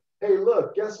saying, hey,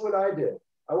 look, guess what I did?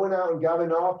 I went out and got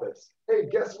an office. Hey,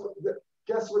 guess what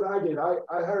I did? I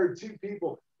hired 2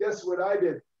 people. Guess what I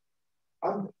did?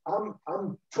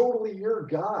 I'm totally your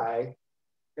guy.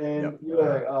 And you're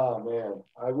like, oh man,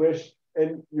 I wish.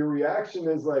 And your reaction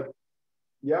is like,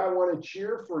 yeah, I want to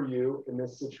cheer for you in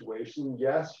this situation.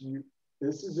 Yes,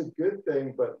 this is a good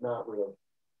thing, but not really.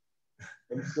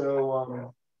 And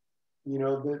so,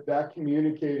 that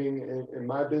communicating in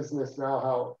my business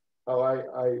now, how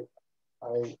I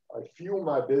fuel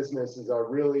my business is I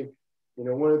really,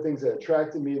 one of the things that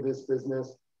attracted me to this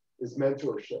business is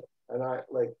mentorship. And I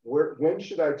like, when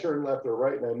should I turn left or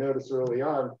right? And I noticed early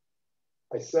on,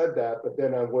 I said that, but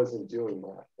then I wasn't doing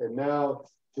that. And now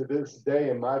to this day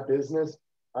in my business,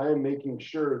 I am making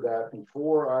sure that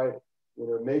before I,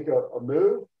 make a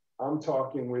move, I'm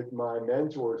talking with my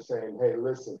mentor saying, hey,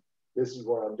 listen, this is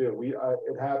what I'm doing.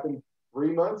 It happened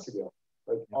 3 months ago,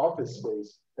 like office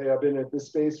space. Hey, I've been at this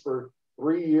space for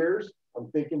 3 years. I'm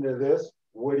thinking of this.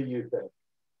 What do you think?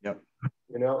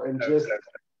 And just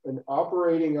and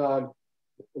operating on,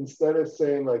 instead of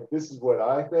saying like, this is what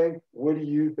I think, what do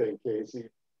you think, Casey?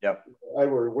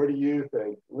 Edward, what do you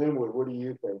think? Linwood, what do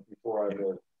you think before I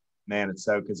move? Man, it's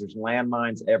so, because there's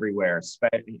landmines everywhere,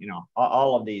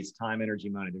 all of these time, energy,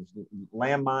 money, there's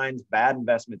landmines, bad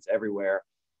investments everywhere.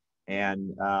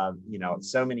 And,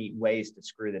 so many ways to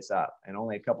screw this up and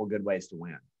only a couple good ways to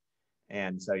win.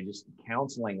 And so just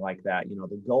counseling like that,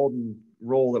 the golden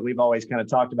rule that we've always kind of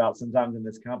talked about sometimes in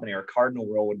this company, or cardinal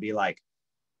rule would be like,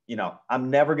 I'm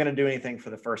never going to do anything for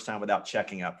the first time without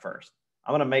checking up first.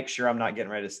 I'm going to make sure I'm not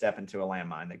getting ready to step into a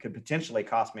landmine that could potentially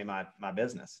cost me my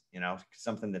business,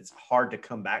 something that's hard to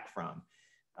come back from.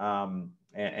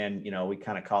 And we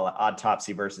kind of call it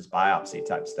autopsy versus biopsy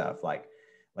type stuff. Like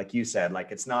you said,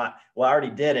 like, it's not, well, I already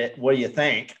did it. What do you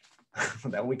think?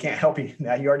 That we can't help you.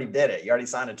 Now you already did it. You already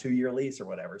signed a 2-year lease or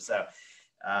whatever. So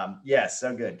yes,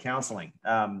 so good. Counseling.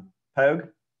 Pogue?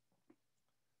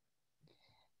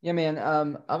 Yeah, man.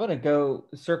 I'm going to go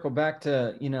circle back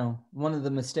to, one of the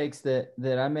mistakes that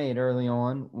I made early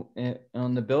on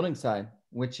the building side,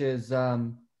 which is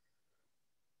not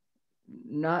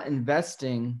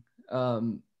investing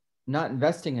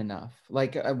enough.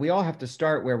 Like we all have to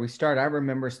start where we start. I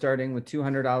remember starting with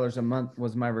 $200 a month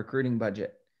was my recruiting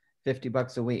budget,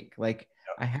 $50 a week. Like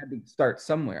I had to start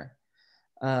somewhere.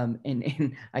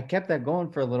 And I kept that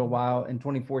going for a little while in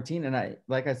 2014. And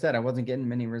like I said, I wasn't getting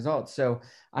many results. So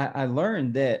I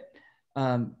learned that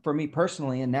for me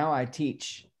personally, and now I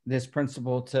teach this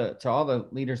principle to all the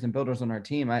leaders and builders on our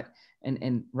team.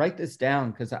 And write this down,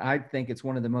 because I think it's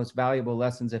one of the most valuable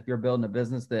lessons if you're building a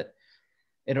business, that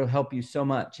it'll help you so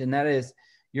much. And that is,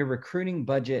 your recruiting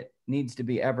budget needs to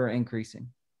be ever increasing.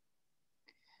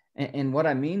 And what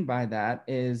I mean by that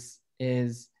is,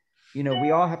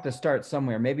 we all have to start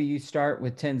somewhere. Maybe you start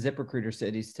with 10 ZipRecruiter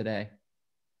cities today.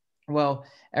 Well,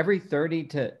 every 90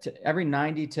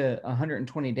 to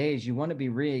 120 days, you want to be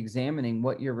re-examining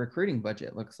what your recruiting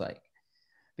budget looks like.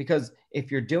 Because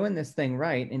if you're doing this thing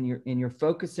right and you're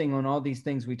focusing on all these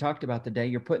things we talked about today,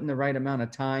 you're putting the right amount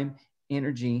of time,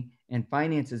 energy, and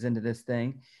finances into this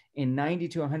thing. In 90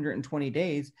 to 120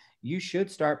 days, you should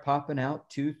start popping out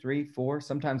 2, 3, 4,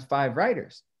 sometimes 5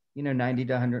 writers, 90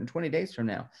 to 120 days from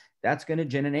now. That's going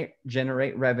to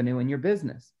generate revenue in your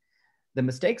business. The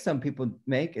mistake some people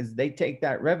make is they take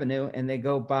that revenue and they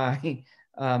go buy,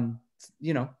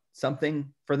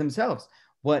 something for themselves.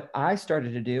 What I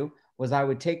started to do was I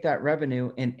would take that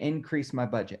revenue and increase my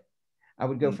budget. I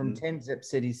would go from 10 zip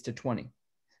cities to 20,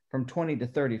 from 20 to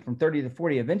 30, from 30 to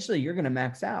 40. Eventually, you're going to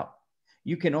max out.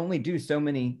 You can only do so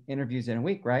many interviews in a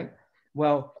week, right?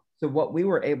 Well, so what we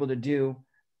were able to do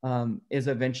is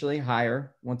eventually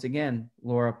hire, once again,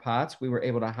 Laura Potts. We were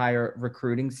able to hire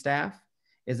recruiting staff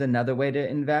is another way to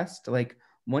invest. Like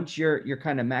once you're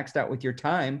kind of maxed out with your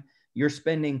time, you're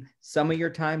spending some of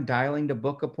your time dialing to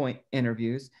book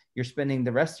interviews. You're spending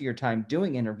the rest of your time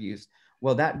doing interviews.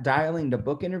 Well, that dialing to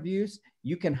book interviews,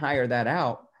 you can hire that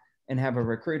out and have a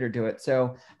recruiter do it.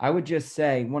 So I would just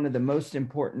say one of the most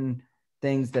important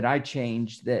things that I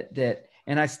changed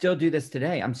and I still do this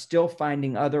today. I'm still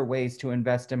finding other ways to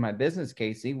invest in my business,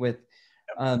 Casey,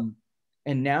 and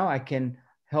now I can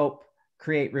help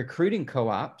create recruiting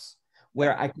co-ops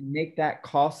where I can make that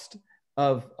cost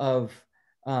for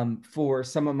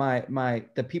some of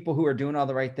the people who are doing all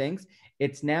the right things.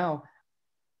 It's now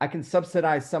I can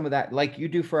subsidize some of that, like you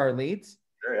do for our leads.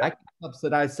 Sure, yeah. I can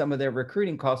subsidize some of their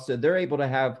recruiting costs, so they're able to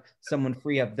have someone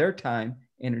free up their time,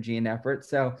 energy, and effort.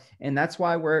 So, and that's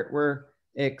why we're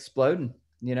exploding.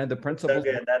 The principle. So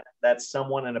good. That's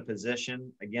someone in a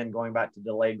position, again, going back to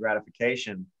delayed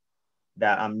gratification,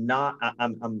 that I'm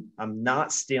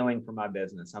not stealing from my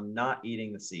business. I'm not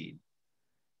eating the seed.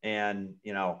 And,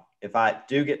 if I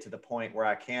do get to the point where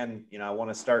I can, I want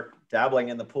to start dabbling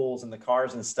in the pools and the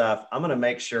cars and stuff, I'm going to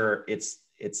make sure it's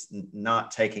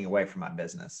not taking away from my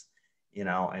business,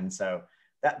 and so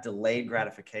that delayed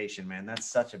gratification, man,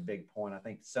 that's such a big point. I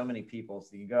think so many people,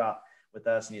 so you go out with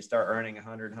us and you start earning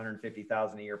 100,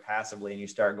 150,000 a year passively, and you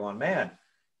start going, man,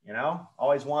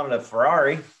 always wanted a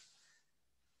Ferrari.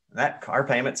 That car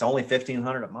payment's only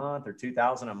 $1,500 a month or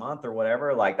 $2,000 a month or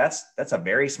whatever. Like that's a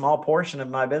very small portion of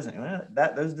my business.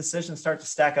 Those decisions start to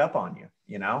stack up on you,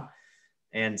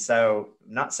 And so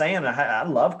I'm not saying I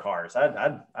love cars.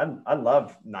 I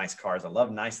love nice cars. I love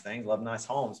nice things, love nice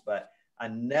homes, but I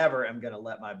never am going to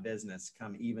let my business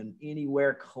come even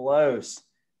anywhere close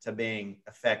to being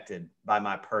affected by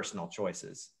my personal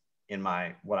choices in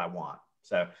what I want.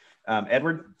 So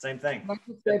Edward, same thing. I'd like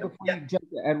to say before you jump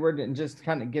to Edward and just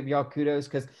kind of give y'all kudos,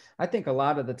 because I think a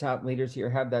lot of the top leaders here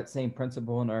have that same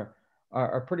principle and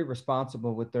are pretty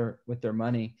responsible with their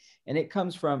money. And it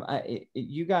comes from,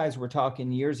 you guys were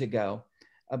talking years ago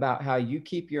about how you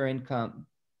keep your income,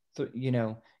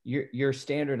 your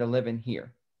standard of living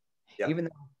here, even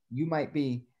though you might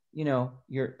be,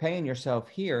 you're paying yourself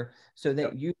here, so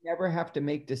that you never have to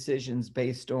make decisions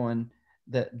based on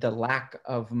the lack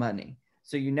of money.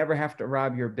 So you never have to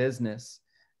rob your business.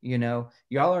 Y'all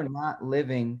are not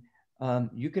living.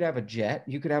 You could have a jet,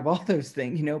 you could have all those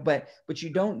things, but you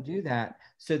don't do that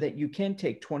so that you can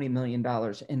take $20 million,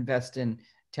 invest in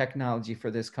technology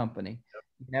for this company,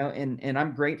 and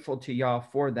I'm grateful to y'all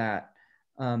for that,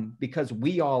 because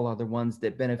we all are the ones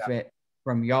that benefit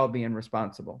from y'all being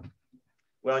responsible.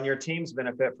 Well, and your teams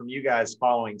benefit from you guys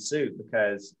following suit,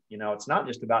 because, it's not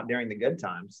just about during the good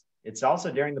times. It's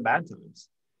also during the bad times.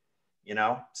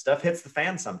 Stuff hits the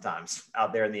fan sometimes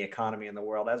out there in the economy and the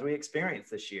world, as we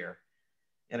experienced this year.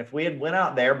 And if we had went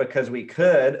out there because we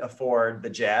could afford the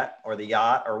jet or the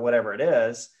yacht or whatever it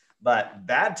is, but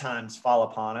bad times fall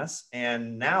upon us,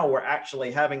 and now we're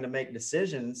actually having to make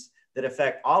decisions that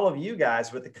affect all of you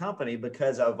guys with the company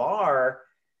because of our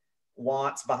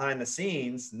wants behind the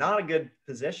scenes, not a good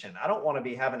position. I don't want to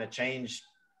be having to change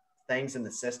things in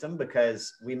the system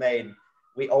because we kind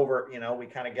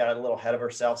of got a little ahead of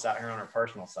ourselves out here on our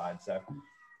personal side. So,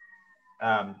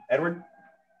 Edward?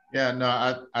 Yeah,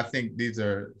 no, I think these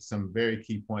are some very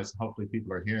key points. Hopefully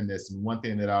people are hearing this. And one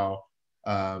thing that I'll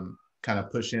kind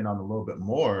of push in on a little bit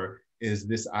more is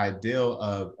this ideal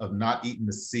of not eating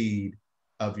the seed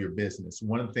of your business.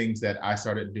 One of the things that I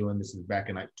started doing, this is back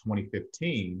in like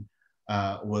 2015,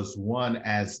 was one,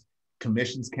 as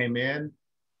commissions came in,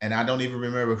 and I don't even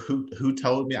remember who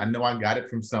told me. I know I got it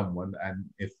from someone, and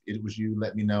if it was you,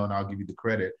 let me know and I'll give you the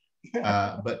credit.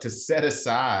 But to set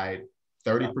aside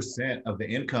 30% of the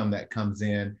income that comes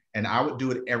in, and I would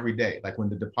do it every day. Like when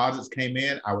the deposits came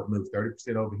in, I would move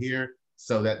 30% over here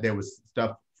so that there was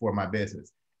stuff for my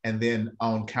business. And then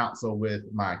on counsel with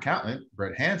my accountant,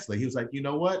 Brett Hansley, he was like, you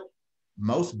know what?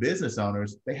 Most business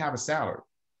owners, they have a salary.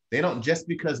 They don't, just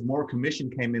because more commission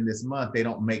came in this month, they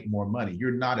don't make more money.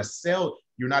 You're not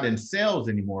in sales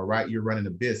anymore, right? You're running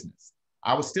a business.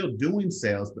 I was still doing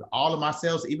sales, but all of my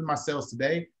sales, even my sales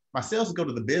today, my sales go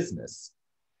to the business,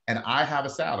 and I have a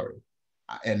salary.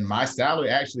 And my salary,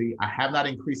 actually, I have not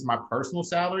increased my personal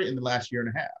salary in the last year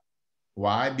and a half.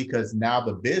 Why? Because now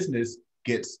the business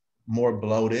gets more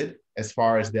bloated as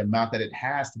far as the amount that it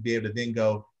has to be able to then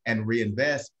go and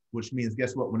reinvest, which means,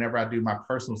 guess what? Whenever I do my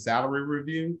personal salary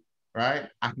review, right,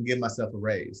 I can give myself a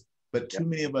raise. But too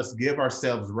many of us give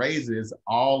ourselves raises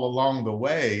all along the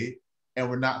way, and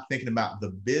we're not thinking about the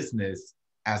business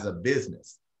as a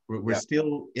business. We're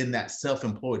still in that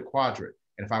self-employed quadrant.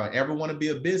 And if I ever want to be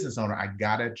a business owner, I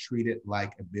gotta treat it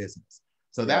like a business.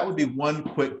 So that would be one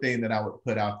quick thing that I would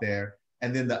put out there.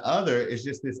 And then the other is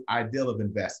just this ideal of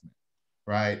investment,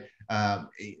 right?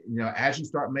 As you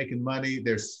start making money,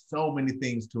 there's so many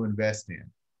things to invest in.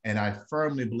 And I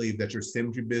firmly believe that your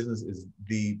Symmetry business is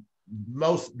the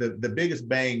biggest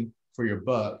bang for your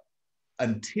buck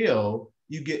until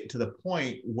you get to the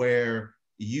point where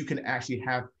you can actually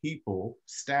have people,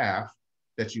 staff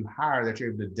that you hire, that you're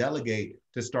able to delegate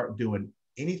to start doing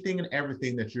anything and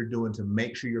everything that you're doing to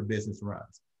make sure your business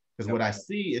runs. Because what I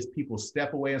see is people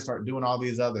step away and start doing all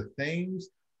these other things,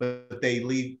 but they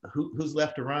leave, who's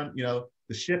left to run?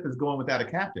 The ship is going without a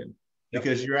captain,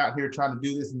 because you're out here trying to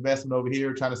do this investment over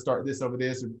here, trying to start this over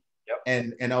this.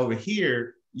 And over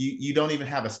here, you don't even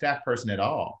have a staff person at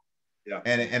all.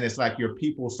 And it's like your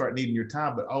people start needing your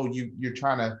time, but you're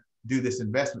trying to do this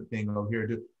investment thing over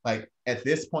here. Like at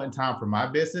this point in time for my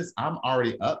business, I'm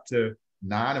already up to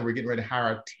 9, and we're getting ready to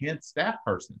hire a 10th staff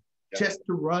person just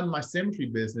to run my Symmetry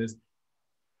business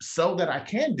so that I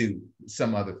can do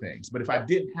some other things. But if I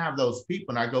didn't have those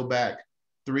people, and I go back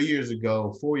 3 years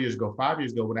ago, 4 years ago, 5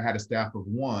 years ago, when I had a staff of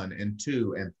 1 and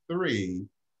 2 and 3,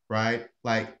 right?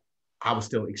 Like I was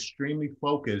still extremely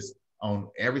focused on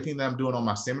everything that I'm doing on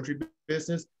my Symmetry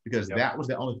business, because that was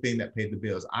the only thing that paid the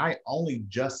bills. I only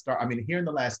just started, here in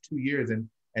the last 2 years,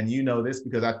 and you know this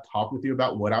because I talked with you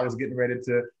about what I was getting ready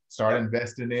to start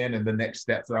investing in and the next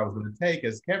steps that I was going to take,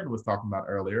 as Kevin was talking about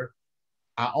earlier.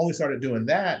 I only started doing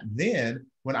that then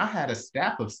when I had a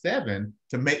staff of 7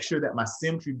 to make sure that my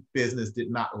Symmetry business did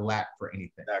not lack for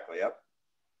anything. Exactly.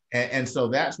 And so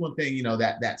that's one thing,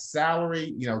 that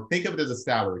salary, think of it as a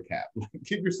salary cap.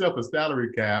 Give yourself a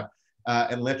salary cap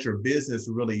and let your business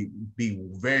really be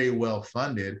very well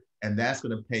funded. And that's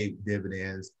going to pay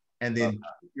dividends. And then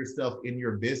keep yourself in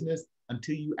your business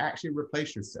until you actually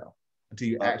replace yourself, until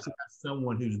you actually have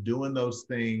someone who's doing those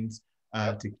things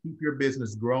to keep your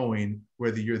business growing,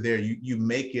 whether you're there, you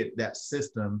make it that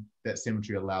system that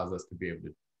Symmetry allows us to be able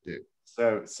to do.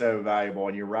 So valuable.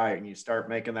 And you're right. And you start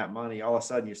making that money, all of a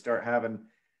sudden you start having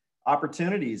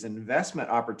opportunities, investment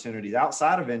opportunities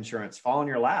outside of insurance fall in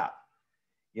your lap,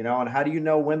 and how do you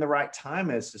know when the right time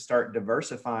is to start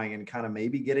diversifying and kind of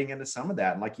maybe getting into some of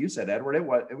that? And like you said, Edward, it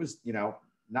was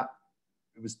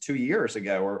 2 years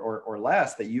ago or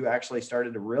less that you actually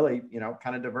started to really,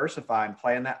 kind of diversify and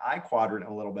play in that I quadrant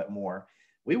a little bit more.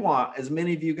 We want as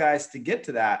many of you guys to get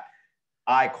to that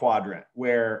I quadrant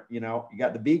where, you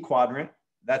got the B quadrant,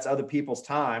 that's other people's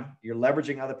time. You're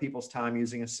leveraging other people's time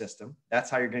using a system. That's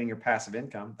how you're getting your passive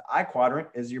income. The I quadrant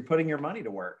is you're putting your money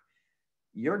to work.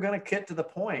 You're going to get to the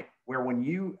point where when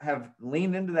you have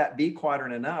leaned into that B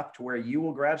quadrant enough to where you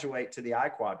will graduate to the I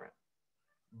quadrant.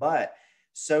 But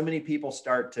so many people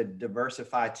start to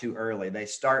diversify too early. They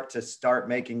start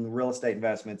making real estate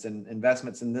investments and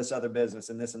investments in this other business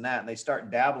and this and that. And they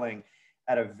start dabbling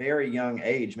at a very young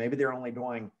age. Maybe they're only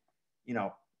doing,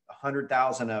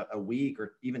 100,000 a week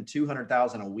or even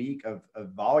 200,000 a week of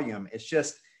volume. It's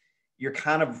just, you're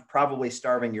kind of probably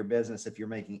starving your business if you're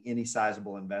making any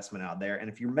sizable investment out there. And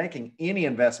if you're making any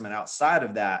investment outside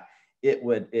of that,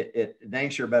 it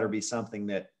dang sure better be something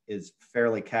that is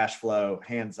fairly cash flow,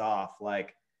 hands off.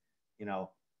 Like, you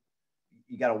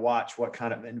got to watch what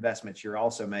kind of investments you're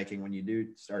also making when you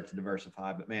do start to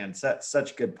diversify. But man,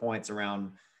 such good points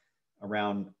around,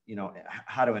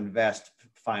 how to invest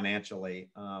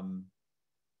financially.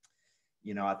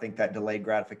 I think that delayed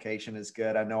gratification is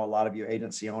good. I know a lot of you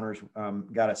agency owners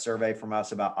got a survey from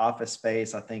us about office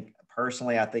space. I think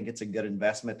it's a good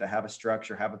investment to have a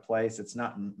structure, have a place. It's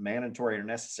not mandatory or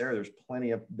necessary. There's plenty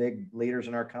of big leaders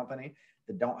in our company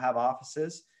that don't have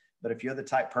offices. But if you're the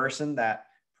type person that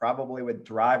probably would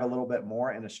thrive a little bit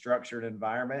more in a structured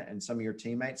environment, and some of your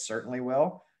teammates certainly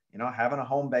will, having a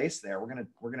home base there, we're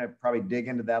gonna probably dig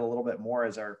into that a little bit more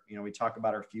as we talk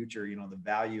about our future. The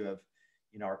value of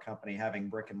our company having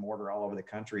brick and mortar all over the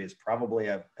country is probably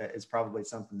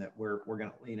something that we're going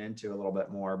to lean into a little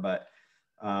bit more. But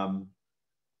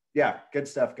Yeah, good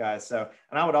stuff, guys. So,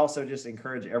 and I would also just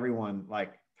encourage everyone,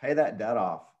 like, pay that debt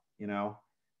off, you know,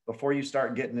 before you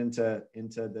start getting into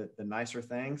the nicer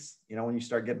things, you know, when you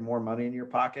start getting more money in your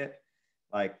pocket,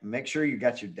 like, make sure you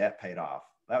got your debt paid off.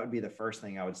 That would be the first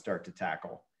thing I would start to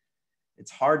tackle.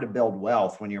 It's hard to build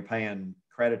wealth when you're paying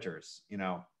creditors, you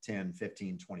know, 10,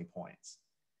 15, 20 points.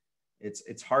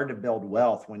 It's hard to build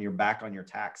wealth when you're back on your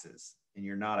taxes and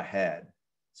you're not ahead.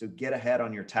 So get ahead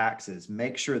on your taxes.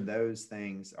 Make sure those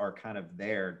things are kind of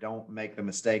there. Don't make the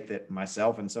mistake that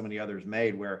myself and so many others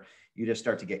made, where you just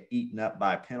start to get eaten up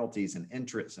by penalties and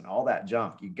interest and all that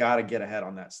junk. You got to get ahead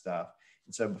on that stuff.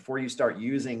 And so before you start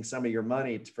using some of your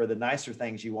money for the nicer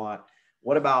things you want,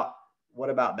 what about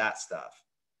that stuff?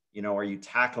 You know, are you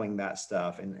tackling that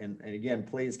stuff? And again,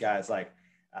 please, guys, like,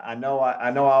 I know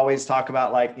I always talk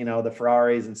about, like, you know, the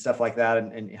Ferraris and stuff like that,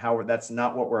 and how that's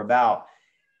not what we're about.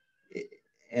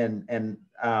 And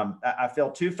I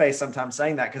feel two-faced sometimes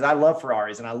saying that, because I love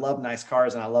Ferraris and I love nice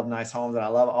cars and I love nice homes and I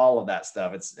love all of that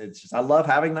stuff. It's just, I love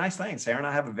having nice things. Sarah and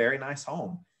I have a very nice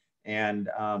home, and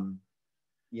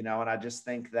you know, and I just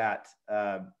think that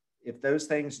if those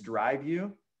things drive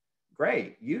you,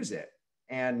 great, use it.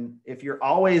 And if you're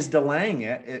always delaying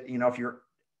it, you know, if you're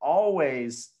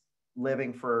always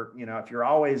living for, you know, if you're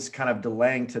always kind of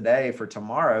delaying today for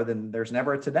tomorrow, then there's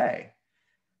never a today.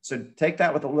 So take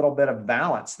that with a little bit of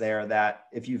balance there, that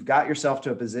if you've got yourself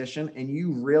to a position and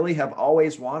you really have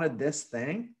always wanted this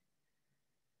thing,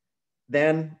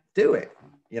 then do it,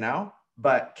 you know,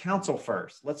 but counsel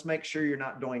first. Let's make sure you're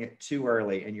not doing it too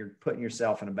early and you're putting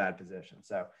yourself in a bad position.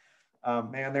 So,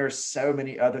 man, there's so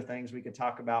many other things we could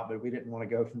talk about, but we didn't want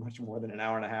to go for much more than an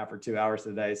hour and a half or 2 hours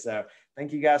today. So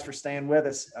thank you guys for staying with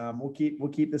us. We'll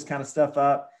keep this kind of stuff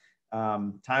up.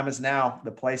 Time is now,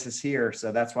 the place is here.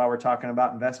 So that's why we're talking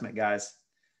about investment, guys.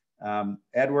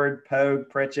 Edward, Pogue,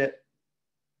 Pritchett,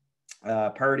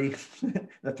 Purdy,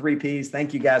 the 3 Ps.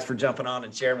 Thank you guys for jumping on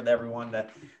and sharing with everyone.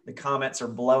 The comments are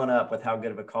blowing up with how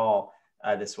good of a call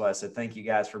this was. So thank you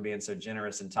guys for being so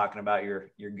generous and talking about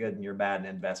your good and your bad in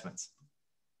investments.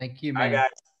 Thank you, man. All right, guys,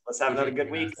 let's have another good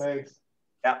week. Thanks.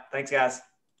 Yeah. Thanks, guys.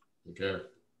 Take care.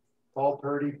 Paul,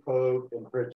 Purdy, Pogue, and Pritchett.